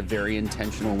 like in a very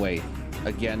intentional way.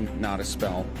 Again, not a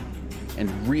spell. And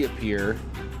reappear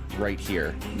right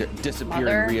here. Disappear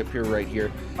and reappear right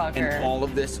here. And all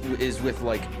of this is with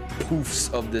like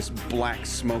poofs of this black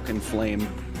smoke and flame.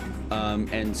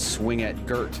 And swing at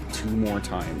Gert 2 more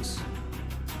times.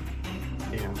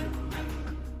 Yeah.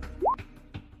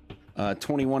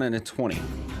 21 and a 20.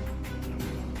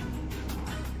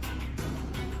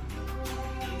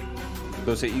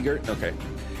 Those hit you, Gert? Okay.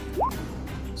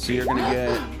 So you're gonna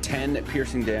get 10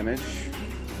 piercing damage.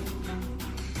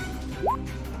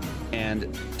 And a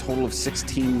total of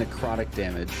 16 necrotic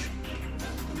damage.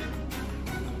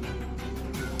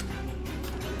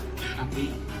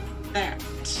 Copy that.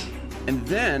 And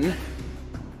then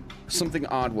something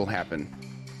odd will happen.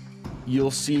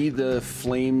 You'll see the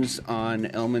flames on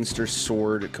Elminster's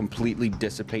sword completely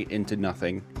dissipate into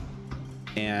nothing.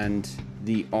 And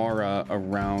the aura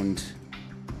around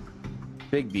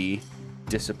Bigby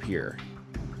disappear.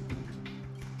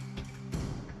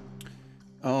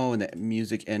 Oh, and that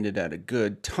music ended at a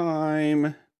good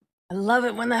time. I love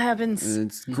it when that happens.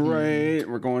 It's great.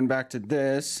 We're going back to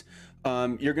this.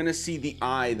 You're gonna see the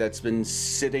eye that's been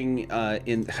sitting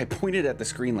in. I pointed at the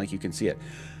screen like you can see it.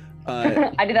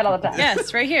 I do that all the time.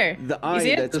 Yes, right here. The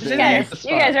eye that's You been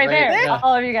guys right there. Yeah.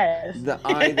 All of you guys. the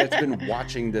eye that's been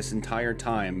watching this entire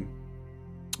time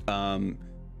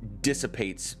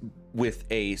dissipates with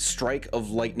a strike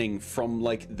of lightning from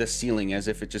like the ceiling, as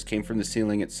if it just came from the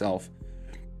ceiling itself.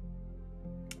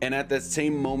 And at that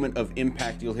same moment of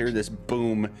impact, you'll hear this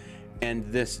boom, and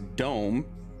this dome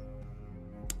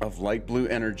of light blue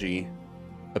energy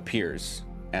appears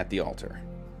at the altar.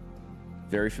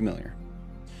 Very familiar.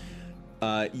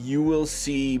 You will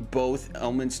see both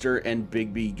Elminster and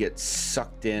Bigby get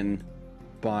sucked in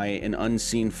by an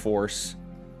unseen force.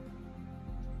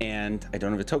 And I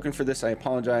don't have a token for this, I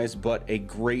apologize, but a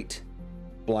great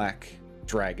black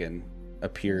dragon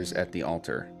appears at the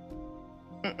altar.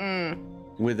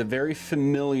 With a very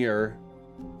familiar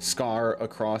scar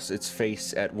across its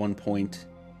face at one point,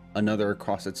 another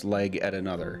across its leg at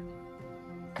another.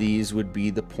 These would be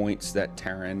the points that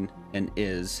Taryn and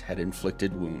Iz had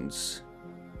inflicted wounds.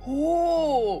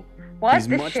 Oh, What He's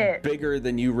the much shit? bigger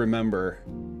than you remember,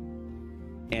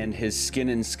 and his skin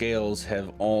and scales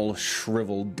have all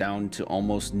shriveled down to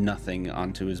almost nothing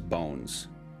onto his bones.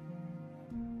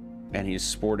 And he's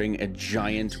sporting a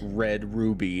giant red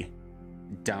ruby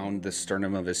down the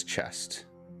sternum of his chest.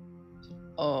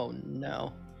 oh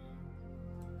no.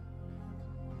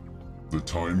 The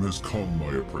time has come,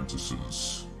 my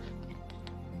apprentices.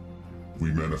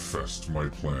 We manifest my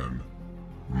plan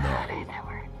now.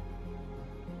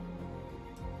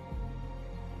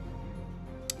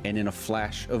 And in a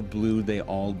flash of blue, they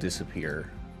all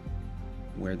disappear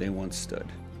where they once stood.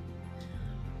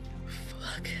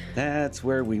 Fuck. That's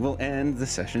where we will end the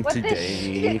session What the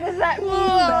today. shit does that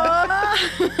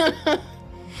mean?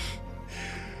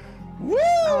 Woo!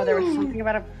 Oh, there was something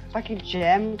about a fucking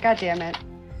gem. God damn it.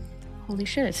 Holy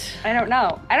shit. I don't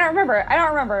know. I don't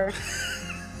remember.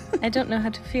 I don't know how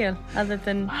to feel other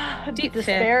than deep fear.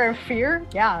 Despair and fear.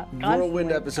 Yeah. Whirlwind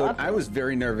constantly. episode. I was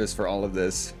very nervous for all of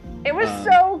this. It was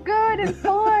so good and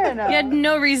fun. You had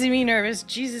no reason to be nervous.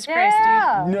 Jesus Christ,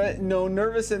 yeah. No,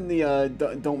 nervous in the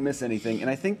don't miss anything. And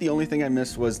I think the only thing I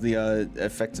missed was the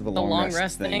effects of a The long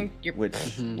rest thing, You're- which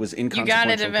was inconsequential. You got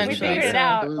it 'cause of We eventually. the- figured it so-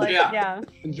 out. Like, Yeah. yeah.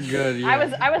 It's good.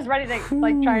 Yeah. I was ready to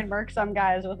like try and murk some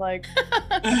guys with like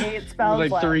 8 spells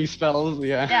like left. 3 spells.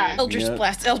 Yeah. Yeah. Eldritch Yep.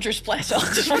 Blast, Eldritch Blast,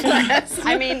 Eldritch Blast.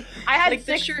 I mean, I had Like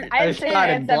the 6. shirt. I had I 6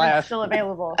 started and 7 blast. still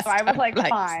available, so I was like Blast.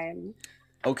 fine.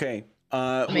 Okay.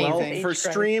 Well, Amazing. for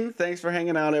stream, thanks for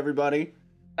hanging out, everybody.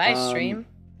 Bye, stream.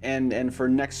 And for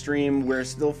next stream, we're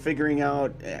still figuring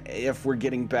out if we're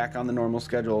getting back on the normal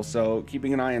schedule. So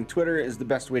keeping an eye on Twitter is the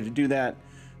best way to do that.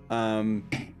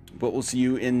 But we'll see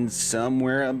you in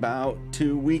somewhere about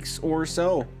 2 weeks or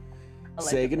so.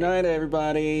 Say goodnight,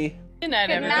 everybody. Good night,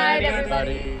 Good everybody. night,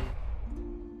 everybody.